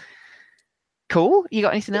 So cool. You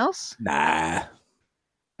got anything else? Nah.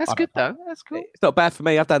 That's good though. That's cool. It's not bad for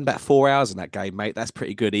me. I've done about 4 hours in that game, mate. That's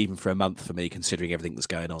pretty good, even for a month for me, considering everything that's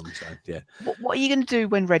going on. So yeah. What are you going to do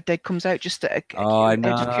when Red Dead comes out? Just out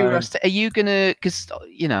of curiosity, are you going to? Because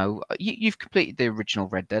you've completed the original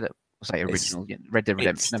Red Dead. Red Dead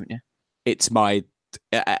Redemption, haven't you? It's my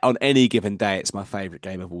on any given day, it's my favorite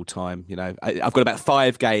game of all time. I've got about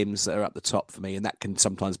 5 games that are up the top for me, and that can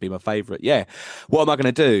sometimes be my favorite. Yeah, what am I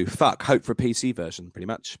going to do? Hope for a PC version, pretty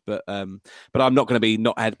much. But I'm not going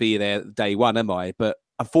to be there day one, am I? But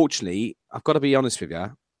unfortunately, I've got to be honest with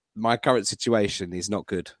you. My current situation is not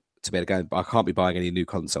good to be able to go. I can't be buying any new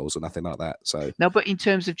consoles or nothing like that. So no, but in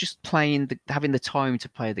terms of just playing, having the time to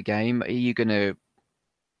play the game, are you going to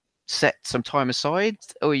set some time aside,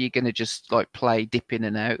 or are you going to just like play dip in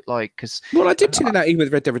and out? Well, I dipped in and out even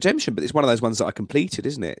with Red Dead Redemption, but it's one of those ones that I completed,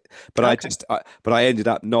 isn't it? But I ended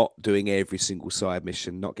up not doing every single side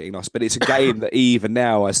mission, not getting lost. But it's a game that even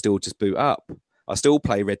now I still just boot up. I still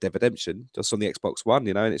play Red Dead Redemption just on the Xbox One,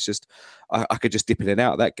 and it's just I could just dip in and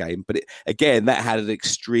out of that game. But that had an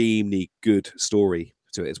extremely good story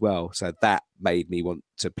to it as well, so that made me want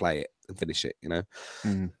to play it and finish it.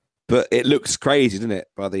 But it looks crazy, doesn't it?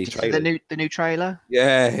 By the trailer, the new trailer.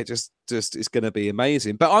 Yeah, it just it's going to be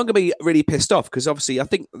amazing. But I'm going to be really pissed off because obviously I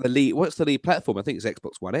think what's the lead platform? I think it's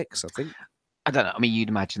Xbox One X. I think. I don't know. I mean, you'd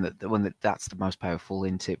imagine that the one that's the most powerful,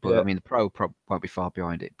 isn't it? But I mean, the Pro won't be far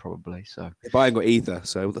behind it, probably. So. But I ain't got either.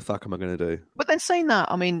 So what the fuck am I going to do? But then saying that,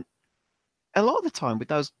 I mean, a lot of the time with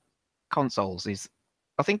those consoles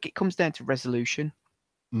I think it comes down to resolution.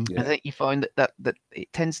 I think you find that it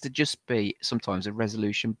tends to just be sometimes a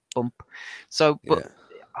resolution bump. So, but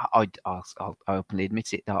I'll openly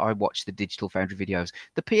admit it that I watched the Digital Foundry videos.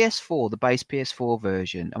 The PS4, the base PS4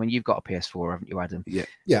 version. I mean, you've got a PS4, haven't you, Adam? Yeah.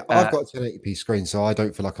 I've got a 1080p screen, so I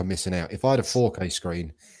don't feel like I'm missing out. If I had a 4K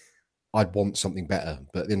screen, I'd want something better.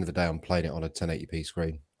 But at the end of the day, I'm playing it on a 1080p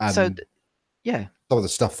screen. And some of the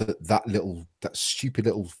stuff that stupid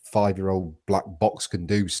little 5-year-old black box can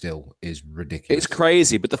do still is ridiculous. It's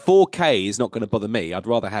crazy, but the 4K is not going to bother me. I'd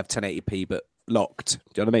rather have 1080p but locked.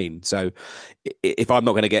 Do you know what I mean? So if I'm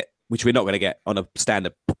not going to get, which we're not going to get on a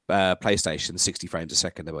standard PlayStation, 60 frames a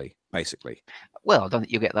second away, basically. Well, I don't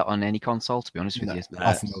think you'll get that on any console, to be honest with you.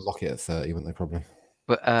 I think they'll lock it at 30, wouldn't they? Probably.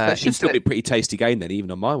 But that should still be a pretty tasty game then,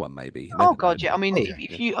 even on my one, maybe. Oh god, yeah. I mean,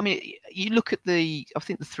 you look at I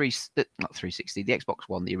think not 360, the Xbox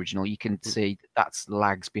One, the original, you can see that's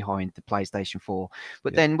lags behind the PlayStation 4.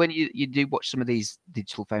 But then when you do watch some of these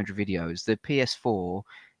Digital Foundry videos, the PS4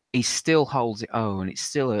 still holds its own. It's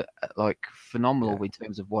still phenomenal in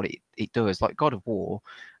terms of what it does. Like God of War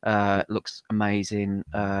looks amazing.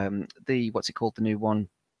 What's it called? The new one.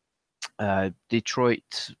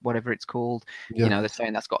 Detroit, whatever it's called, they're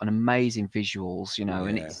saying that's got an amazing visuals,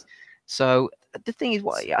 and it's so the thing is,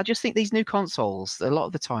 I just think these new consoles, a lot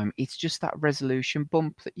of the time, it's just that resolution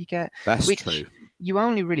bump that you get. That's true. You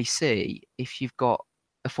only really see if you've got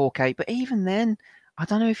a 4K, but even then, I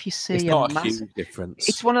don't know if you see it's not a huge difference.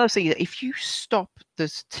 It's one of those things that if you stop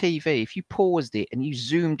this TV, if you paused it and you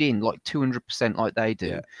zoomed in like 200% like they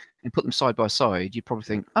do, and put them side by side, you'd probably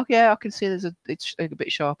think, "Oh yeah, I can see it's a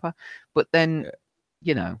bit sharper." But then,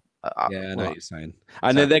 I know what you're saying.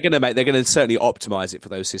 And then they're going to certainly optimize it for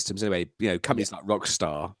those systems anyway. Companies like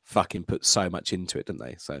Rockstar fucking put so much into it, don't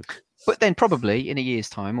they? So. But then probably in a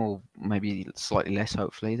year's time, or maybe slightly less,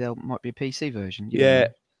 hopefully, there might be a PC version. Yeah.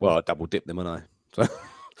 Well, I double dip them, won't I? So.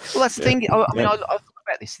 Well, that's the thing. I mean, I thought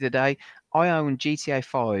about this the other day. I own GTA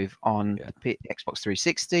 5 on the Xbox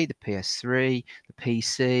 360, the PS3, the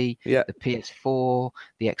PC, the PS4,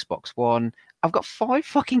 the Xbox One. I've got 5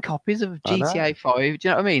 fucking copies of GTA 5. Do you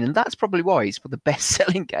know what I mean? And that's probably why it's the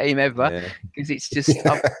best-selling game ever, because it's just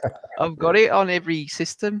I've got it on every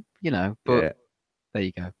system, But there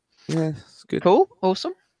you go. Yeah, it's good. Cool,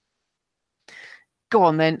 awesome. Go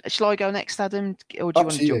on then. Shall I go next, Adam, or do you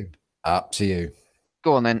want to jump? Up to you.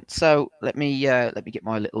 Go on then. So let me get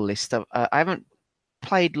my little list. I haven't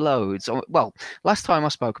played loads. Well, last time I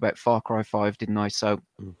spoke about Far Cry 5, didn't I? So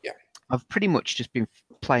I've pretty much just been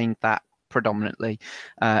playing that predominantly,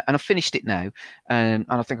 and I've finished it now, and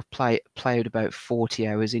I think I've played about 40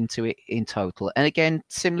 hours into it in total. And again,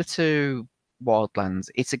 similar to Wildlands,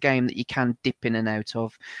 it's a game that you can dip in and out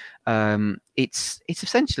of. It's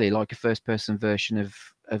essentially like a first-person version of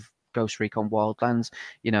Ghost Recon Wildlands.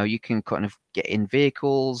 You know, you can kind of get in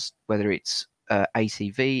vehicles, whether it's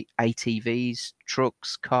ATVs,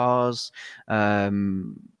 trucks, cars,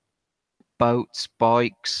 boats,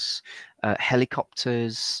 bikes,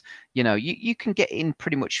 helicopters. You know, you can get in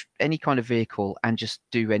pretty much any kind of vehicle and just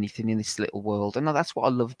do anything in this little world. And that's what I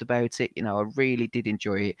loved about it. You know, I really did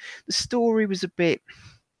enjoy it. The story was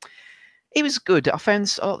it was good. I found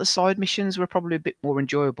the side missions were probably a bit more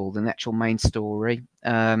enjoyable than the actual main story, if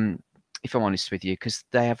I'm honest with you, because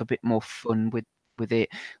they have a bit more fun with it.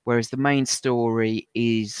 Whereas the main story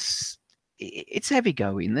it's heavy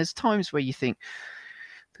going. There's times where you think,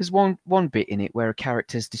 there's one bit in it where a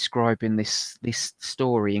character's describing this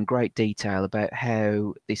story in great detail about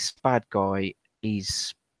how this bad guy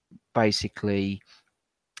is basically,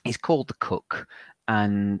 he's called the Cook,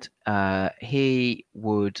 and he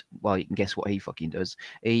would, well, you can guess what he fucking does.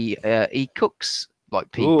 He cooks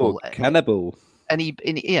like people. Ooh, cannibal. And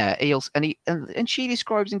and she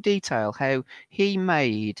describes in detail how he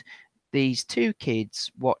made these two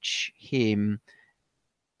kids watch him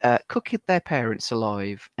cook their parents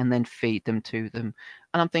alive and then feed them to them.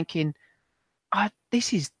 And I'm thinking,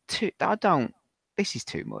 this is too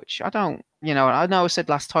much. I don't, you know, I know I said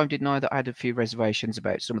last time, didn't I, that I had a few reservations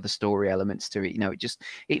about some of the story elements to it. You know,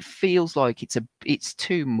 it feels like it's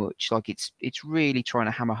too much. Like it's really trying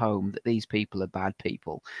to hammer home that these people are bad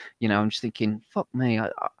people. You know, I'm just thinking, fuck me. And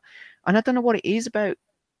I don't know what it is about,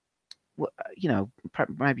 you know,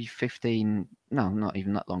 maybe 15, no, not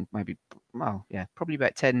even that long, maybe, well, yeah, probably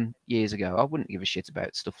about 10 years ago, I wouldn't give a shit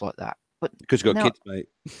about stuff like that. But because you've got kids, mate.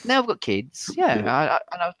 Now I've got kids, yeah. Yeah.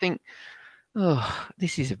 And I think, oh,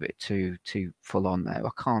 this is a bit too full on now.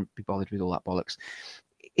 I can't be bothered with all that bollocks.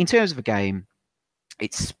 In terms of a game,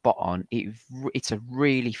 it's spot on. It's a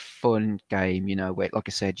really fun game, you know, where, like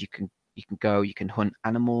I said, you can hunt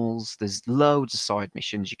animals. There's loads of side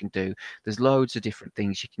missions you can do. There's loads of different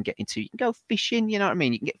things you can get into. You can go fishing, you know what I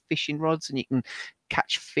mean? You can get fishing rods and you can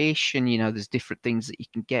catch fish, and, you know, there's different things that you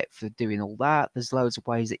can get for doing all that. There's loads of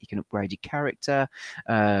ways that you can upgrade your character,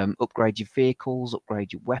 upgrade your vehicles,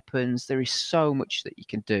 upgrade your weapons. There is so much that you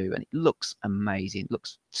can do, and it looks amazing. It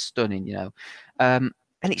looks stunning, you know. And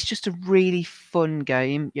it's just a really fun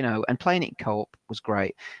game, you know, and playing it in co-op was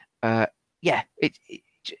great. Yeah,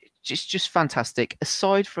 just fantastic.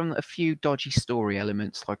 Aside from a few dodgy story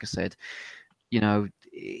elements, like I said, you know,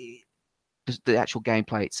 the actual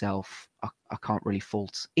gameplay itself, I can't really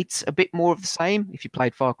fault. It's a bit more of the same. If you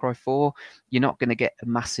played Far Cry 4, you're not going to get a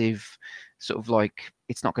massive sort of like,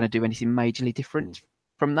 it's not going to do anything majorly different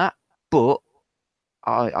from that. But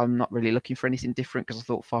I'm not really looking for anything different, because I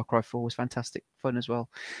thought Far Cry 4 was fantastic fun as well.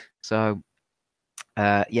 So,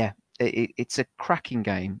 yeah. It's a cracking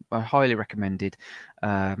game. I highly recommend it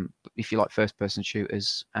if you like first-person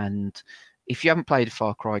shooters. And if you haven't played a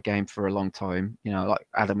Far Cry game for a long time, you know, like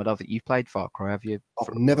Adam, I don't think you've played Far Cry, have you?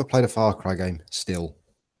 I've never played a Far Cry game still.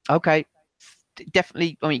 Okay.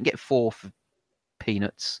 Definitely. I mean, you can get 4 for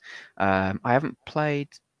peanuts. I haven't played,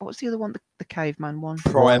 what was the other one? The caveman one?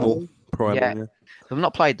 Primal. Yeah. I've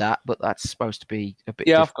not played that, but that's supposed to be a bit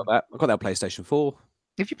different. I've got that. I've got that on PlayStation 4.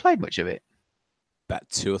 Have you played much of it? About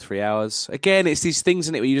 2 or 3 hours. Again, it's these things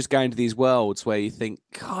in it where you just go into these worlds where you think,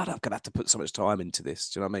 God, I'm gonna have to put so much time into this.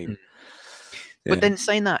 Do you know what I mean? Yeah. But then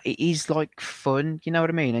saying that, it is like fun. You know what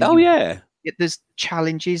I mean? And yeah. There's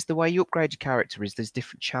challenges. The way you upgrade your character is there's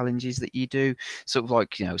different challenges that you do. Sort of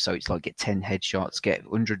like, you know, so it's like get 10 headshots, get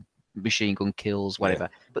 100 machine gun kills, whatever.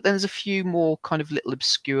 Yeah. But then there's a few more kind of little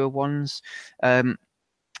obscure ones,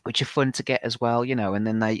 which are fun to get as well. You know, and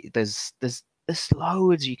then there's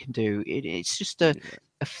loads you can do. It's just a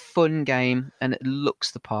fun game, and it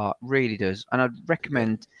looks the part, really does. And I'd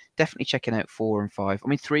recommend definitely checking out 4 and 5. I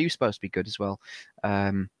mean, 3 was supposed to be good as well.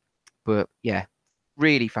 But yeah,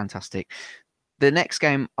 really fantastic. The next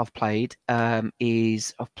game I've played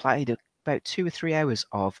is I've played about 2 or 3 hours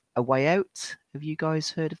of A Way Out. Have you guys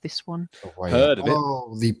heard of this one? Heard of it?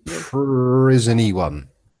 Oh, the prison-y one.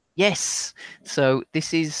 Yes. So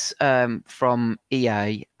this is from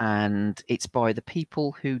EA, and it's by the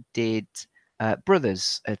people who did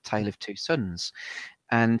Brothers: A Tale of Two Sons.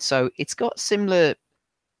 And so it's got similar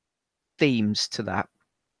themes to that.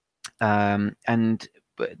 But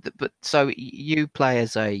so you play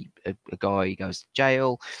as a guy who goes to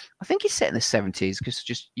jail. I think he's set in the 70s, because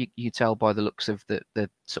just you tell by the looks of the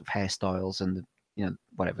sort of hairstyles and the, you know,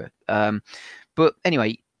 whatever. But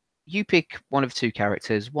anyway, you pick one of two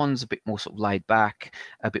characters. One's a bit more sort of laid back,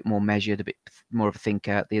 a bit more measured, a bit more of a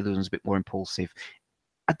thinker. The other one's a bit more impulsive.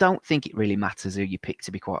 I don't think it really matters who you pick,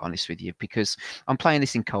 to be quite honest with you, because I'm playing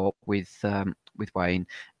this in co-op with Wayne,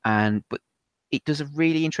 but it does a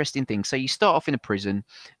really interesting thing. So you start off in a prison,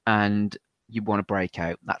 and you want to break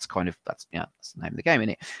out. That's the name of the game,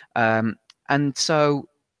 isn't it? And so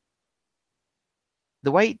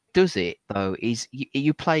the way it does it, though, is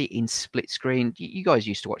you play in split screen. You guys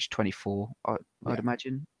used to watch 24, I'd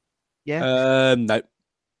imagine. Yeah. No.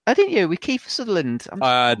 Oh, didn't you? With Kiefer Sutherland.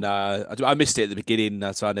 No, I missed it at the beginning,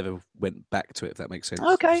 so I never went back to it, if that makes sense.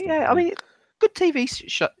 Okay, yeah. I mean, good TV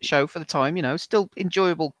show for the time, still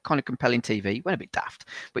enjoyable, kind of compelling TV. Went a bit daft,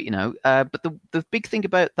 but but the big thing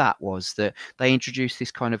about that was that they introduced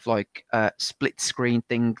this kind of like split screen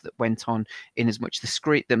thing that went on, in as much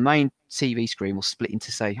the main TV screen will split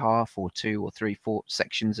into, say, half or 2 or 3, 4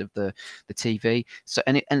 sections of the TV. So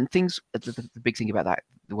the big thing about that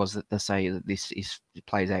was that they say that it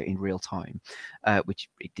plays out in real time, which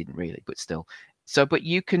it didn't really, but still. So, but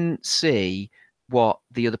you can see what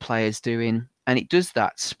the other player's doing, and it does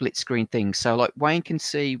that split screen thing. So like Wayne can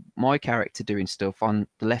see my character doing stuff on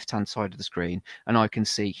the left hand side of the screen, and I can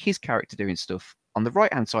see his character doing stuff on the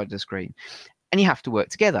right hand side of the screen, and you have to work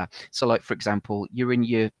together. So like, for example, you're in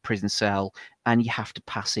your prison cell and you have to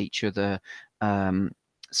pass each other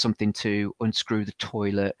something to unscrew the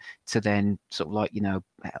toilet to then sort of like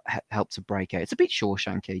help to break out. It's a bit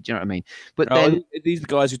Shawshanky, do you know what I mean? But then these are the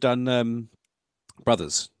guys who've done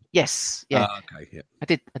Brothers. Yes, yeah. Okay, yeah. I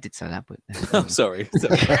did say that, but I'm sorry.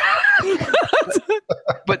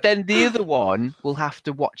 But then the other one will have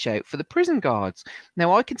to watch out for the prison guards.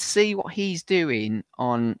 Now I can see what he's doing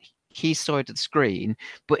on his side of the screen,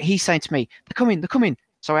 but he's saying to me, they're coming.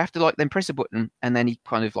 So I have to then press a button, and then he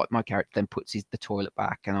kind of my character then puts the toilet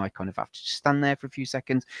back, and I kind of have to just stand there for a few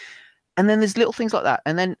seconds. And then there's little things like that.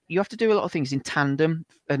 And then you have to do a lot of things in tandem.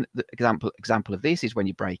 And the example of this is when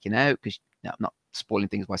you're breaking out, because I'm not spoiling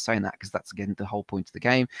things by saying that, because that's, again, the whole point of the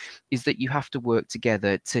game, is that you have to work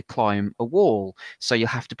together to climb a wall. So you'll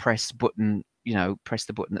have to press the button at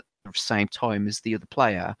the same time as the other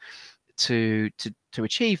player to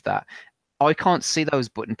achieve that. I can't see those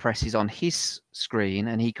button presses on his screen,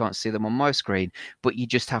 and he can't see them on my screen, but you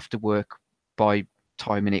just have to work by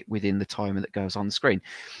timing it within the timer that goes on the screen.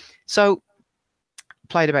 So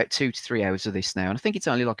played about 2 to 3 hours of this now, and I think it's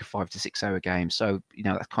only like a 5 to 6 hour game. So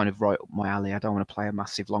that's kind of right up my alley. I don't want to play a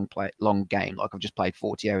massive long game like I've just played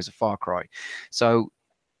 40 hours of Far Cry. So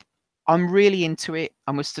I'm really into it.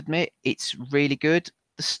 I must admit, it's really good.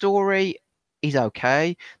 The story is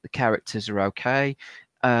okay. The characters are okay.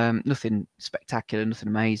 Nothing spectacular, nothing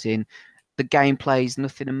amazing. The gameplay is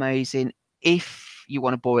nothing amazing. If you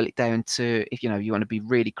want to boil it down to, if you want to be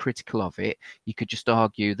really critical of it, you could just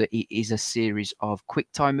argue that it is a series of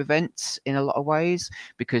quick time events in a lot of ways,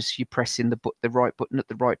 because you're pressing the right button at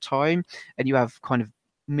the right time, and you have kind of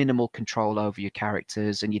minimal control over your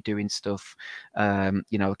characters, and you're doing stuff, like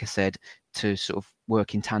I said, to sort of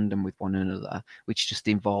work in tandem with one another, which just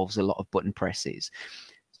involves a lot of button presses.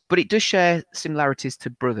 But it does share similarities to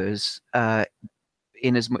Brothers,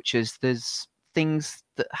 in as much as there's things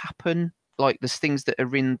that happen. Like there's things that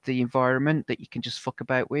are in the environment that you can just fuck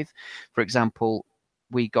about with. For example,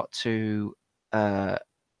 we got to a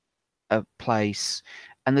place,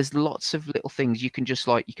 and there's lots of little things you can just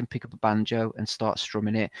you can pick up a banjo and start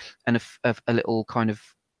strumming it, and a little kind of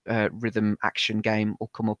rhythm action game will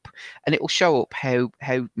come up, and it will show up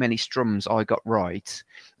how many strums I got right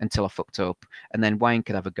until I fucked up, and then Wayne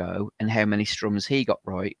could have a go, and how many strums he got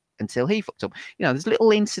right until he fucked up. There's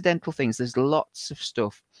little incidental things. There's lots of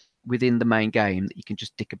stuff within the main game that you can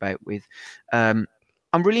just dick about with. I'm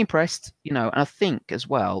really impressed, and I think as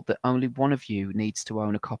well that only one of you needs to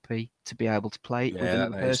own a copy to be able to play it with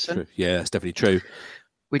another person. True. Yeah, that's definitely true.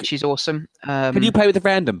 Which is awesome. Can you play with a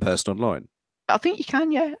random person online? I think you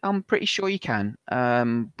can, yeah. I'm pretty sure you can.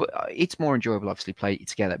 But it's more enjoyable, obviously, play it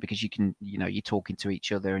together, because you can, you're talking to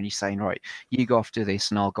each other and you're saying, right, you go off do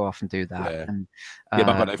this and I'll go off and do that. Yeah, and, but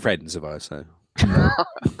I've got no friends, have I? So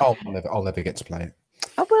I'll never get to play it.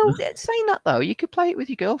 Oh, well, saying that though, you could play it with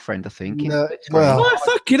your girlfriend, I think. No, oh,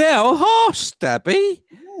 fucking hell, harsh, Stabby.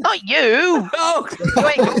 Not you. Oh, You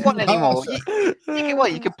ain't got one anymore.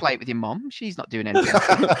 You could play it with your mom. She's not doing anything.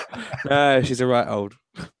 No, she's a right old.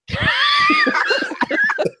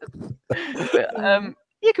 But,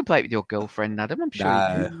 you can play it with your girlfriend, Adam. I'm sure.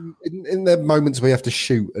 No. In the moments where you have to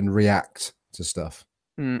shoot and react to stuff.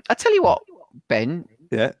 I tell you what, Ben.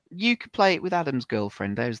 Yeah. You could play it with Adam's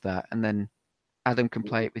girlfriend. There's that, and then Adam can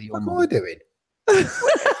play it with your mom. What am I doing?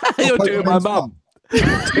 You're doing my mum.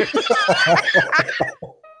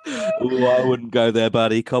 Oh, I wouldn't go there,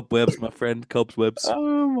 buddy. Cobwebs, my friend. Cobwebs.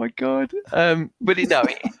 Oh my god! But no,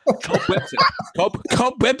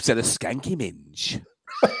 Cobwebs are a skanky minge.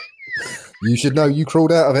 You should know you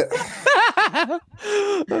crawled out of it.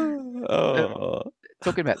 Oh.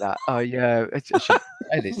 Talking about that, I should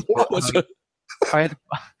say this. But I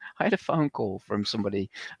had a phone call from somebody,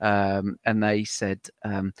 and they said,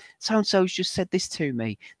 "So and so's just said this to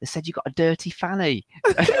me. They said you got a dirty fanny."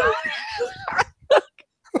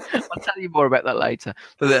 I'll tell you more about that later.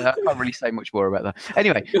 But I can't really say much more about that.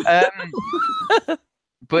 Anyway,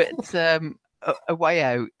 but a way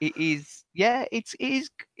out, it is. Yeah, it's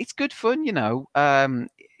good fun, you know.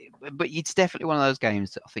 But it's definitely one of those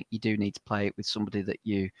games that I think you do need to play it with somebody that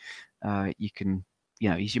you can, you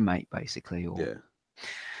know, he's your mate basically. Or Yeah.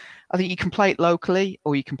 I think you can play it locally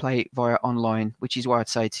or you can play it via online, which is why I'd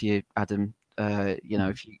say to you, Adam, you know,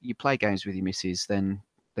 if you play games with your missus, then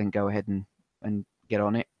go ahead and get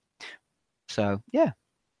on it. So yeah,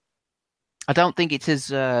 I don't think it's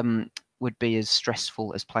as would be as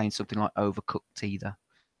stressful as playing something like Overcooked either,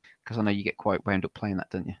 because I know you get quite wound up playing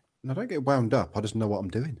that, don't you? No, I don't get wound up. I just know what I'm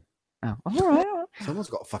doing. Oh, all right. Someone's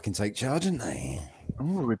got to fucking take charge, haven't they?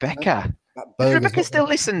 Oh, Rebecca. That Does burger's Rebecca not- still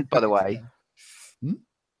listen, by the way? Hmm?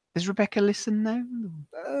 Does Rebecca listen now?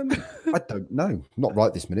 I don't know. Not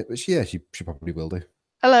right this minute, but she probably will do.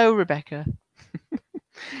 Hello, Rebecca.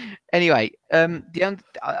 Anyway,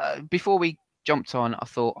 before we jumped on, I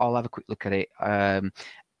thought I'll have a quick look at it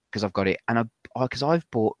because I've got it, and because I've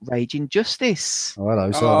bought Raging Justice. Oh,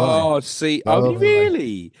 hello. So have I. Oh, see, Oh,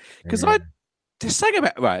 really? Because Yeah. there's something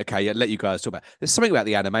about okay, yeah, let you guys talk about. There's something about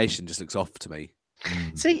the animation just looks off to me.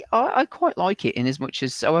 See, I quite like it in as much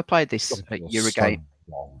as I played this at Eurogame.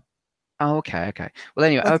 Oh, okay. Well,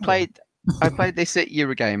 anyway, I played this at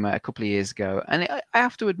Eurogame a couple of years ago, and I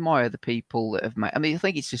have to admire the people that have made. I mean, I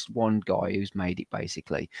think it's just one guy who's made it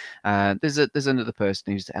basically. There's another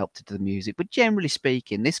person who's helped to do the music, but generally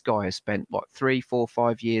speaking, this guy has spent like 3, 4,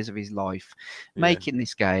 5 years of his life making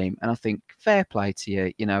this game, and I think fair play to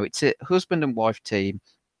you. You know, it's a husband and wife team.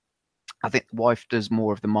 I think the wife does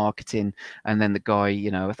more of the marketing, and then the guy,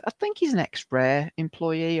 you know, I think he's an ex-Rare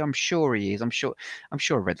employee. I'm sure he is. I'm sure I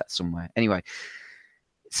read that somewhere. Anyway,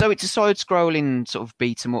 so it's a side-scrolling sort of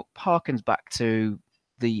beat 'em up, harkens back to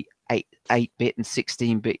the 8-bit and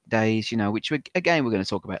 16-bit days, you know, which again we're going to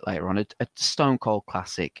talk about later on. A stone cold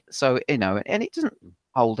classic. So you know, and it doesn't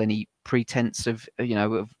hold any pretense of you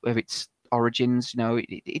know of its origins. You know,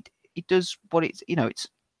 it does what it's you know it's.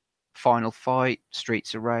 Final Fight,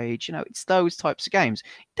 Streets of Rage, you know, it's those types of games.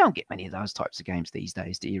 You don't get many of those types of games these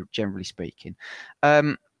days, do you, generally speaking?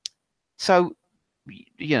 So,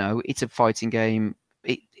 you know, it's a fighting game.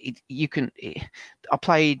 I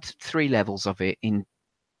played 3 levels of it in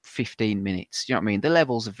 15 minutes. You know what I mean? The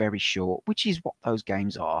levels are very short, which is what those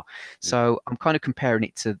games are. So I'm kind of comparing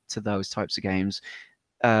it to those types of games.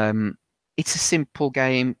 It's a simple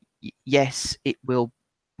game. Yes, it will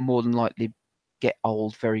more than likely get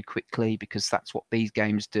old very quickly because that's what these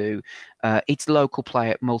games do. It's local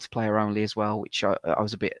player, multiplayer only as well, which I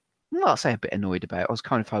was a bit annoyed about. I was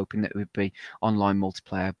kind of hoping that it would be online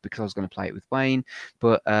multiplayer because I was going to play it with Wayne,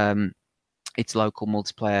 but it's local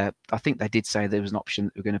multiplayer. I think they did say there was an option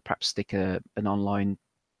that we're going to perhaps stick an online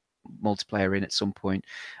multiplayer in at some point,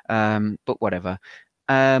 but whatever.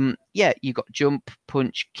 Yeah, you got jump,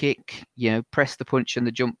 punch, kick. You know, press the punch and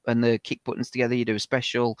the jump and the kick buttons together. You do a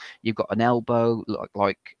special. You've got an elbow,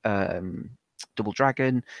 like Double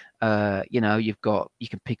Dragon. You know, you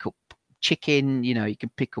can pick up chicken. You know, you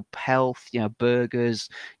can pick up health. You know, burgers.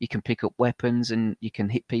 You can pick up weapons and you can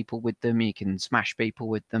hit people with them. You can smash people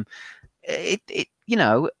with them. You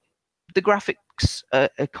know, the graphics are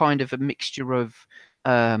kind of a mixture of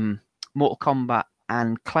Mortal Kombat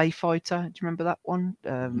and Clay Fighter. Do you remember that one?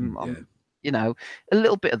 You know, a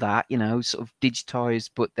little bit of that, you know, sort of digitized,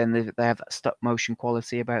 but then they have that stop motion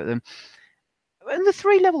quality about them. And the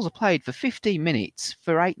 3 levels I played for 15 minutes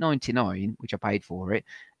for $8.99, which I paid for it.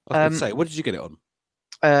 I was going to say, what did you get it on?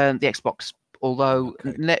 The Xbox. Although,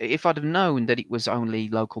 if I'd have known that it was only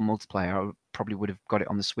local multiplayer, I probably would have got it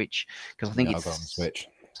on the Switch because I think it's on the Switch.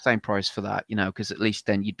 Same price for that, you know, because at least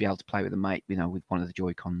then you'd be able to play with a mate, you know, with one of the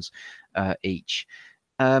Joy-Cons each.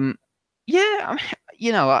 Yeah,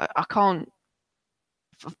 you know, I can't,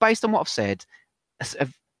 based on what I've said,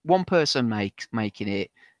 one person making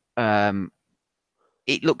it,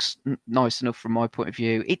 it looks nice enough from my point of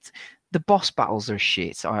view. The boss battles are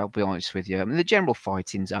shit, I'll be honest with you. I mean, the general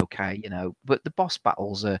fighting's okay, you know, but the boss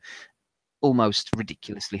battles are almost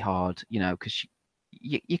ridiculously hard, you know, because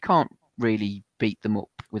you can't really beat them up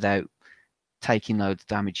without taking loads of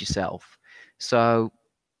damage yourself. So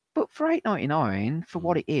but for $8.99 for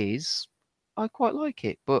what it is, I quite like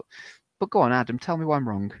it. But go on, Adam, tell me why I'm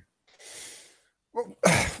wrong. Well,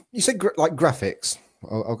 you said like graphics.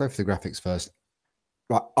 I'll go for the graphics first.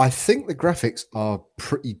 Right, I think the graphics are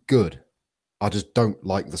pretty good. I just don't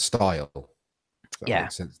like the style. If that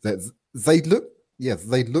makes sense. They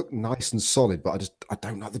look nice and solid, but I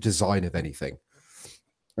don't like the design of anything.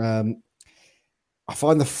 I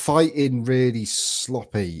find the fighting really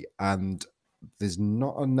sloppy, and there's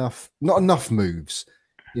not enough moves.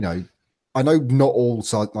 You know, I know not all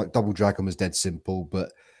sides, like Double Dragon was dead simple,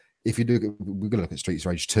 but if you do, we're going to look at Streets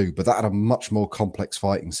of Rage 2, but that had a much more complex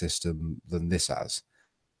fighting system than this has.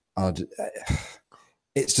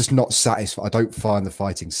 It's just not satisfying. I don't find the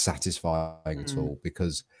fighting satisfying at all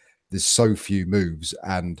because there's so few moves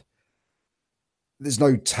and there's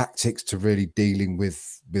no tactics to really dealing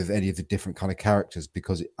with any of the different kind of characters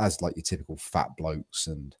because it has like your typical fat blokes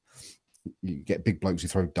and you get big blokes who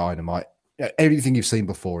throw dynamite. Everything you've seen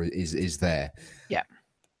before is there. Yeah.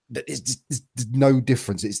 There's no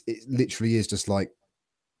difference. It literally is just like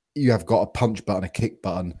you have got a punch button, a kick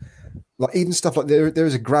button, like even stuff like there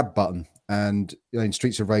is a grab button. And in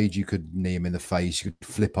Streets of Rage, you could knee them in the face, you could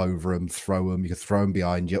flip over them, throw them, you could throw them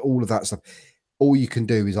behind you, all of that stuff. All you can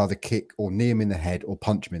do is either kick or knee them in the head or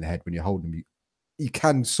punch them in the head when you're holding them. You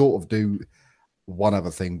can sort of do one other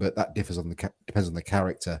thing, but that differs on depends on the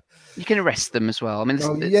character. You can arrest them as well. I mean,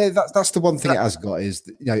 that's the one thing it has got is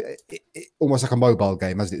it almost like a mobile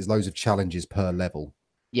game, hasn't it? There's loads of challenges per level.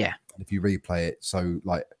 Yeah. If you replay it, so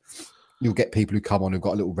like you'll get people who come on who've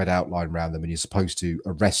got a little red outline around them, and you're supposed to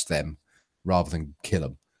arrest them rather than kill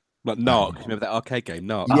them. Like Narc, remember that arcade game,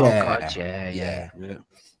 Narc? Yeah, oh, God, yeah.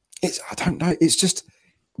 I don't know. It's just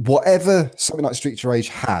whatever something like Streets of Rage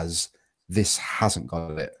has, this hasn't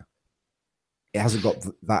got it. It hasn't got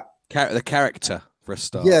that the character for a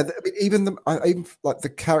start. Yeah, I mean, even like the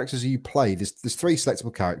characters you play. There's three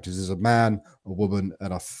selectable characters. There's a man, a woman,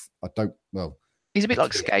 and he's a bit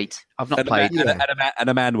like Skate. I've not played. And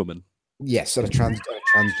a man woman. Yes, and a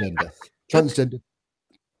transgender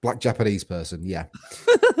black Japanese person. Yeah.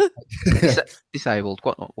 Disabled,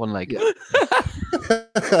 got one leg. Yeah.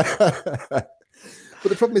 But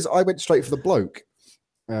the problem is, I went straight for the bloke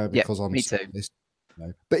because I'm me too.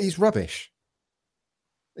 But he's rubbish.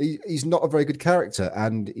 He's not a very good character,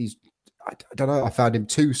 and I don't know. I found him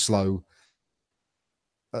too slow.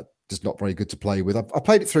 Just not very good to play with. I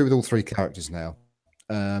played it through with all three characters now.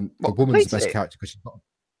 The woman's the best character because she's got.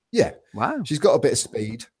 Yeah, wow. She's got a bit of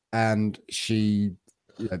speed, and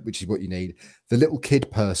which is what you need. The little kid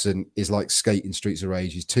person is like Skate in Streets of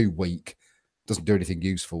Rage. He's too weak, doesn't do anything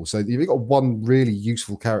useful. So you've got one really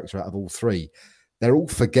useful character out of all three. They're all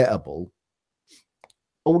forgettable.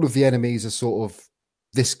 All of the enemies are sort of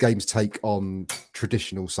this game's take on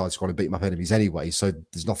traditional side-scrolling beat 'em up enemies anyway. So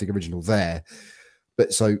there's nothing original there.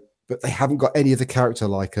 But they haven't got any of the character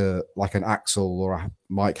like an Axel or a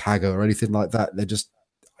Mike Hagger or anything like that. It's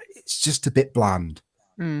just a bit bland.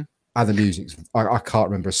 And the music's, I can't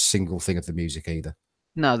remember a single thing of the music either.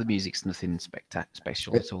 No, the music's nothing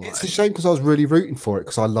special at all. It's a shame because I was really rooting for it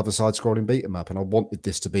because I love a side-scrolling beat 'em up and I wanted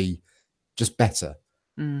this to be just better.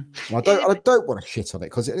 I don't want to shit on it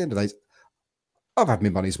because at the end of the day, I've had my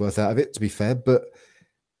money's worth out of it, to be fair, but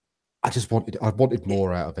I wanted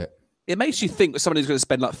more out of it. It makes you think that someone who's going to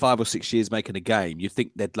spend like 5 or 6 years making a game, you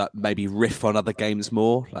think they'd like maybe riff on other games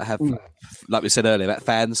more, like have, like we said earlier, that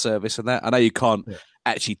fan service and that. I know you can't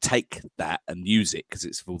actually take that and use it because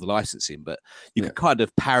it's for all the licensing, but you can kind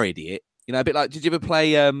of parody it. You know, a bit like, did you ever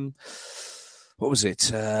play, what was it?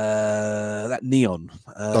 That Neon.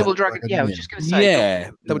 Double Dragon. Yeah, I was just going to say. Yeah,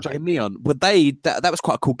 Double Dragon Neon. Well, that was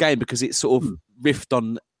quite a cool game because it sort of riffed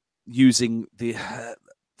on using the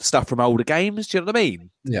stuff from older games. Do you know what I mean?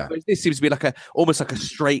 Yeah. Whereas this seems to be almost like a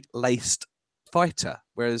straight-laced fighter,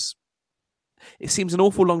 whereas it seems an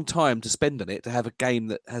awful long time to spend on it to have a game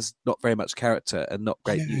that has not very much character and not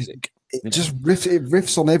great music. It just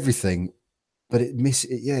riffs on everything, but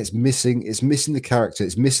it's missing the character.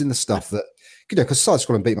 It's missing the stuff that because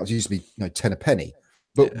side-scrolling beat-em ups used to be 10 a penny,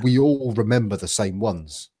 but we all remember the same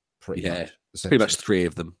ones pretty much. Pretty much 3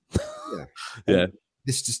 of them. Yeah.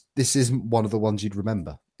 This isn't one of the ones you'd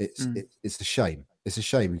remember. It's a shame. It's a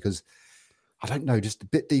shame because I don't know, just a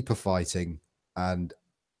bit deeper fighting and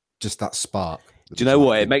just that spark. Do you know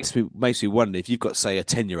what? It makes me wonder if you've got, say, a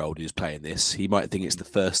 10-year-old who's playing this, he might think it's the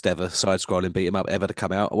first ever side-scrolling beat 'em up ever to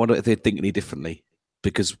come out. I wonder if they'd think any differently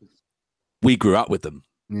because we grew up with them.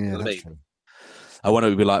 Yeah, you know that's true. I wonder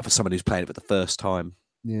what it would be like for someone who's playing it for the first time.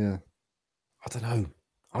 Yeah, I don't know.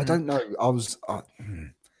 I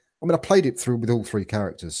played it through with all 3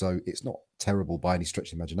 characters, so it's not terrible by any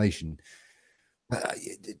stretch of imagination.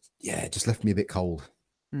 Yeah, it just left me a bit cold.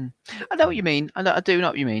 I know what you mean. I do know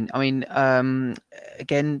what you mean. I mean,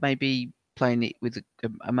 again, maybe playing it with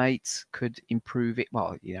a mate could improve it.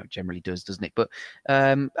 Well, it generally does, doesn't it? But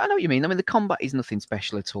I know what you mean. I mean, the combat is nothing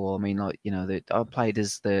special at all. I mean, like, I played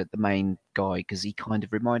as the main guy because he kind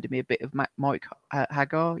of reminded me a bit of Mike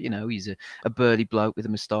Hagar. He's a burly bloke with a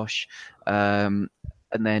moustache. And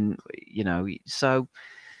then, so,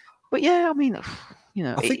 but yeah, I mean, I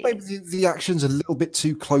think maybe the action's a little bit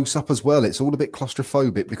too close up as well. It's all a bit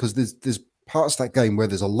claustrophobic because there's parts of that game where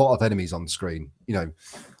there's a lot of enemies on the screen.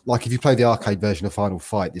 Like if you play the arcade version of Final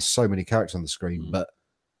Fight, there's so many characters on the screen, but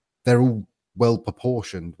they're all well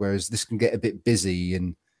proportioned. Whereas this can get a bit busy,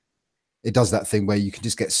 and it does that thing where you can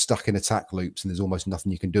just get stuck in attack loops, and there's almost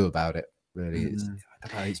nothing you can do about it. Really, I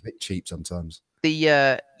don't know, it's a bit cheap sometimes.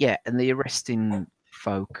 And the arresting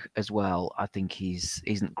folk as well, I think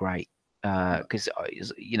isn't great. Because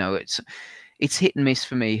it's hit and miss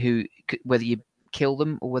for me whether you kill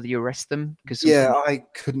them or whether you arrest them. Because I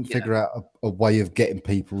couldn't figure out a way of getting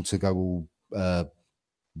people to go all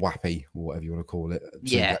wappy or whatever you want to call it.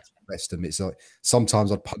 Arrest them. It's like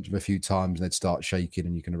sometimes I'd punch them a few times and they'd start shaking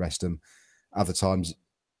and you can arrest them. Other times,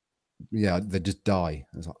 they just die.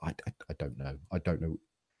 I was like, I don't know. I don't know.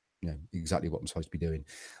 Exactly what I'm supposed to be doing.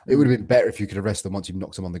 It would have been better if you could arrest them once you've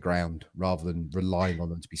knocked them on the ground rather than relying on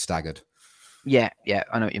them to be staggered. Yeah,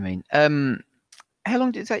 I know what you mean. How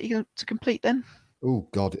long did it take you to complete then? Oh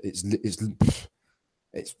God, it's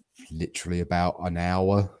literally about an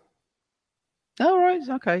hour. Oh right,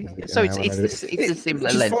 okay. So it's a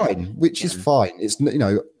similar length, which is fine. It's I'm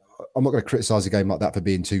not going to criticize a game like that for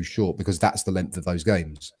being too short because that's the length of those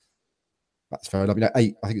games. That's fair enough. I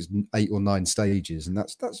think it's 8 or 9 stages, and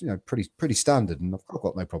that's pretty standard. And I've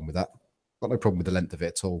got no problem with that. Got no problem with the length of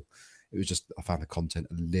it at all. It was just I found the content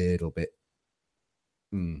a little bit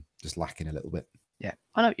just lacking a little bit. Yeah,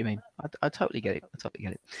 I know what you mean. I totally get it.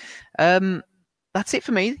 That's it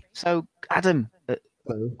for me. So, Adam,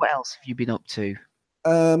 what else have you been up to?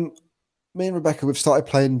 Me and Rebecca, we've started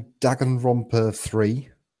playing Danganronpa 3.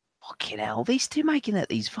 Fucking hell, these two making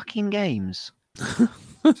these fucking games.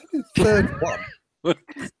 Third one. I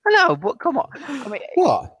know, but come on. I mean,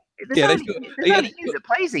 what? There's only you that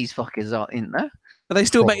plays these fuckers, isn't there? Are they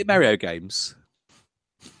still making Mario games?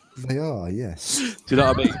 They are, yes. Do you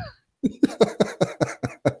know what I mean?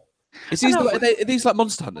 Are these like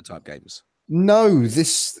Monster Hunter type games? No,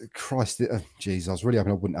 Christ, jeez, I was really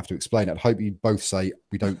hoping I wouldn't have to explain it. I'd hope you'd both say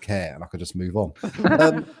we don't care and I could just move on.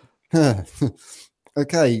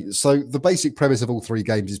 Okay, so the basic premise of all 3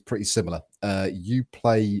 games is pretty similar. You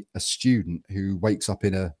play a student who wakes up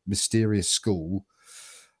in a mysterious school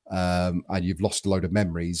and you've lost a load of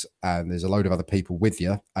memories and there's a load of other people with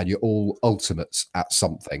you and you're all ultimates at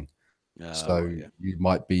something. You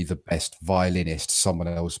might be the best violinist, someone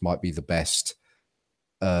else might be the best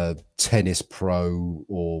tennis pro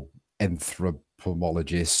or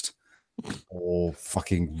anthropologist or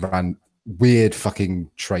fucking weird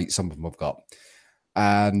fucking trait some of them have got.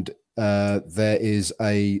 And there is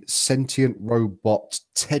a sentient robot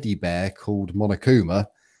teddy bear called Monokuma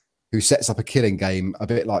who sets up a killing game a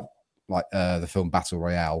bit like the film Battle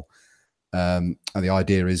Royale. And the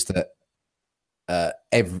idea is that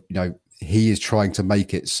he is trying to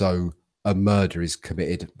make it so a murder is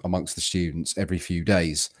committed amongst the students every few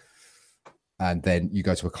days. And then you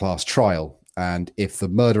go to a class trial. And if the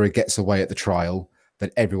murderer gets away at the trial,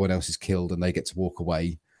 then everyone else is killed and they get to walk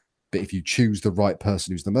away. But if you choose the right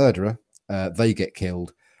person who's the murderer, they get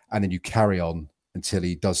killed. And then you carry on until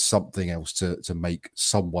he does something else to make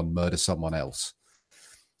someone murder someone else.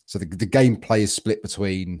 So the gameplay is split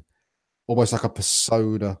between almost like a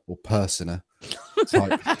persona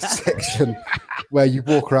type section where you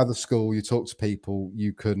walk around the school, you talk to people,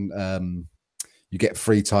 you can you get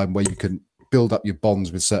free time where you can build up your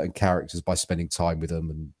bonds with certain characters by spending time with them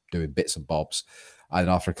and doing bits and bobs. And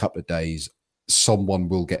after a couple of days, someone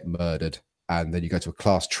will get murdered, and then you go to a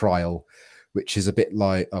class trial, which is a bit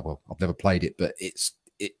like I've never played it, but it's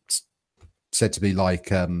said to be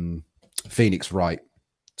like Phoenix Wright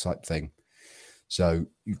type thing. So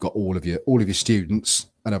you've got all of your students,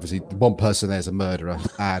 and obviously one person there's a murderer.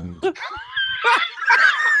 And what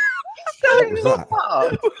was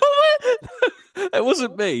that? It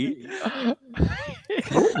wasn't me.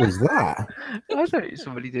 What was that? I thought it was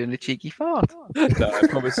somebody doing a cheeky fart. No, I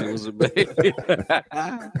promise it wasn't me.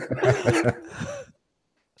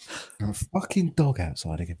 A fucking dog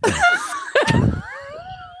outside again.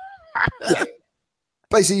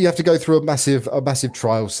 Basically, you have to go through a massive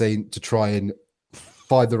trial scene to try and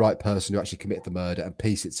find the right person who actually committed the murder and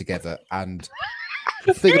piece it together. And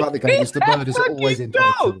the thing about the game is the murders are always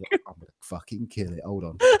entitled. I'm going to fucking kill it. Hold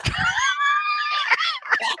on.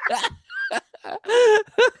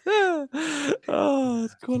 Oh,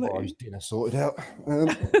 it's quality. Tomorrow's dinner sorted out.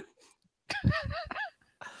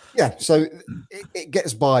 Yeah, so it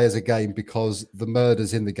gets by as a game because the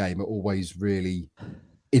murders in the game are always really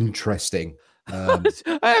interesting. I've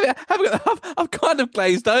kind of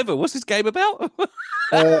glazed over. What's this game about?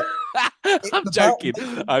 I'm joking.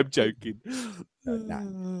 I'm joking. To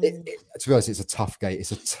be honest, it's a tough game.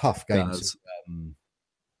 It's a tough game to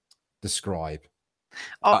describe.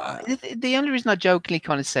 The only reason I jokingly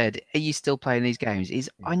kind of said, "Are you still playing these games?" is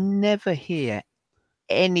I never hear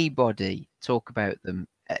anybody talk about them.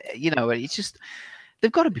 It's just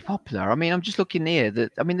they've got to be popular. I mean, I'm just looking here.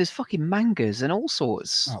 There's fucking mangas and all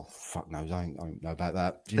sorts. Oh fuck no, I don't know about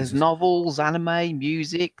that. Jesus. There's novels, anime,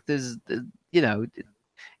 music. There's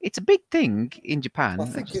it's a big thing in Japan. I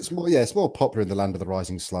think it's more popular in the land of the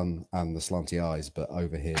rising sun and the slanty eyes, but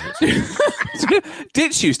over here,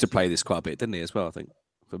 Ditch used to play this quite a bit, didn't he? As well, I think,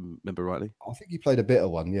 if I remember rightly. I think he played a bit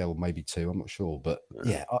of one, or maybe two. I'm not sure, but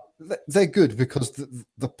yeah, they're good because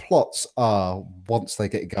the plots are, once they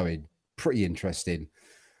get going, pretty interesting.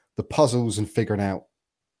 The puzzles and figuring out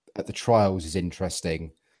at the trials is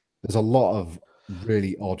interesting. There's a lot of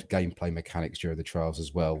really odd gameplay mechanics during the trials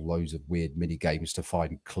as well. Loads of weird mini games to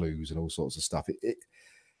find clues and all sorts of stuff.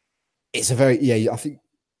 It's a very I think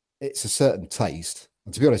it's a certain taste.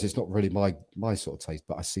 And to be honest, it's not really my sort of taste,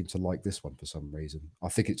 but I seem to like this one for some reason. I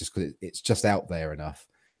think it's just because it's just out there enough.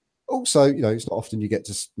 Also, it's not often you get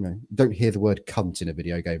to don't hear the word cunt in a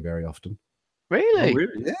video game very often. Really? Oh,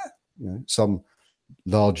 really? Yeah. Some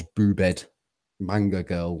large boobed manga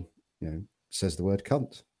girl, says the word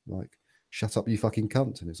cunt, like, shut up, you fucking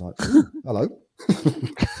cunt. And it's like, hello.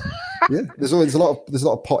 Yeah, there's a lot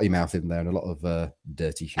of potty mouth in there and a lot of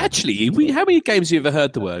dirty humor. Actually, how many games have you ever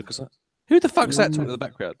heard the word? Because who the fuck's that talking in the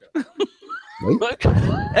background? Like,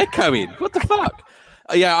 echoing. What the fuck?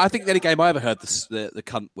 Yeah, I think the only game I ever heard the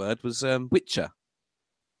cunt word was Witcher.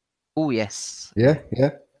 Oh yes. Yeah.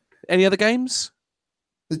 Any other games?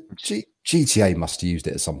 The GTA must have used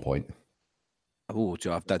it at some point. Oh, I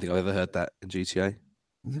don't think I've ever heard that in GTA.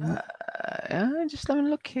 Just having a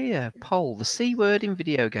look here. Poll the C word in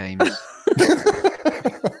video games.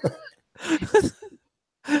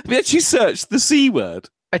 Have you actually searched the C word?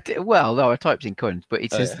 I typed in cunt, but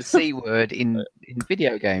it says the C word in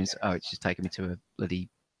video games. Oh, it's just taken me to a bloody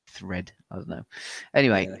thread. I don't know.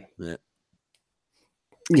 Anyway.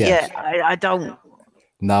 Yeah. I don't.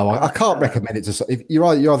 No, I can't recommend it to. If you're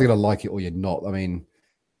either going to like it or you're not. I mean,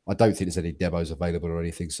 I don't think there's any demos available or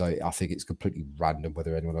anything, so I think it's completely random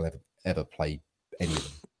whether anyone will ever play any of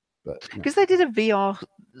them. But because they did a VR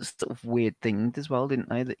sort of weird thing as well, didn't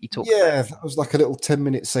they? That you talked. Yeah, that was like a little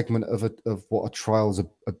 10-minute segment of what a trial's a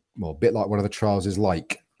bit like one of the trials is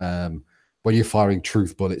like. When you're firing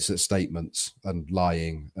truth bullets at statements and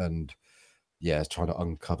lying and trying to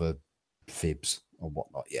uncover fibs or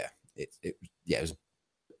whatnot. Yeah, it was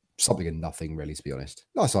something and nothing really, to be honest.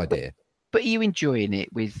 Nice idea. But are you enjoying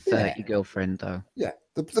it with your girlfriend though? Yeah,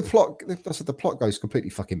 the plot. I said the plot goes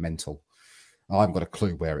completely fucking mental. I haven't got a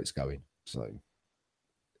clue where it's going. So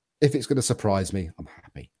if it's going to surprise me, I'm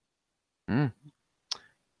happy.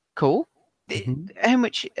 Cool. How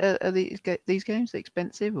much are these games? Are they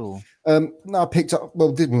expensive or? No, I picked up.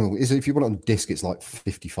 Well, if you want it on disc, it's like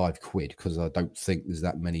 55 quid because I don't think there's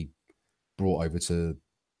that many brought over to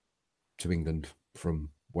England from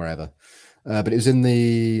wherever. But it was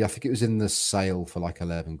I think it was in the sale for like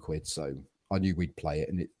 11 quid. So I knew we'd play it,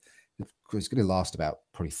 and it's going to last about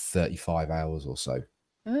probably 35 hours or so.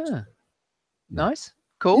 Nice,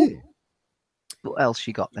 cool. Yeah. What else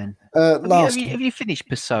you got then? Have you finished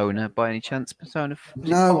Persona by any chance? Persona?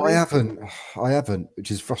 No, I haven't. Which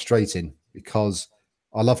is frustrating because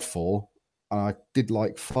I loved 4 and I did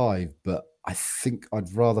like 5, but I think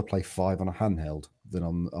I'd rather play 5 on a handheld than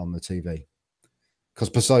on the TV. Because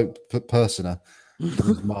Persona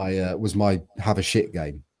was my have a shit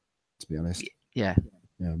game, to be honest. Yeah.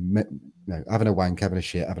 Having a wank, having a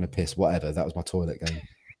shit, having a piss, whatever. That was my toilet game.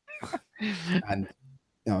 And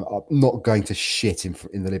I'm not going to shit in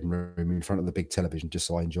the living room in front of the big television just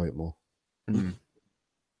so I enjoy it more.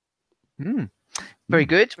 Very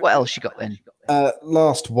good. What else you got then?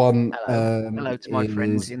 Last one. Hello to my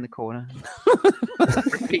friends in the corner.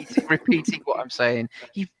 repeating what I'm saying.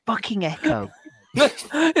 You fucking echo.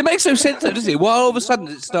 It makes no sense, though, does it? Why all of a sudden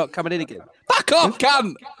it start coming in again? Fuck off,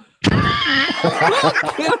 cunt!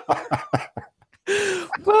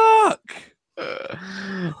 Fuck!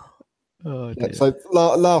 So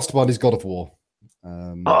last one is God of War.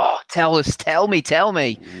 Tell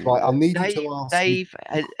me. Right, I'll need you Dave, to ask me.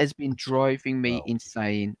 Has been driving me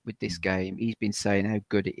insane with this game. He's been saying how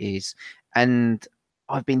good it is, and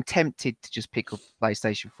I've been tempted to just pick up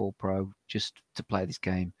PlayStation 4 Pro just to play this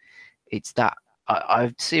game. It's that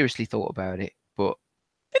I've seriously thought about it, but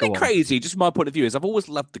isn't it crazy? Just my point of view is I've always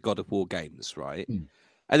loved the God of War games, right? Mm.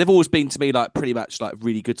 And they've always been to me like pretty much like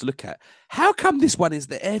really good to look at. How come this one is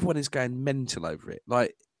that everyone is going mental over it?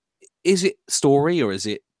 Like, is it story or is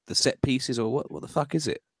it the set pieces or what the fuck is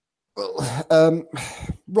it? Well,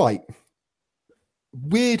 right.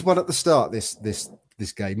 Weird one at the start. This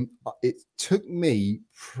game. It took me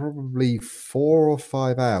probably 4 or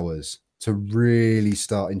 5 hours to really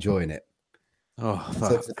start enjoying it. Oh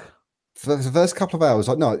fuck! So for the first couple of hours,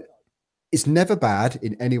 like no, it's never bad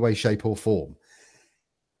in any way, shape, or form.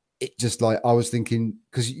 It just like I was thinking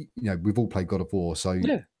because we've all played God of War, so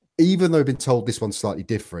even though I've been told this one's slightly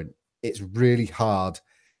different, it's really hard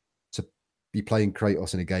to be playing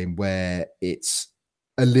Kratos in a game where it's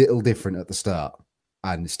a little different at the start,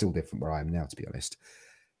 and it's still different where I am now, to be honest.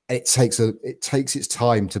 It takes its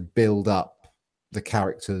time to build up the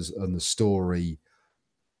characters and the story,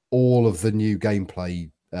 all of the new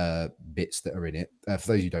gameplay bits that are in it. For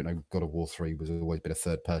those who don't know, God of War 3 was always been a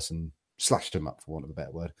third person slash them up, for want of a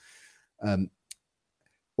better word.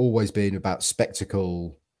 Always been about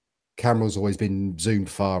spectacle. Camera's always been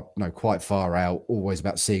zoomed quite far out. Always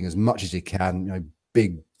about seeing as much as you can.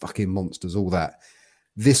 Big fucking monsters, all that.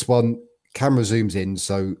 This one, camera zooms in,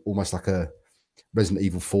 so almost like a Resident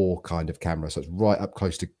Evil 4 kind of camera. So it's right up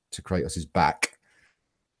close to Kratos' back,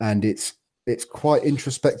 and it's quite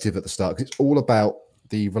introspective at the start because it's all about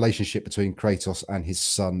the relationship between Kratos and his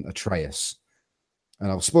son Atreus. And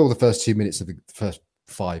I'll spoil the first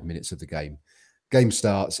 5 minutes of the game. Game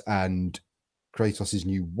starts and Kratos'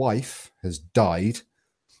 new wife has died,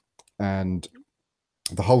 and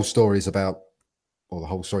the whole story is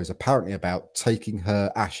apparently about taking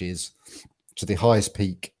her ashes to the highest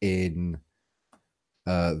peak in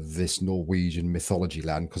this Norwegian mythology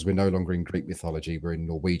land, because we're no longer in Greek mythology, we're in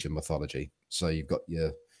Norwegian mythology. So you've got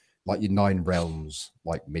your 9 realms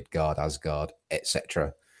like Midgard, Asgard,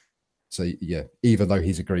 etc. So yeah, even though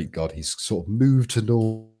he's a Greek god, he's sort of moved to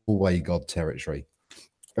Norway god territory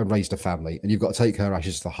and raised a family. And you've got to take her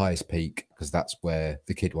ashes to the highest peak because that's where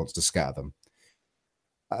the kid wants to scatter them.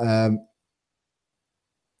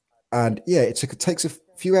 And yeah, it takes a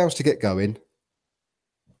few hours to get going.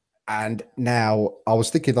 And now I was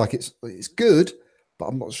thinking like it's good, but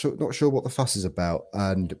I'm not sure what the fuss is about.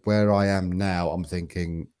 And where I am now, I'm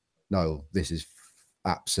thinking, no, this is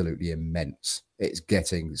absolutely immense. It's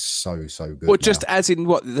getting so good. Well, just as in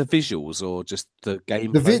what, the visuals or just the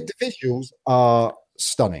game? The visuals are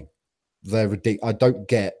stunning. They're ridiculous. I don't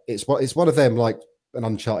get it's one of them like an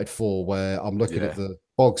Uncharted 4 where I'm looking at the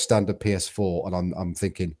bog standard PS4 and I'm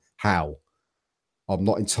thinking how. I'm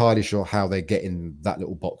not entirely sure how they're getting that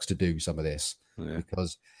little box to do some of this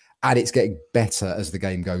and it's getting better as the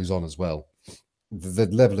game goes on as well. The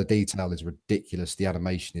level of detail is ridiculous. The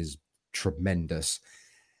animation is tremendous.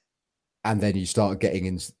 And then you start getting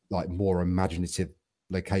in like more imaginative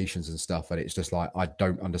locations and stuff. And it's just like, I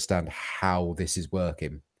don't understand how this is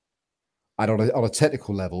working. And on a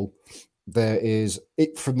technical level, there is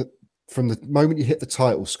it from the moment you hit the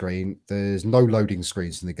title screen, there's no loading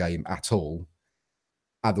screens in the game at all.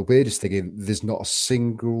 And the weirdest thing is there's not a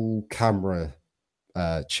single camera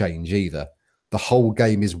change either. The whole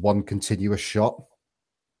game is one continuous shot,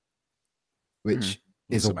 which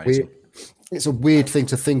is amazing. It's a weird thing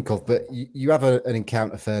to think of, but you have an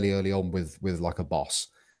encounter fairly early on with like a boss,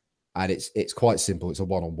 and it's quite simple. It's a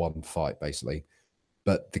one-on-one fight basically,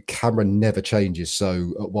 but the camera never changes.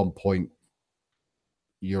 So at one point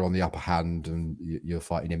you're on the upper hand and you're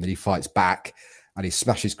fighting him, and he fights back and he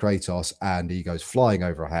smashes Kratos and he goes flying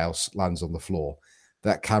over a house, lands on the floor.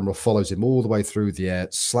 That camera follows him all the way through the air,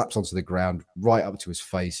 slaps onto the ground, right up to his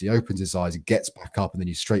face. He opens his eyes, he gets back up, and then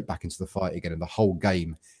he's straight back into the fight again. And the whole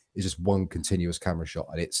game is just one continuous camera shot.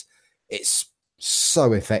 And it's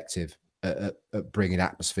so effective at bringing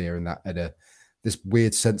atmosphere and that, and this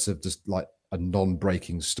weird sense of just like a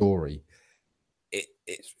non-breaking story.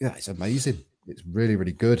 It's amazing. It's really,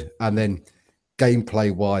 really good. And then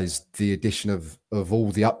gameplay wise, the addition of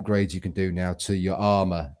all the upgrades you can do now to your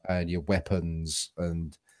armor and your weapons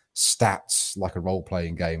and stats, like a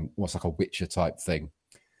role-playing game, almost like a Witcher type thing.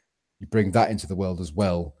 You bring that into the world as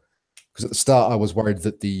well. Because at the start, I was worried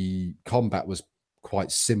that the combat was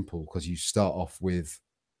quite simple because you start off with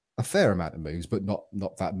a fair amount of moves, but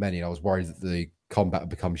not that many. I was worried that the combat would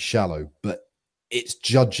become shallow, but it's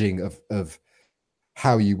judging of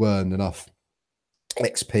how you earn enough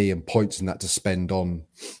XP and points and that to spend on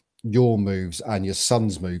your moves and your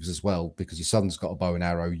son's moves as well, because your son's got a bow and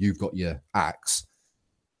arrow, you've got your axe,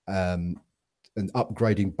 and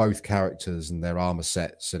upgrading both characters and their armor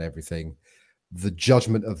sets and everything. The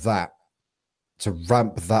judgment of that, to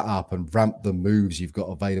ramp that up and ramp the moves you've got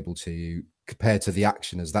available to you compared to the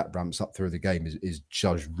action as that ramps up through the game is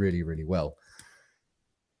judged really, really well.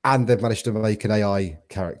 And they've managed to make an AI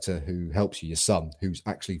character who helps you, your son, who's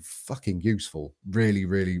actually fucking useful. Really,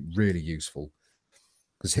 really, really useful.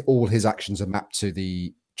 Because all his actions are mapped to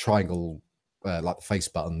the triangle, like the face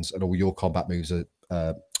buttons, and all your combat moves are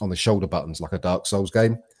on the shoulder buttons, like a Dark Souls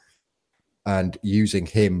game. And using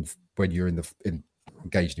him when you're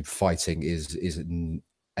engaged in fighting is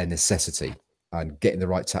a necessity. And getting the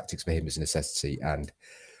right tactics for him is a necessity. And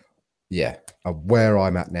yeah, where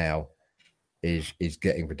I'm at now is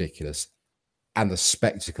getting ridiculous, and the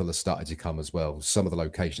spectacle has started to come as well. Some of the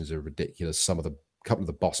locations are ridiculous. Some of the couple of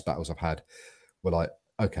the boss battles I've had were like,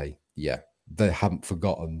 okay, yeah, they haven't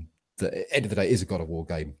forgotten that at the end of the day it is a God of War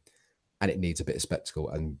game, and it needs a bit of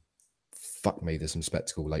spectacle. And fuck me, there's some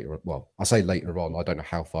spectacle later. Well, I say later on. I don't know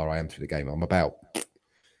how far I am through the game. I'm about,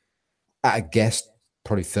 at a guess,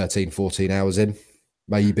 probably 13, 14 hours in,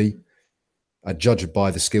 maybe. And judged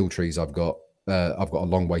by the skill trees I've got a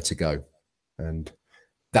long way to go. And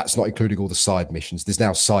that's not including all the side missions. There's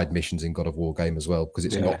now side missions in God of War game as well, because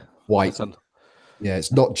it's not quite. Yeah,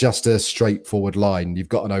 it's not just a straightforward line. You've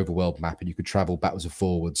got an overworld map, and you can travel backwards and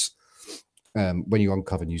forwards when you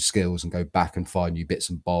uncover new skills and go back and find new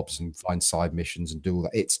bits and bobs and find side missions and do all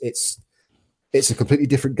that. It's a completely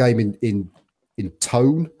different game in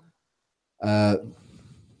tone.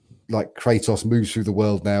 Like Kratos moves through the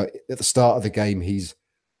world now. At the start of the game, he's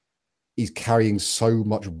carrying so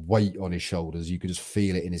much weight on his shoulders. You can just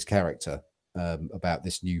feel it in his character about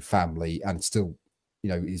this new family, and still,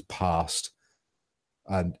 his past,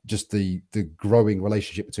 and just the growing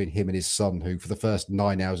relationship between him and his son, who for the first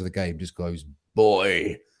 9 hours of the game just goes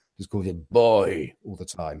boy, just calls him boy all the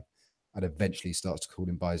time, and eventually starts to call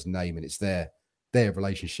him by his name. And it's their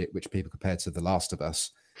relationship, which people compare to The Last of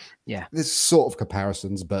Us. Yeah, there's sort of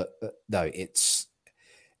comparisons, but no, it's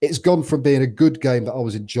gone from being a good game that I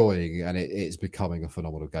was enjoying, and it's becoming a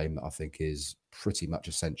phenomenal game that I think is pretty much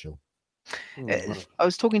essential. I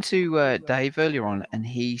was talking to Dave earlier on, and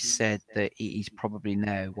he said that he's probably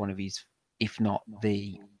now one of his, if not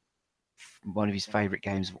one of his favorite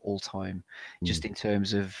games of all time. Just in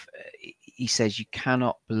terms of, he says you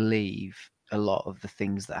cannot believe a lot of the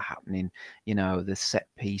things that are happening. The set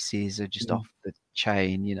pieces are just off the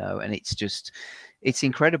chain. And it's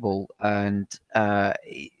incredible. And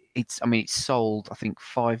it's sold, I think,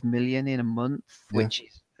 5 million in a month, which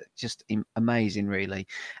is just amazing, really.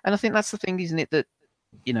 And I think that's the thing, isn't it, that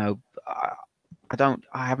I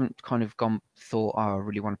haven't kind of thought, I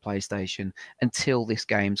really want a PlayStation until this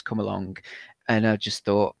game's come along, and I just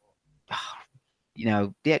thought,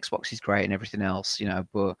 the Xbox is great and everything else,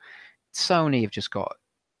 but Sony have just got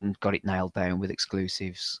it nailed down with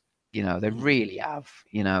exclusives. They really have,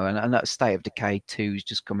 and that State of Decay 2's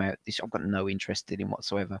just come out. I've got no interest in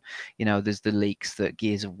whatsoever. There's the leaks that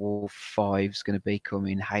Gears of War 5 is going to be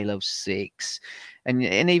coming, Halo 6, and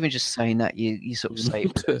even just saying that, you sort of say,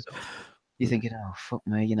 you're thinking, oh, fuck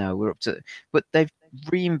me, we're up to, but they've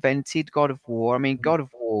reinvented God of War. I mean, God of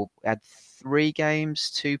War had 3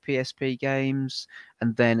 games, 2 PSP games,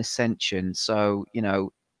 and then Ascension. So,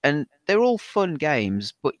 and they're all fun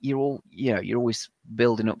games, but you're always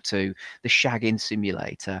building up to the shagging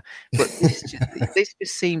simulator. But this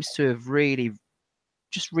just seems to have really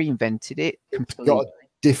just reinvented it completely. Got a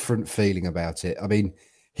different feeling about it. I mean,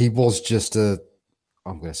 he was just I'm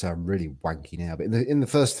going to say I'm really wanky now, but in the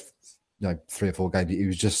first 3 or 4 games, he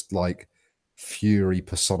was just like fury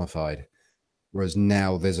personified. Whereas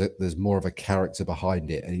now there's more of a character behind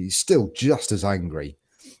it, and he's still just as angry.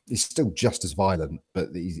 He's still just as violent, but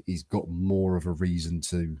he's got more of a reason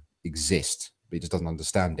to exist, but he just doesn't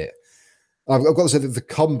understand it. I've got to say that the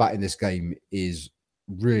combat in this game is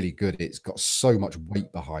really good. It's got so much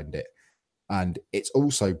weight behind it, and it's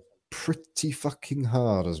also pretty fucking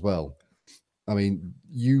hard as well. I mean,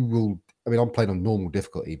 I'm playing on normal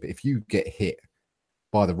difficulty, but if you get hit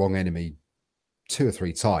by the wrong enemy 2 or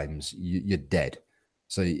 3 times, you're dead.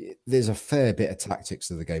 So there's a fair bit of tactics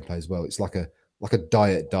to the gameplay as well. It's like a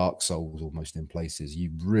diet Dark Souls almost in places.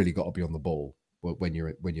 You've really got to be on the ball when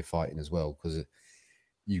you're fighting as well, because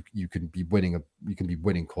you can be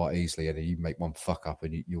winning quite easily, and you make one fuck up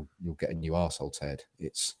and you'll get a new arsehole teared.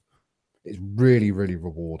 It's really, really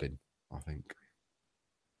rewarding, I think.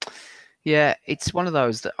 Yeah, it's one of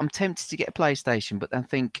those that I'm tempted to get a PlayStation, but then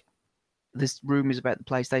think there's rumors about the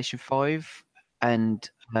PlayStation 5, and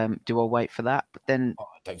Do I wait for that? But then, I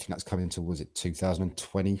don't think that's coming until, was it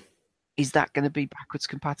 2020? is that going to be backwards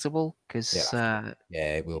compatible? Because Yeah,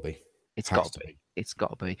 it will be. it's Has got to to be. be. It's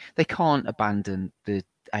got to be. They can't abandon the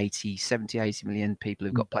 80 million people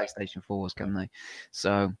who've got PlayStation 4s, can they?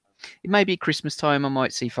 So it may be Christmas time. I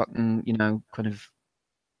might see fucking,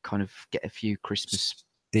 kind of get a few Christmas.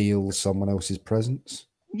 Steal someone else's presents.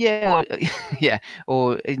 Yeah, yeah.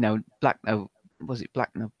 Or, Black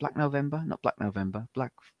November? Not Black November.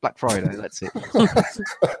 Black Friday, that's it.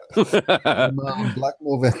 Black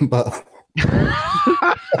November.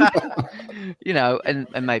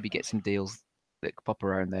 And maybe get some deals that could pop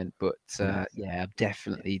around then. But yeah,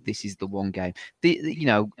 definitely this is the one game. The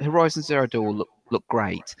Horizon Zero Dawn look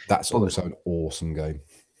great. That's also an awesome game.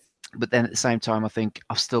 But then at the same time, I think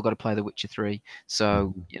I've still got to play The Witcher 3.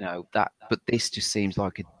 So that. But this just seems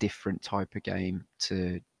like a different type of game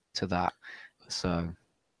to that. So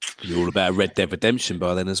you're all about Red Dead Redemption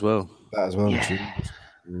by then as well. That as well. Yeah.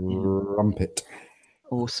 Rumpet.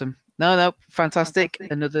 Awesome. No, fantastic.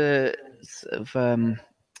 Another sort of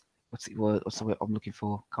what's the word I'm looking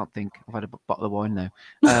for? Can't think. I've had a bottle of wine now.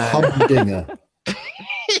 Humdinger.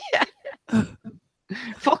 Yeah.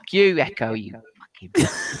 Fuck you, Echo. You fucking.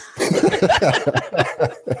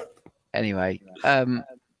 Anyway, have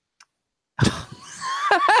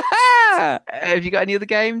you got any other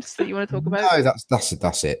games that you want to talk about? No, that's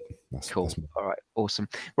it. That's cool. That's All right, awesome.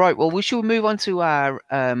 Right, well, we shall move on to our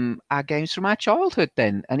games from our childhood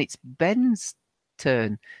then, and it's Ben's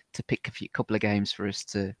turn to pick a couple of games for us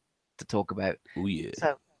to talk about. Oh yeah.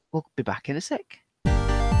 So we'll be back in a sec.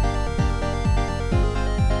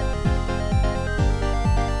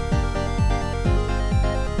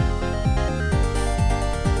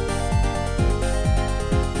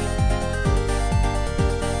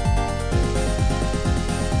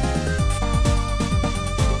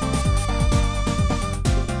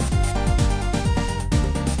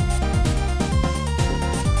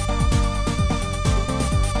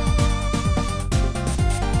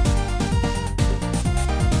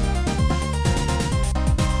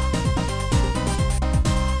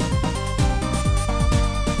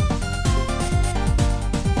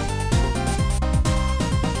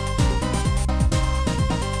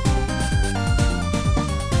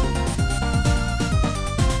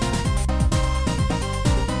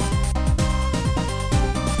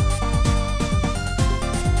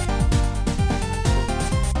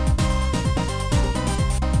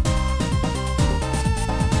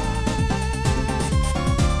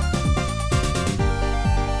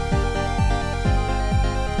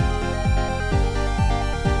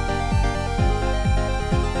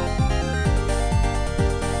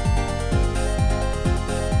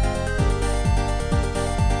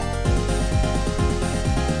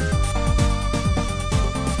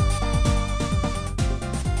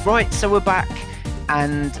 Right, so we're back,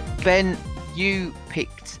 and Ben, you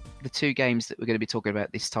picked the two games that we're going to be talking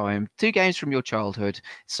about this time. Two games from your childhood.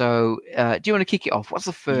 So, do you want to kick it off? What's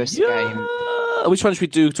the first game? Which one should we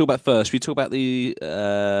talk about first? Should we talk about the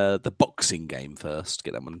boxing game first?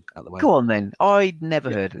 Get that one out of the way. Go on then. I'd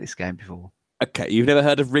never heard of this game before. Okay, you've never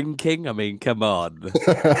heard of Ring King? I mean, come on.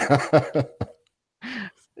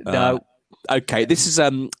 No. Okay, this is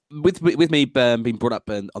with me being brought up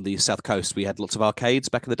on the South Coast. We had lots of arcades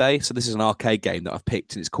back in the day, so this is an arcade game that I've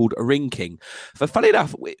picked, and it's called Ring King. But funny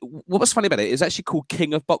enough, what was funny about it is actually called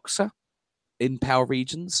King of Boxer in Power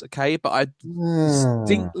Regions. Okay, but I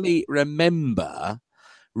distinctly remember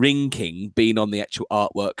Ring King being on the actual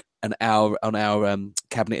artwork on our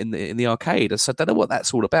cabinet in the arcade. So I don't know what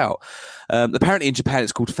that's all about. Apparently in Japan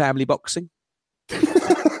it's called Family Boxing.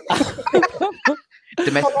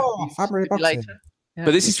 Domestic Family Boxing. Yeah.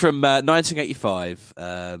 But this is from 1985.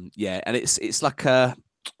 And it's like a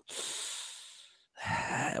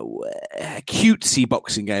cutesy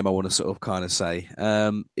boxing game, I want to sort of kind of say.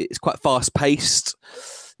 It's quite fast paced.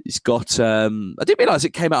 It's got I didn't realise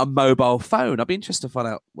it came out on mobile phone. I'd be interested to find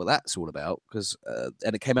out what that's all about, because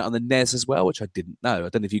and it came out on the NES as well, which I didn't know. I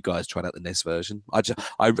don't know if you guys tried out the NES version. I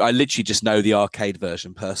literally just know the arcade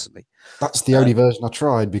version personally. That's the only version I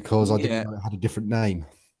tried, because I didn't know it had a different name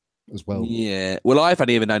as well. Yeah. Well, I've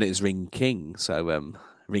only ever known it as Ring King, so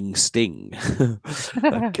Ring Sting. That's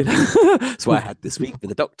what I had this week with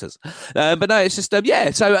the doctors. But no, it's just So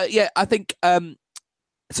I think.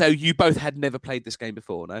 So you both had never played this game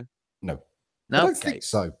before, no? No. No? I don't think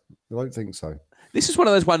so. This is one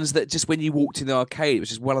of those ones that just when you walked in the arcade, it was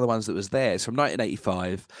just one of the ones that was there. It's from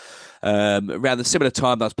 1985. Around the similar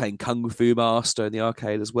time, I was playing Kung Fu Master in the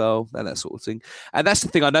arcade as well, and that sort of thing. And that's the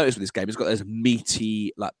thing I noticed with this game. It's got those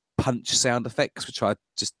meaty, like punch sound effects, which I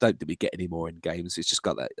just don't think we get anymore in games. It's just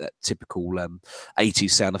got that typical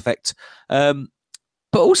 80s sound effect. But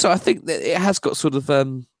also, I think that it has got sort of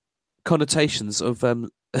connotations of.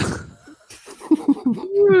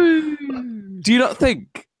 Do you not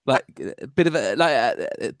think like a bit of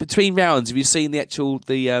a between rounds? Have you seen the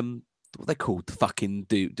what they called, the fucking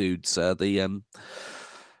dudes? What are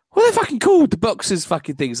they fucking called? The boxers,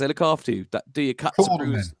 fucking things. They look after you. That do your cuts.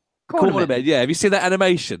 Cornermen. Yeah. Have you seen that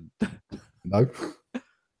animation? No,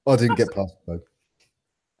 I didn't get past though.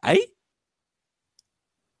 Eh?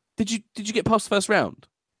 Did you get past the first round?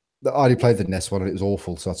 I only played the NES one and it was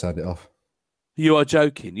awful, so I turned it off. You are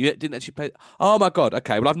joking. You didn't actually play. Oh my god.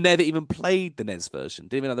 Okay. Well, I've never even played the NES version.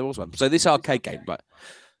 Didn't even know there was one. So this arcade game, right?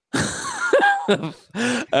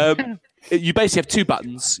 You basically have two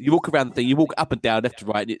buttons. You walk around the thing. You walk up and down, left to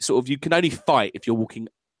right, and it's sort of you can only fight if you're walking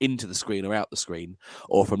into the screen or out the screen,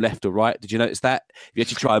 or from left or right. Did you notice that? If you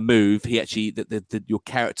actually try and move, he actually your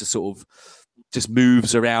character sort of just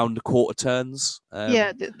moves around quarter turns.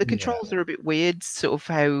 The controls are a bit weird. Sort of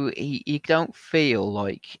how you don't feel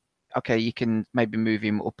like okay, you can maybe move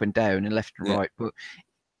him up and down and left and right, but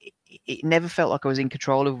it never felt like I was in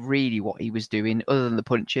control of really what he was doing other than the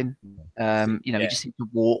punching. He just seemed to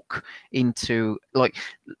walk into, like,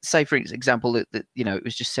 say for example that it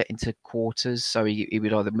was just set into quarters, so he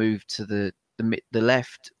would either move to the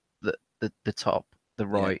left, the top, the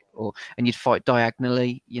right, and you'd fight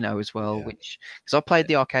diagonally, as well. Which, because I played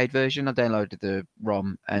the arcade version, I downloaded the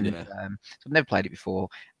ROM, and so I've never played it before.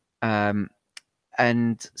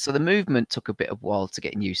 And so the movement took a bit of a while to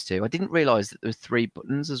get used to. I didn't realize that there were 3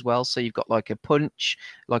 buttons as well. So you've got like a punch,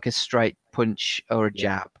 like a straight punch or a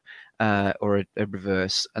jab, or a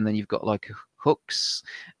reverse. And then you've got like hooks,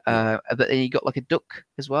 but then you got like a duck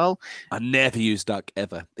as well. I never used duck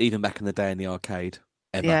ever, even back in the day in the arcade.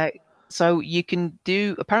 Ever. Yeah. So you can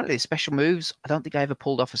do apparently special moves. I don't think I ever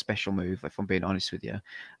pulled off a special move, if I'm being honest with you.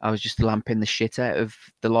 I was just lamping the shit out of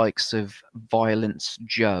the likes of Violence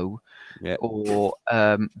Joe, or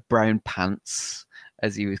Brown Pants,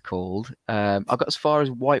 as he was called. I got as far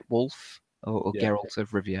as White Wolf or Geralt of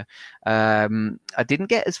Rivia. I didn't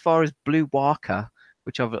get as far as Blue Walker,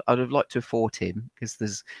 which I'd have liked to have fought him, because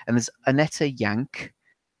there's Anetta Yank,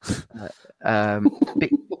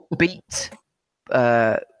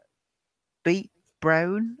 Beat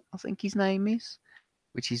Brown, I think his name is,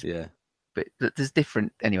 which is but there's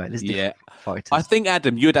different anyway. There's different fighters. I think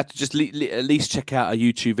Adam, you'd have to just at least check out a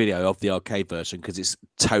YouTube video of the arcade version, because it's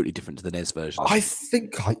totally different to the NES version. I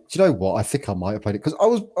think do you know what? I think I might have played it, because I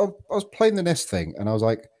was playing the NES thing, and I was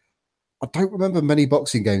like, I don't remember many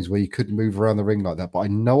boxing games where you could move around the ring like that, but I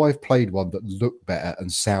know I've played one that looked better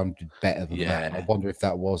and sounded better than that. I wonder if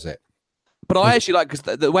that was it. But I actually like,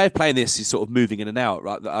 because the way of playing this is sort of moving in and out,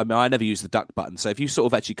 right? I mean, I never use the duck button. So if you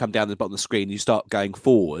sort of actually come down the bottom of the screen, you start going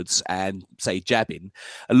forwards and say jabbing,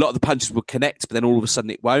 a lot of the punches will connect, but then all of a sudden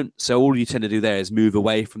it won't. So all you tend to do there is move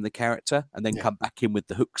away from the character and then come back in with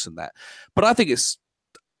the hooks and that. But I think it's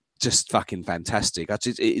just fucking fantastic.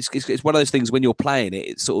 It's one of those things when you're playing it,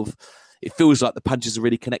 it feels like the punches are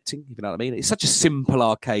really connecting. You know what I mean? It's such a simple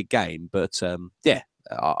arcade game, but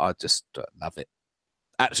I just love it.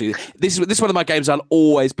 Actually, this is one of my games I'll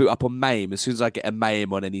always boot up on MAME. As soon as I get a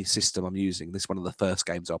MAME on any system I'm using, this is one of the first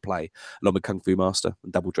games I'll play, along with Kung Fu Master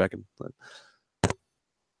and Double Dragon.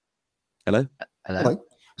 Hello?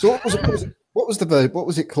 So what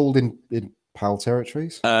was it called in PAL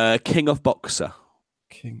territories? King of Boxer.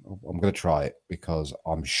 I'm going to try it, because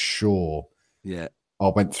I'm sure. Yeah. I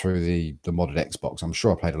went through the modded Xbox. I'm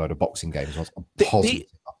sure I played a load of boxing games. I'm positive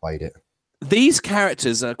I played it. These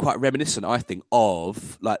characters are quite reminiscent, I think,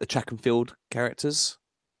 of like the track and field characters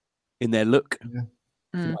in their look. Yeah.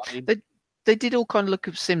 You know I mean? They did all kind of look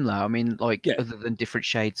similar. I mean, like other than different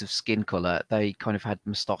shades of skin color, they kind of had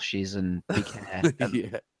moustaches and big hair.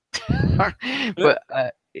 But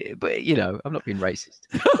I'm not being racist.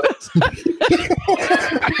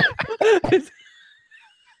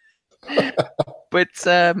 But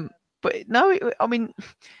no, I mean,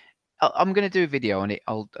 I'm going to do a video on it.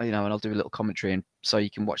 I'll do a little commentary, and so you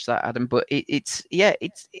can watch that, Adam. But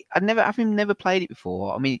I've never played it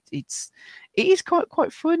before. I mean, it is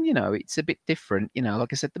quite fun. It's a bit different.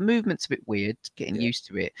 Like I said, the movement's a bit weird, getting used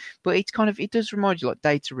to it. But it does remind you like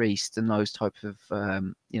Data East and those type of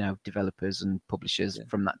developers and publishers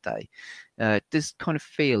from that day. It does kind of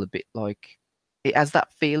feel a bit like it has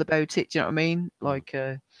that feel about it. Do you know what I mean? Like,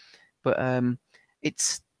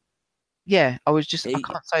 it's. Yeah, I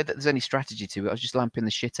can't say that there's any strategy to it. I was just lamping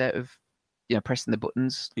the shit out of, pressing the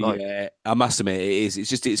buttons. I must admit, it is.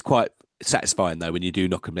 It's quite satisfying though when you do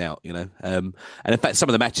knock them out, you know. And in fact, some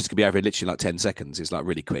of the matches could be over in literally like 10 seconds. It's like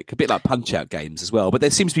really quick, a bit like punch out games as well. But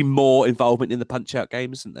there seems to be more involvement in the punch out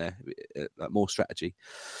games, isn't there? Like more strategy.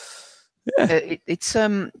 Yeah, it's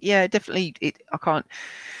definitely. I can't.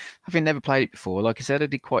 Having never played it before, like I said, I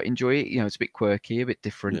did quite enjoy it. You know, it's a bit quirky, a bit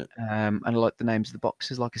different, and I like the names of the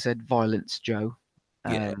boxes. Like I said, Violence Joe,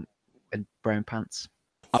 and Brown Pants.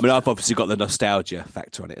 I mean, I've obviously got the nostalgia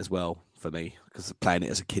factor on it as well for me because playing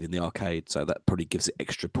it as a kid in the arcade, so that probably gives it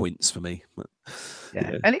extra points for me. But,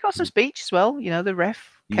 and it got some speech as well. You know, the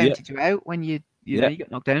ref counted you out when you know you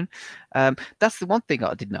got knocked down. That's the one thing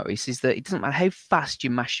I did notice is that it doesn't matter how fast you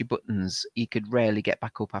mash your buttons, you could rarely get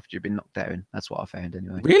back up after you've been knocked down. That's what I found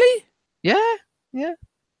anyway. Really? Yeah.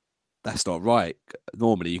 That's not right.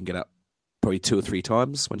 Normally, you can get up probably 2 or 3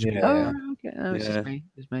 times once you. Okay. No, it's just me.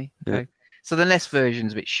 It's me. Okay. Yeah. So the NES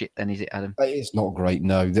version's a bit shit, then, is it, Adam? It's not great.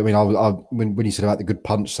 No, I mean, when you said about the good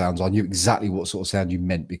punch sounds, I knew exactly what sort of sound you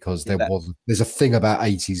meant because there's a thing about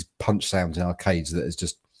 80s punch sounds in arcades that is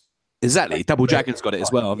just exactly. Double Dragon's got it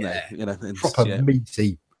as well, haven't they? You know, proper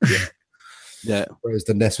meaty. Yeah. Whereas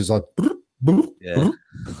the NES was like. Well,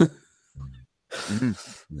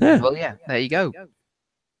 there you go.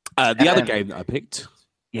 The other game that I picked.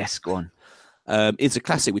 Yes, go on. It's a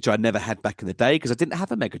classic which I never had back in the day because I didn't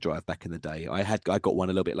have a Mega Drive back in the day. I got one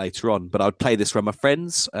a little bit later on, but I'd play this from my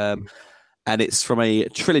friends. And it's from a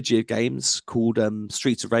trilogy of games called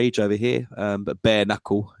Streets of Rage over here, but Bare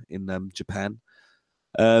Knuckle in Japan.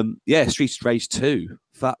 Streets of Rage 2.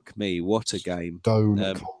 Fuck me, what a game. Stone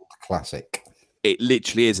cold classic. It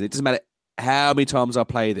literally is. And it doesn't matter how many times I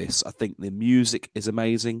play this. I think the music is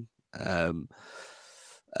amazing.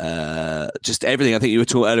 Just everything. I think you were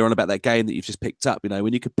talking earlier on about that game that you've just picked up. You know,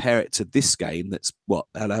 when you compare it to this game, that's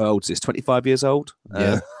how old is this? 25 years old.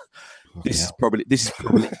 Yeah. This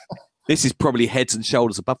is probably heads and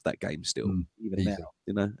shoulders above that game still, even now.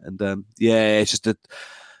 You know, and it's just a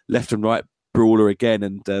left and right brawler again.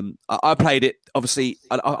 And I played it. Obviously,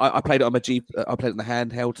 I played it on my Jeep. I played it on the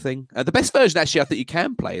handheld thing. The best version, actually, I think you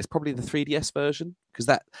can play is probably the 3DS version because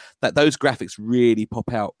that those graphics really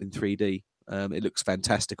pop out in 3D. It looks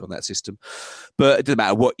fantastic on that system, but it doesn't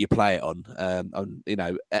matter what you play it on. You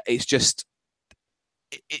know, it's just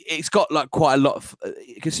it's got like quite a lot of.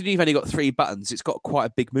 Considering you've only got 3 buttons, it's got quite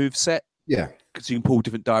a big move set. Yeah, because you can pull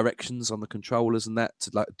different directions on the controllers and that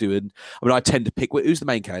to like doing. I mean, I tend to pick who's the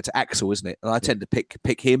main character, Axel, isn't it? And I tend to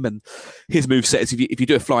pick him, and his move set is if you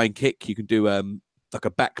do a flying kick, you can do like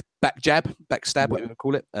a back jab, back stab, what you would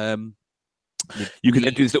call it. You can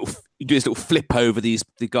then do this little flip over the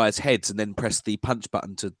guys' heads and then press the punch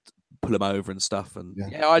button to pull them over and stuff. And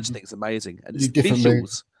I just think it's amazing. And it's different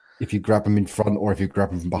moves if you grab them in front or if you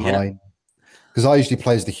grab them from behind. Because I usually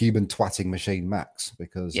play as the human twatting machine Max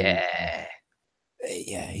because he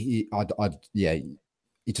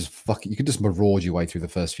just you can just maraud your way through the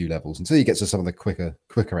first few levels until you get to some of the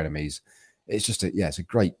quicker enemies. It's just it's a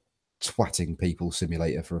great twatting people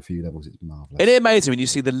simulator for a few levels. It's marvelous. Isn't it amazing when you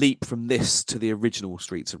see the leap from this to the original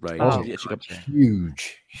Streets of Rage?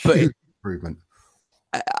 Huge improvement.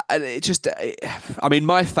 And it just, I mean,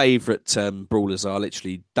 my favourite brawlers are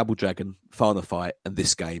literally Double Dragon, Final Fight, and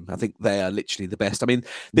this game. I think they are literally the best. I mean,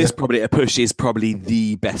 this probably a push is probably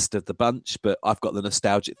the best of the bunch, but I've got the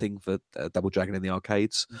nostalgic thing for Double Dragon in the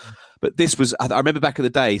arcades. But this was, I remember back in the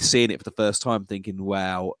day seeing it for the first time, thinking,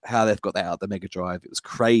 "Wow, how they've got that out of the Mega Drive!" It was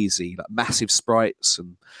crazy, like massive sprites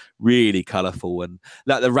and really colourful, and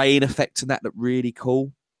like the rain effect and that looked really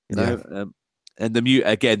cool, you know. And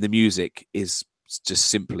the music is just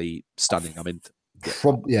simply stunning. I mean, I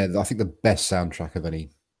think the best soundtrack of any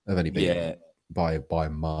big by a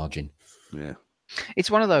margin. Yeah,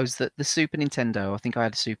 it's one of those that the Super Nintendo. I think I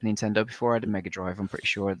had a Super Nintendo before I had a Mega Drive. I'm pretty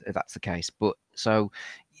sure that's the case. But so,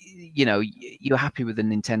 you know, you're happy with the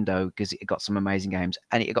Nintendo because it got some amazing games,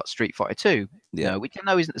 and it got Street Fighter 2. You know, which I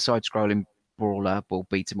know isn't the side-scrolling brawler, ball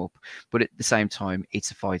beat 'em up, but at the same time,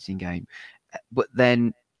 it's a fighting game. But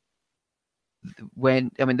then,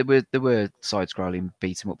 there were side-scrolling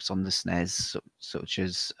beat 'em ups on the SNES, such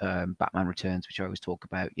as Batman Returns, which I always talk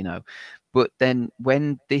about, you know. But then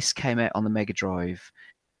when this came out on the Mega Drive,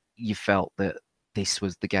 you felt that this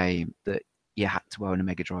was the game that you had to own a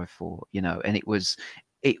Mega Drive for, you know. And it was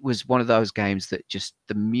one of those games that just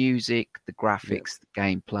the music, the graphics, the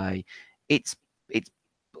gameplay, it's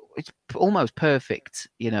almost perfect,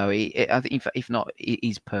 you know. I think if not, it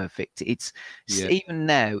is perfect. It's even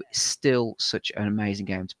now still such an amazing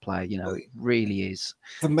game to play. You know, it really is.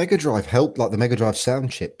 The Mega Drive helped, like the Mega Drive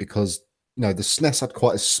sound chip, because you know the SNES had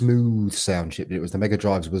quite a smooth sound chip. It was the Mega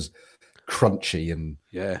Drive's was crunchy and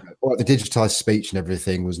the digitized speech and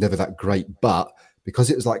everything was never that great. But because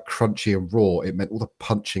it was like crunchy and raw, it meant all the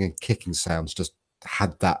punching and kicking sounds just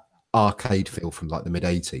had that arcade feel from like the mid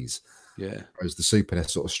 80s. Yeah. Whereas the Super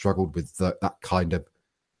NES sort of struggled with that kind of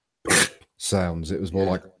sounds. It was more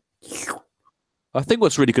like. I think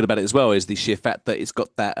what's really good about it as well is the sheer fact that it's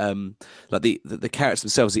got that like the characters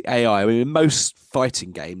themselves, the AI. I mean, in most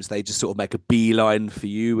fighting games, they just sort of make a beeline for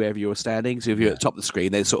you wherever you're standing. So if you're at the top of the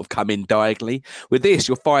screen, they sort of come in diagonally. With this,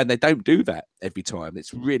 you'll find they don't do that every time.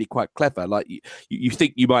 It's really quite clever. Like you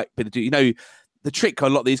think you might be able to do, you know, the trick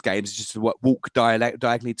on a lot of these games is just to walk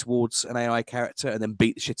diagonally towards an AI character and then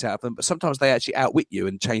beat the shit out of them. But sometimes they actually outwit you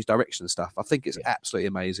and change direction and stuff. I think it's absolutely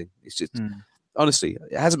amazing. It's just. Honestly,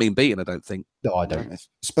 it hasn't been beaten, I don't think. No, I don't.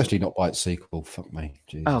 Especially not by its sequel. Fuck me.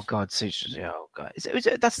 Jesus. Oh God, oh God.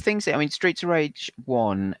 That's the thing. I mean, Streets of Rage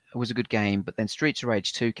 1 was a good game, but then Streets of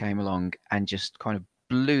Rage 2 came along and just kind of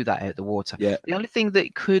blew that out of the water. Yeah. The only thing that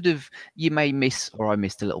you may miss, or I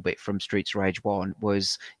missed a little bit from Streets of Rage 1,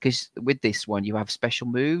 was because with this one you have special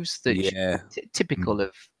moves that typical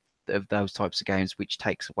of those types of games, which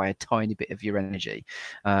takes away a tiny bit of your energy.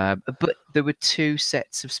 But there were 2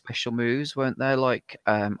 sets of special moves, weren't there? Like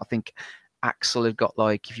I think Axel had got,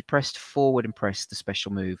 like, if you pressed forward and pressed the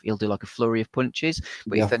special move, he'll do like a flurry of punches.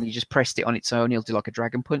 But if then you just pressed it on its own, he'll do like a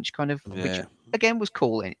dragon punch kind of, which again was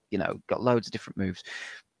cool. And, you know, got loads of different moves.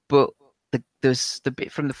 But there's the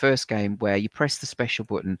bit from the first game where you press the special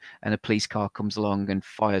button and a police car comes along and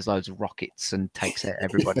fires loads of rockets and takes out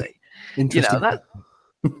everybody. Interesting. You know,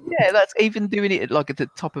 yeah, that's even doing it like at the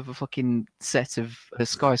top of a fucking set of a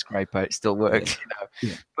skyscraper. It still works, you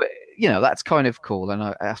know. But you know, that's kind of cool, and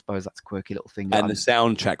I suppose that's a quirky little thing. And the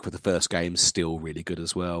soundtrack for the first game is still really good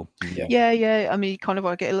as well. Yeah. I mean,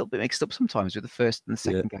 I get a little bit mixed up sometimes with the first and the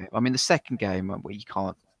second game. I mean, the second game where you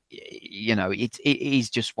can't, you know, it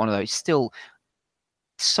is just one of those still.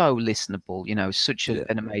 So listenable, you know, such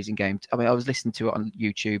an amazing game. I mean, I was listening to it on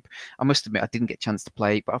YouTube. I must admit, I didn't get a chance to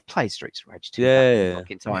play it, but I've played Streets of Rage 2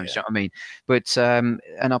 fucking times. You know what I mean? But and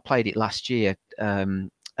I played it last year,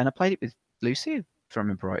 and I played it with Lucy, if I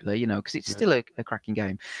remember rightly. You know, because it's still a cracking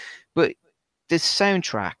game. But the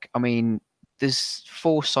soundtrack, I mean, there's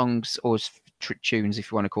 4 songs or tunes,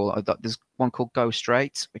 if you want to call it. There's one called Go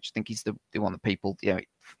Straight, which I think is the one that people, you know,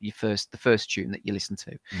 the first tune that you listen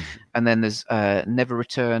to. And then there's Never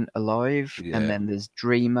Return Alive, and then there's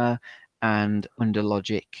Dreamer and Under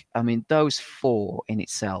Logic. I mean, those 4 in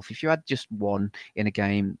itself, if you had just one in a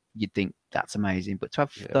game, you'd think that's amazing. But to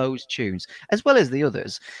have those tunes, as well as the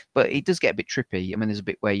others, but it does get a bit trippy. I mean, there's a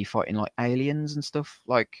bit where you're fighting like aliens and stuff,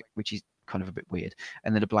 like, which is kind of a bit weird.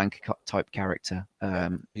 And then a blank type character,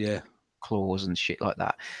 claws and shit like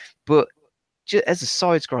that. But just as a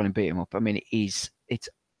side-scrolling beat 'em up, I mean, it's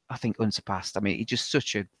I think unsurpassed. I mean, it's just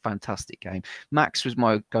such a fantastic game. Max was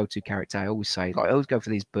my go-to character. I always say, like, I always go for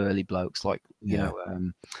these burly blokes, like you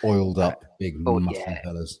know, oiled up, big muscle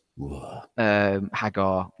fellas.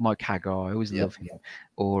 Hagar, Mike Hagar. I always love him.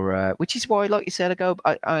 Or which is why, like you said,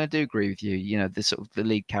 I do agree with you. You know, the sort of the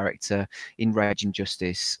lead character in Rage and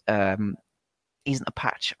Justice. Isn't a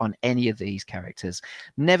patch on any of these characters.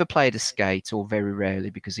 Never played a Skate, or very rarely,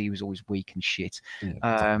 because he was always weak and shit.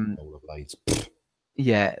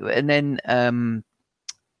 Yeah, and then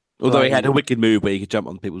although he had a wicked move where he could jump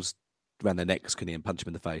on people's around their necks, couldn't he, and punch him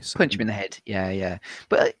in the face. Punch him in the head. Yeah.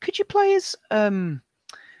 But could you play as could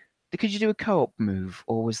you do a co-op move,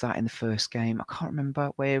 or was that in the first game? I can't remember,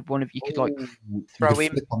 where one of you could like throw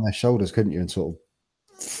him flip on their shoulders, couldn't you? And sort of,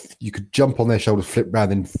 you could jump on their shoulders, flip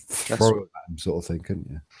round, and throw it at them, sort of thing, couldn't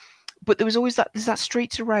you? But there was always there's that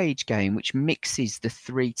Streets of Rage game which mixes the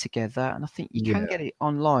 3 together, and I think you can get it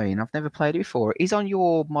online. I've never played it before. It's on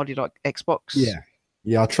your modded Xbox.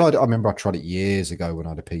 Yeah. I tried it. I remember I tried it years ago when I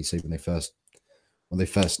had a PC when they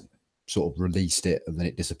first sort of released it, and then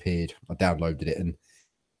it disappeared. I downloaded it, and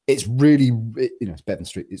it's really, it's better than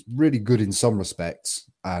Street. It's really good in some respects,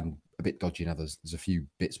 and a bit dodgy in others. There's a few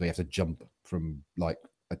bits where you have to jump from like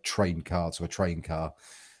a train car to a train car.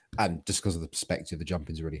 And just because of the perspective, the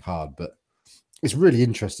jumping's are really hard, but it's really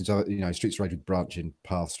interesting. So, you know, Streets of Rage with branching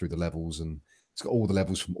paths through the levels, and it's got all the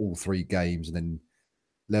levels from all 3 games, and then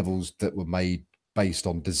levels that were made based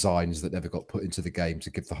on designs that never got put into the game to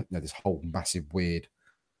give this whole massive weird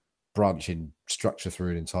branching structure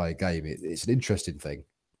through an entire game. It's an interesting thing,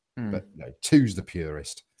 but 2's the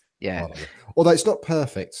purest. Yeah. Although it's not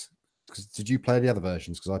perfect. Because did you play any other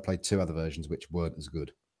versions? Because I played 2 other versions which weren't as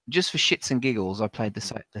good. Just for shits and giggles, I played the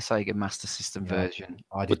Sega Master System version.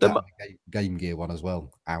 I did that Game Gear one as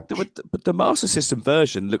well. Ouch. But the Master System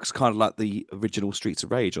version looks kind of like the original Streets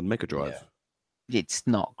of Rage on Mega Drive. It's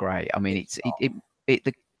not great. I mean,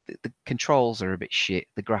 the controls are a bit shit.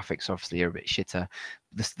 The graphics obviously are a bit shitter.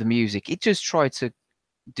 The music, it just tried to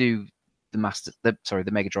do the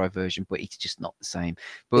Mega Drive version, but it's just not the same.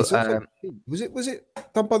 But was it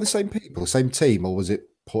done by the same people, same team, or was it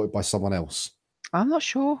ported by someone else? I'm not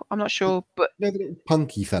sure, but you know the little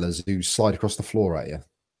punky fellas who slide across the floor at you?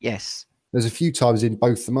 Yes. There's a few times in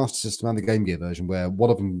both the Master System and the Game Gear version where one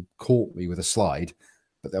of them caught me with a slide,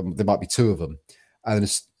 but there might be two of them, and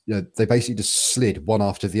they basically just slid one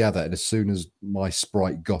after the other. And as soon as my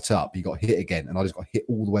sprite got up, he got hit again, and I just got hit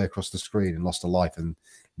all the way across the screen and lost a life, and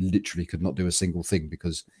literally could not do a single thing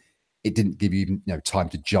because it didn't give you time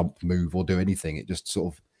to jump, move, or do anything. It just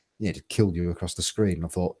sort of it killed you across the screen. And I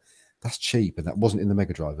thought that's cheap, and that wasn't in the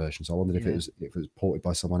Mega Drive version. So I wondered if it was ported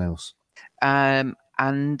by someone else.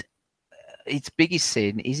 And its biggest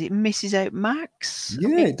sin is it misses out Max.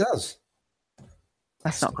 Yeah, it does.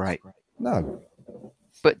 That's not great. No.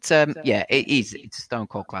 But it is. It's a Stone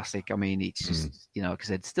Cold classic. I mean, it's just like I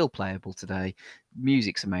said, still playable today.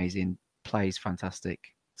 Music's amazing. Plays fantastic.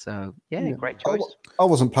 So great choice. I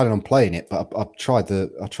wasn't planning on playing it, but I tried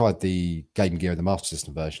the Game Gear and the Master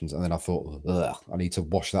System versions, and then I thought, I need to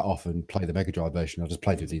wash that off and play the Mega Drive version. I just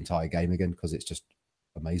played through the entire game again because it's just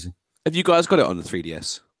amazing. Have you guys got it on the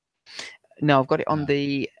 3DS? No, I've got it on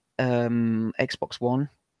the Xbox One,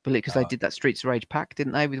 because they did that Streets of Rage pack,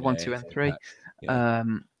 didn't they, with 1, 2, and 3? Yeah.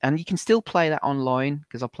 And you can still play that online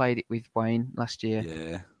because I played it with Wayne last year.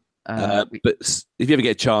 Yeah. But if you ever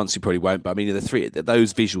get a chance, you probably won't. But I mean,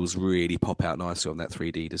 those visuals really pop out nicely on that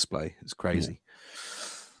 3D display. It's crazy.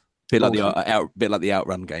 Bit like the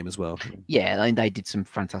Outrun game as well. Yeah, I mean, they did some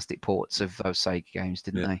fantastic ports of those Sega games,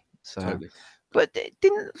 didn't they? So, totally. But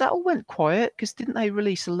didn't that all went quiet? Because didn't they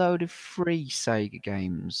release a load of free Sega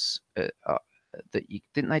games?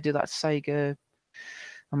 Didn't they do that Sega?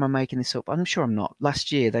 Am I making this up? I'm sure I'm not. Last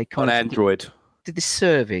year they on Android. Did this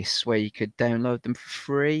service where you could download them for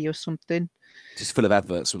free or something? Just full of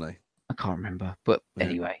adverts, weren't they? I can't remember, but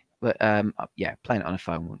anyway. But playing it on a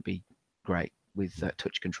phone wouldn't be great with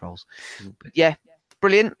touch controls. But yeah,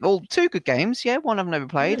 brilliant. All two good games. Yeah, one I've never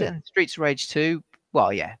played, and Streets of Rage 2.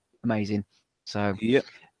 Well, yeah, amazing. So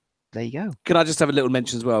there you go. Can I just have a little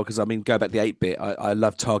mention as well? Because I mean, go back to the 8-bit. I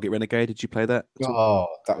love Target Renegade. Did you play that? Oh,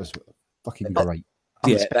 that was fucking great.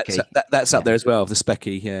 Yeah, that's up there as well. The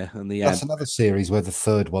Specky, and the that's another series where the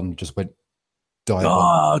third one just went diabolical.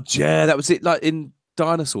 Oh, yeah, that was it. Like in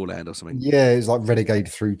Dinosaur Land or something. Yeah, it's like Renegade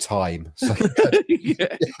Through Time. So,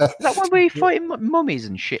 that one where you're fighting mummies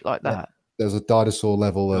and shit like that. There's a dinosaur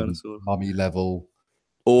level and mummy level.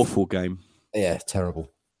 Awful game. Yeah, terrible.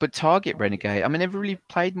 But Target Renegade, I mean, never really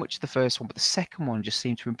played much of the first one, but the second one just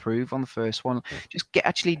seemed to improve on the first one. Just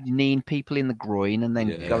actually kneeing people in the groin and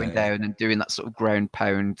then going down and doing that sort of ground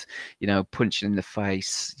pound, punching in the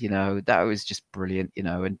face. That was just brilliant.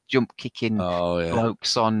 And jump kicking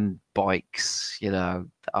blokes on bikes.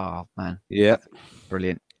 Oh man,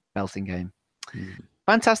 brilliant, belting game.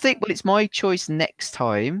 Fantastic. Well, it's my choice next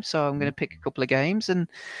time, so I'm going to pick a couple of games, and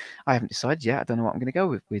I haven't decided yet. I don't know what I'm going to go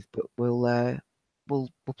with, but we'll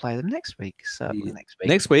play them next week. So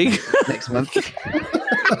next week, next month.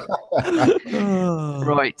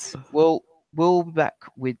 Right. Well, we'll be back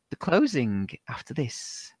with the closing after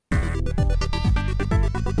this.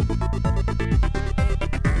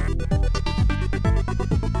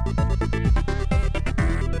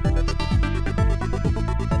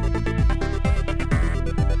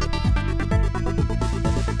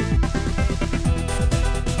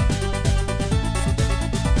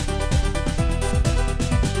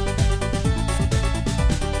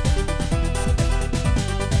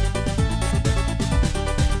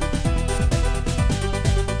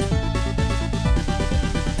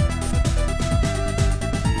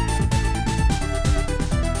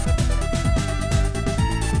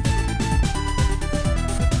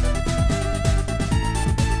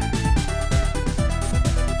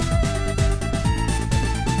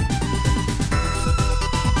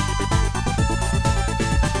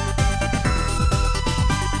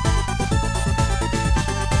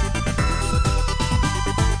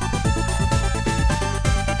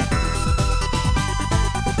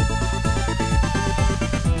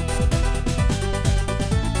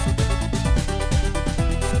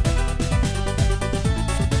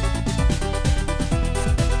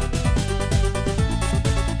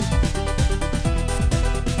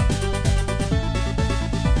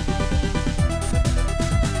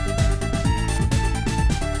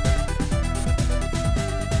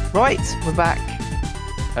 Right, we're back.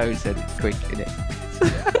 I said it's quick, isn't it?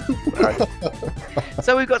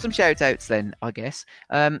 So we've got some shout outs then, I guess.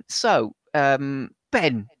 Ben,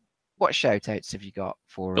 what shout outs have you got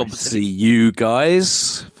for us? Obviously, you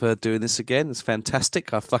guys for doing this again. It's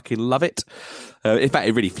fantastic. I fucking love it. In fact,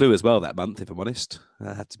 it really flew as well that month, if I'm honest.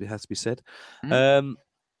 Had to be said.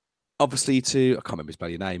 Obviously, I can't remember his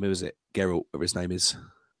bloody name. Who was it? Geralt, whatever his name is.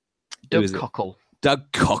 Doug Cockle.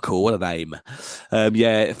 Doug Cockle, what a name.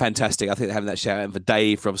 Yeah, fantastic. I think having that shout out for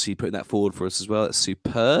Dave for obviously putting that forward for us as well. It's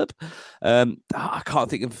superb. I can't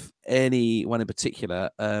think of anyone in particular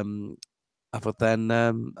other than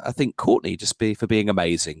I think Courtney for being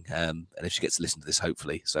amazing. And if she gets to listen to this,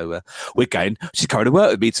 hopefully. So she's coming to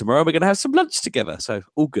work with me tomorrow. We're going to have some lunch together. So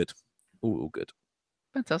all good. All good.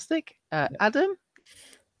 Fantastic. Adam?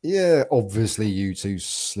 Yeah, obviously you two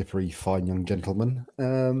slippery, fine young gentlemen.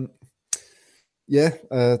 To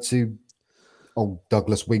old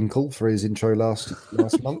Douglas Winkle for his intro last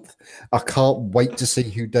month. I can't wait to see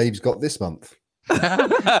who Dave's got this month.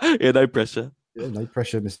 Yeah, no pressure. Yeah, no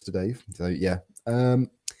pressure, Mr. Dave. So yeah,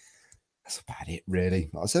 that's about it, really.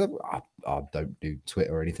 Like I said, I don't do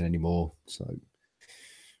Twitter or anything anymore. So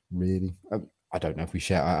really, I don't know if we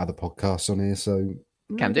shout out other podcasts on here. So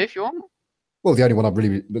Can do if you want. Well, the only one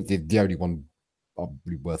the only one I'm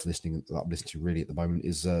really worth listening that I'm listening to really at the moment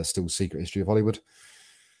is still Secret History of Hollywood,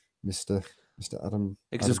 Mr. Adam.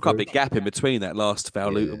 Because there's quite a big gap in between that last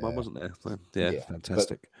Val Luton one, wasn't there? So, yeah,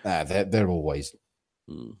 fantastic. They're always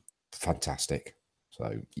fantastic.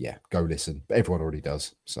 So yeah, go listen. But everyone already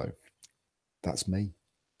does. So that's me.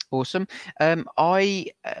 Awesome.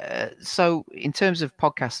 So in terms of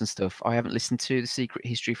podcasts and stuff, I haven't listened to The Secret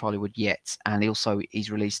History of Hollywood yet, and also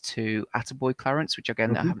he's released to Attaboy Clarence, which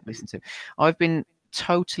again I haven't listened to. I've been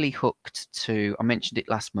totally hooked to. I mentioned it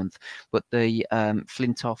last month, but the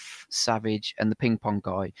Flintoff Savage and the Ping Pong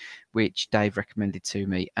Guy, which Dave recommended to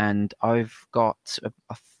me, and I've got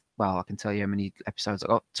well, I can tell you how many episodes. I've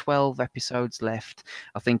got 12 episodes left.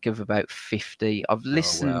 I think of about 50. I've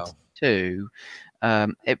listened to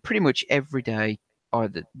pretty much every day,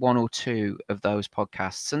 either one or two of those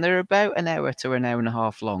podcasts, and they're about an hour to an hour and a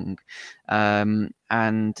half long. And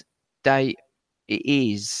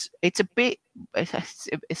it's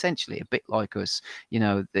essentially a bit like us. You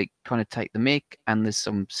know, they kind of take the mick, and there's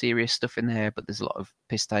some serious stuff in there, but there's a lot of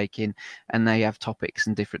piss taking, and they have topics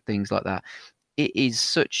and different things like that. It is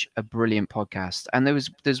such a brilliant podcast. And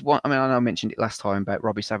there's one, I mean, I know I mentioned it last time about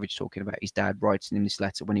Robbie Savage talking about his dad writing him this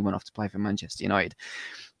letter when he went off to play for Manchester United.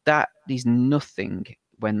 That is nothing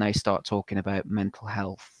when they start talking about mental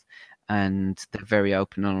health, and they're very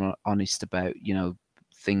open and honest about, you know,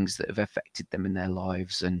 things that have affected them in their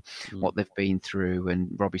lives and what they've been through. And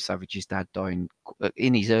Robbie Savage's dad dying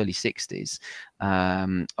in his early 60s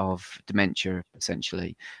of dementia,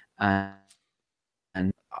 essentially.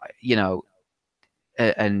 And you know,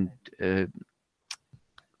 and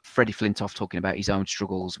Freddie Flintoff talking about his own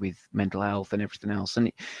struggles with mental health and everything else.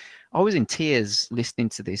 And I was in tears listening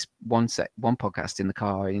to this one podcast in the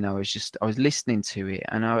car. You know, I was listening to it,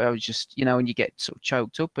 and I was just, you know, and you get sort of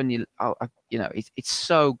choked up, and you know, it's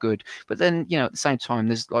so good. But then, you know, at the same time,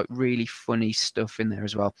 there's like really funny stuff in there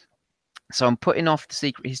as well. So I'm putting off The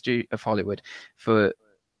Secret History of Hollywood for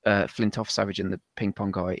Flintoff Savage and the Ping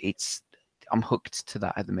Pong Guy. I'm hooked to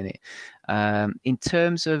that at the minute. In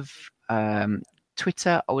terms of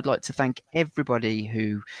Twitter, I would like to thank everybody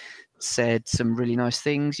who said some really nice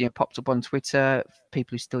things, you know, popped up on Twitter.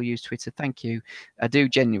 People who still use Twitter, thank you. I do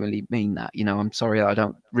genuinely mean that. You know, I'm sorry I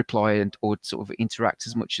don't reply or sort of interact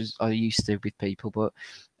as much as I used to with people, but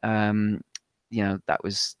you know, that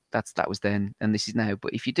was then, and this is now.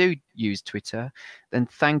 But if you do use Twitter, then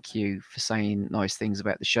thank you for saying nice things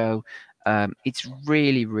about the show. It's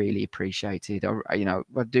really, really appreciated.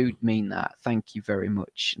 I do mean that. Thank you very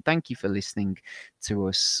much. Thank you for listening to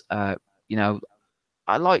us. You know,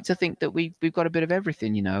 I like to think that we've got a bit of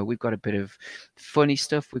everything. You know, we've got a bit of funny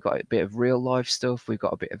stuff. We've got a bit of real life stuff. We've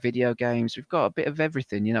got a bit of video games. We've got a bit of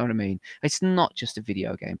everything. You know what I mean? It's not just a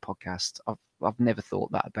video game podcast. I've never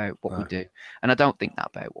thought that about what we do, and I don't think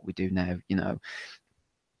that about what we do now. You know.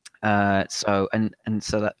 So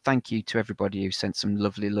that thank you to everybody who sent some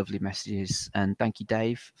lovely messages, and thank you,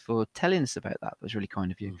 Dave, for telling us about that. That was really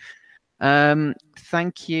kind of you.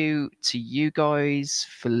 Thank you to you guys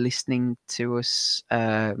for listening to us.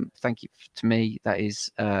 Thank you to me, that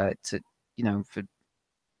is, to, you know, for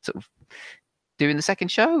sort of doing the second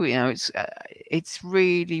show. You know, it's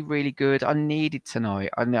really, really good. I need it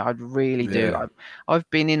tonight. I really do. I've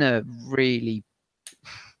been in a really,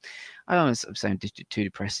 I don't want to sound too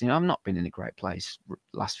depressing. I've not been in a great place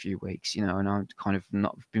last few weeks, you know, and I've kind of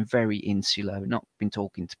not been very insular, not been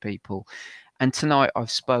talking to people. And tonight I've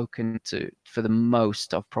spoken to, for the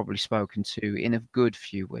most I've probably spoken to in a good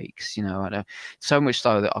few weeks, you know, and so much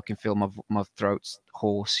so that I can feel my throat's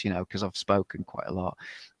hoarse, you know, because I've spoken quite a lot.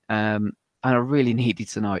 And I really needed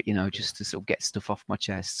tonight, you know, just to sort of get stuff off my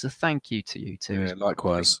chest. So thank you to you too. Yeah,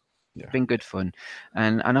 likewise. It's been good fun,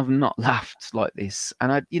 and I've not laughed like this,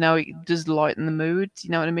 and you know, it does lighten the mood.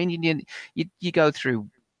 You know what I mean? You go through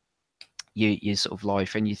your sort of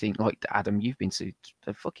life, and you think, like Adam, you've been through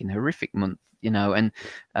a fucking horrific month, you know, and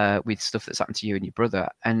with stuff that's happened to you and your brother,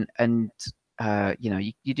 and you know,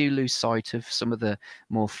 you do lose sight of some of the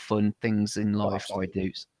more fun things in life. I do.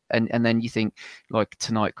 And then you think, like,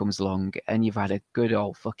 tonight comes along and you've had a good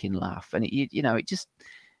old fucking laugh, and you know, it just,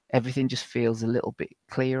 everything just feels a little bit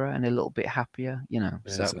clearer and a little bit happier, you know.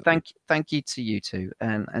 Yeah, so exactly. thank you to you two,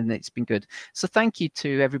 and it's been good. So thank you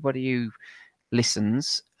to everybody who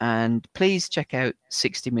listens, and please check out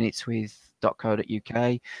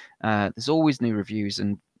 60minuteswith.co.uk. There's always new reviews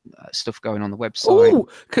and stuff going on the website. Oh,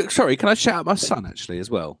 sorry, can I shout out my son actually as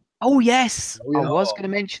well? Oh yes, Oh, yeah. I was going to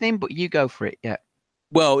mention him, but you go for it. Yeah.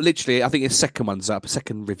 Well, literally, I think his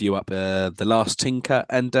second review up, The Last Tinker,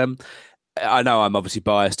 and I know I'm obviously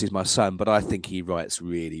biased. He's my son, but I think he writes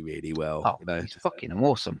really, really well. Oh, you know? he's fucking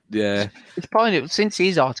awesome. Yeah. It's probably since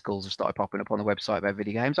his articles have started popping up on the website about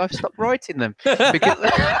video games, I've stopped writing them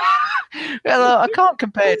because well, I can't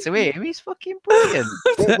compare to him. He's fucking brilliant.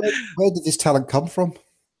 Where did this talent come from?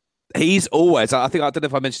 He's always. I think I don't know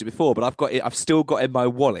if I mentioned it before, but I've still got in my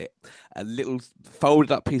wallet a little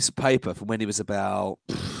folded up piece of paper from when he was about.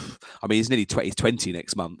 I mean, he's nearly 20. He's 20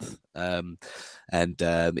 next month, and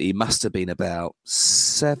he must have been about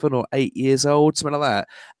 7 or 8 years old, something like that.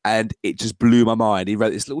 And it just blew my mind. He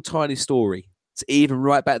wrote this little tiny story. So even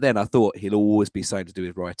right back then, I thought he'll always be something to do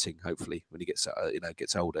with writing. Hopefully, when he gets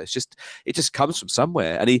gets older, it just comes from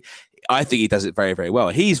somewhere, and I think he does it very, very well.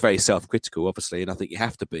 He's very self-critical, obviously, and I think you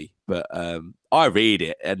have to be. But I read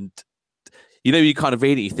it, and you kind of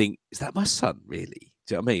read it, you think, is that my son, really?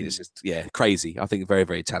 Do you know what I mean? It's just, crazy. I think very,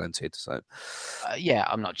 very talented. So, yeah,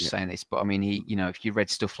 I'm not just saying this, but I mean, if you read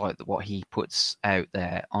stuff like what he puts out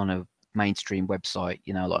there on a mainstream website,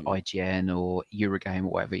 like IGN or Eurogame or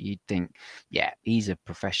whatever, you'd think, yeah, he's a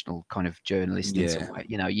professional kind of journalist in some way.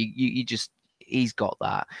 You just, he's got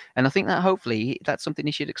that, and I think that hopefully that's something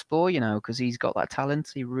he should explore, because he's got that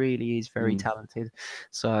talent. He really is very talented.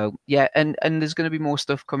 So yeah, and there's going to be more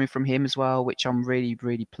stuff coming from him as well, which I'm really,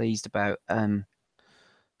 really pleased about.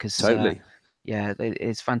 Because totally. Yeah,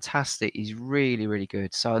 it's fantastic. He's really, really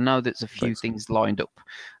good. So I know there's a few things lined up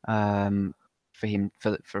for him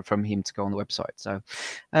from him to go on the website. So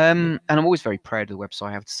and I'm always very proud of the website,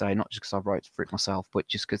 I have to say, not just because I write for it myself, but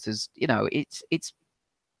just because there's it's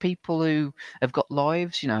people who have got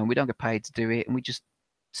lives, and we don't get paid to do it, and we just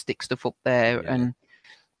stick stuff up there, and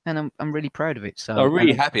I'm really proud of it. So I'm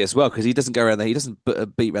really happy as well, because he doesn't go around there. He doesn't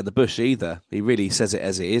beat around the bush either. He really says it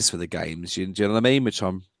as it is for the games. Do you know what I mean? Which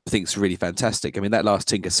I think is really fantastic. I mean, that Last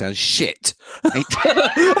Tinker sounds shit, but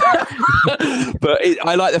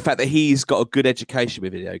I like the fact that he's got a good education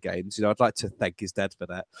with video games. I'd like to thank his dad for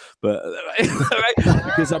that. But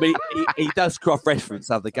because I mean, he does cross-reference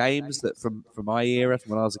other games that from my era,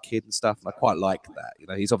 from when I was a kid and stuff. And I quite like that.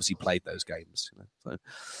 He's obviously played those games. So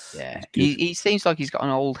yeah, he seems like he's got an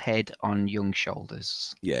old head on young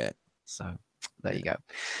shoulders. Yeah. So there you go.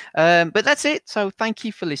 But that's it. So thank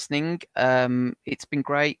you for listening. It's been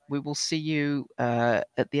great. We will see you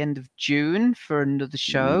at the end of June for another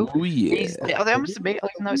show. Oh yeah. I must admit,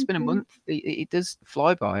 even though it's been a month, it does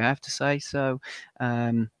fly by, I have to say. So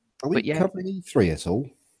are we covering E3 at all?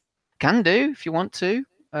 Can do if you want to.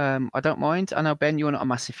 I don't mind. I know, Ben, you're not a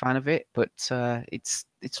massive fan of it, but it's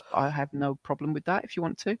I have no problem with that if you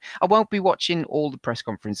want to. I won't be watching all the press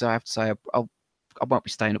conference. I have to say, I won't be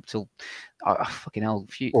staying up till fucking hell.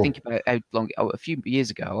 If you think about how long, a few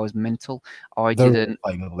years ago, I was mental. They're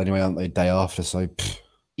anyway, aren't they? Day after, so.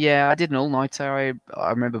 Yeah, I did an all-nighter. I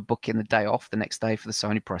remember booking the day off the next day for the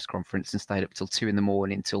Sony press conference and stayed up till 2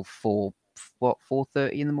 a.m. till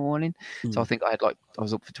 4:30 in the morning. So I think I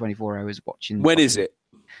was up for 24 hours watching. When is it?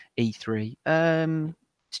 E3.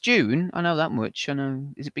 It's June. I know that much. I know.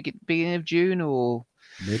 Is it beginning of June or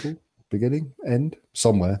middle, beginning, end,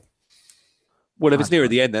 somewhere? Well, if it's near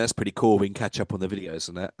the end, then that's pretty cool. We can catch up on the videos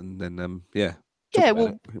and that, and then yeah.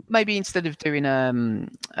 Well, maybe instead of doing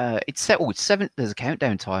it's set. Oh, it's 7. There's a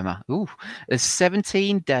countdown timer. Ooh, there's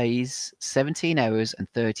 17 days, 17 hours, and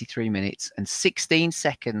 33 minutes, and 16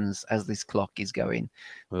 seconds as this clock is going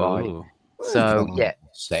by. So yeah,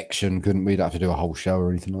 section couldn't we? Have to do a whole show or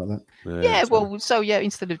anything like that? Yeah. Well, so yeah,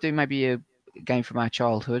 instead of doing maybe a game from our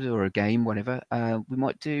childhood or a game, whatever, we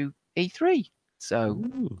might do E3. So.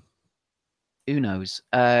 Ooh. Who knows?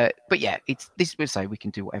 But yeah, it's this. We'll say we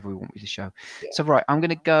can do whatever we want with the show. Yeah. So right, I'm going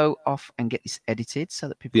to go off and get this edited so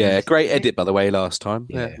that people. Yeah, great edit by the way last time.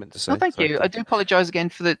 Yeah, meant to say. Oh, thank you. I do apologise again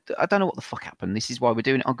for the. I don't know what the fuck happened. This is why we're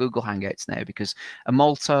doing it on Google Hangouts now, because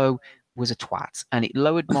Amolto was a twat and it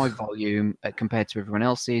lowered my volume compared to everyone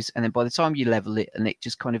else's. And then by the time you level it, and it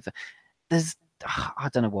just kind of I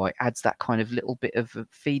don't know why it adds that kind of little bit of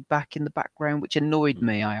feedback in the background, which annoyed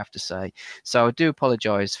me, I have to say. So I do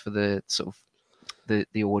apologise for the sort of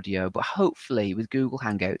the audio, but hopefully with Google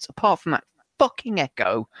Hangouts, apart from that fucking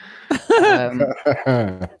echo,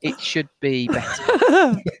 it should be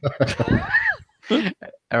better.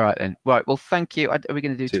 All right then. Right. Well, thank you. Are we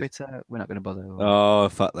going to do Twitter? We're not going to bother. Oh,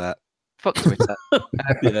 fuck that. Fuck Twitter.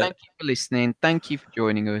 Thank you for listening. Thank you for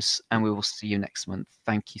joining us, and we will see you next month.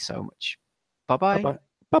 Thank you so much. Bye-bye. Bye-bye.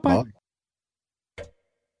 Bye-bye.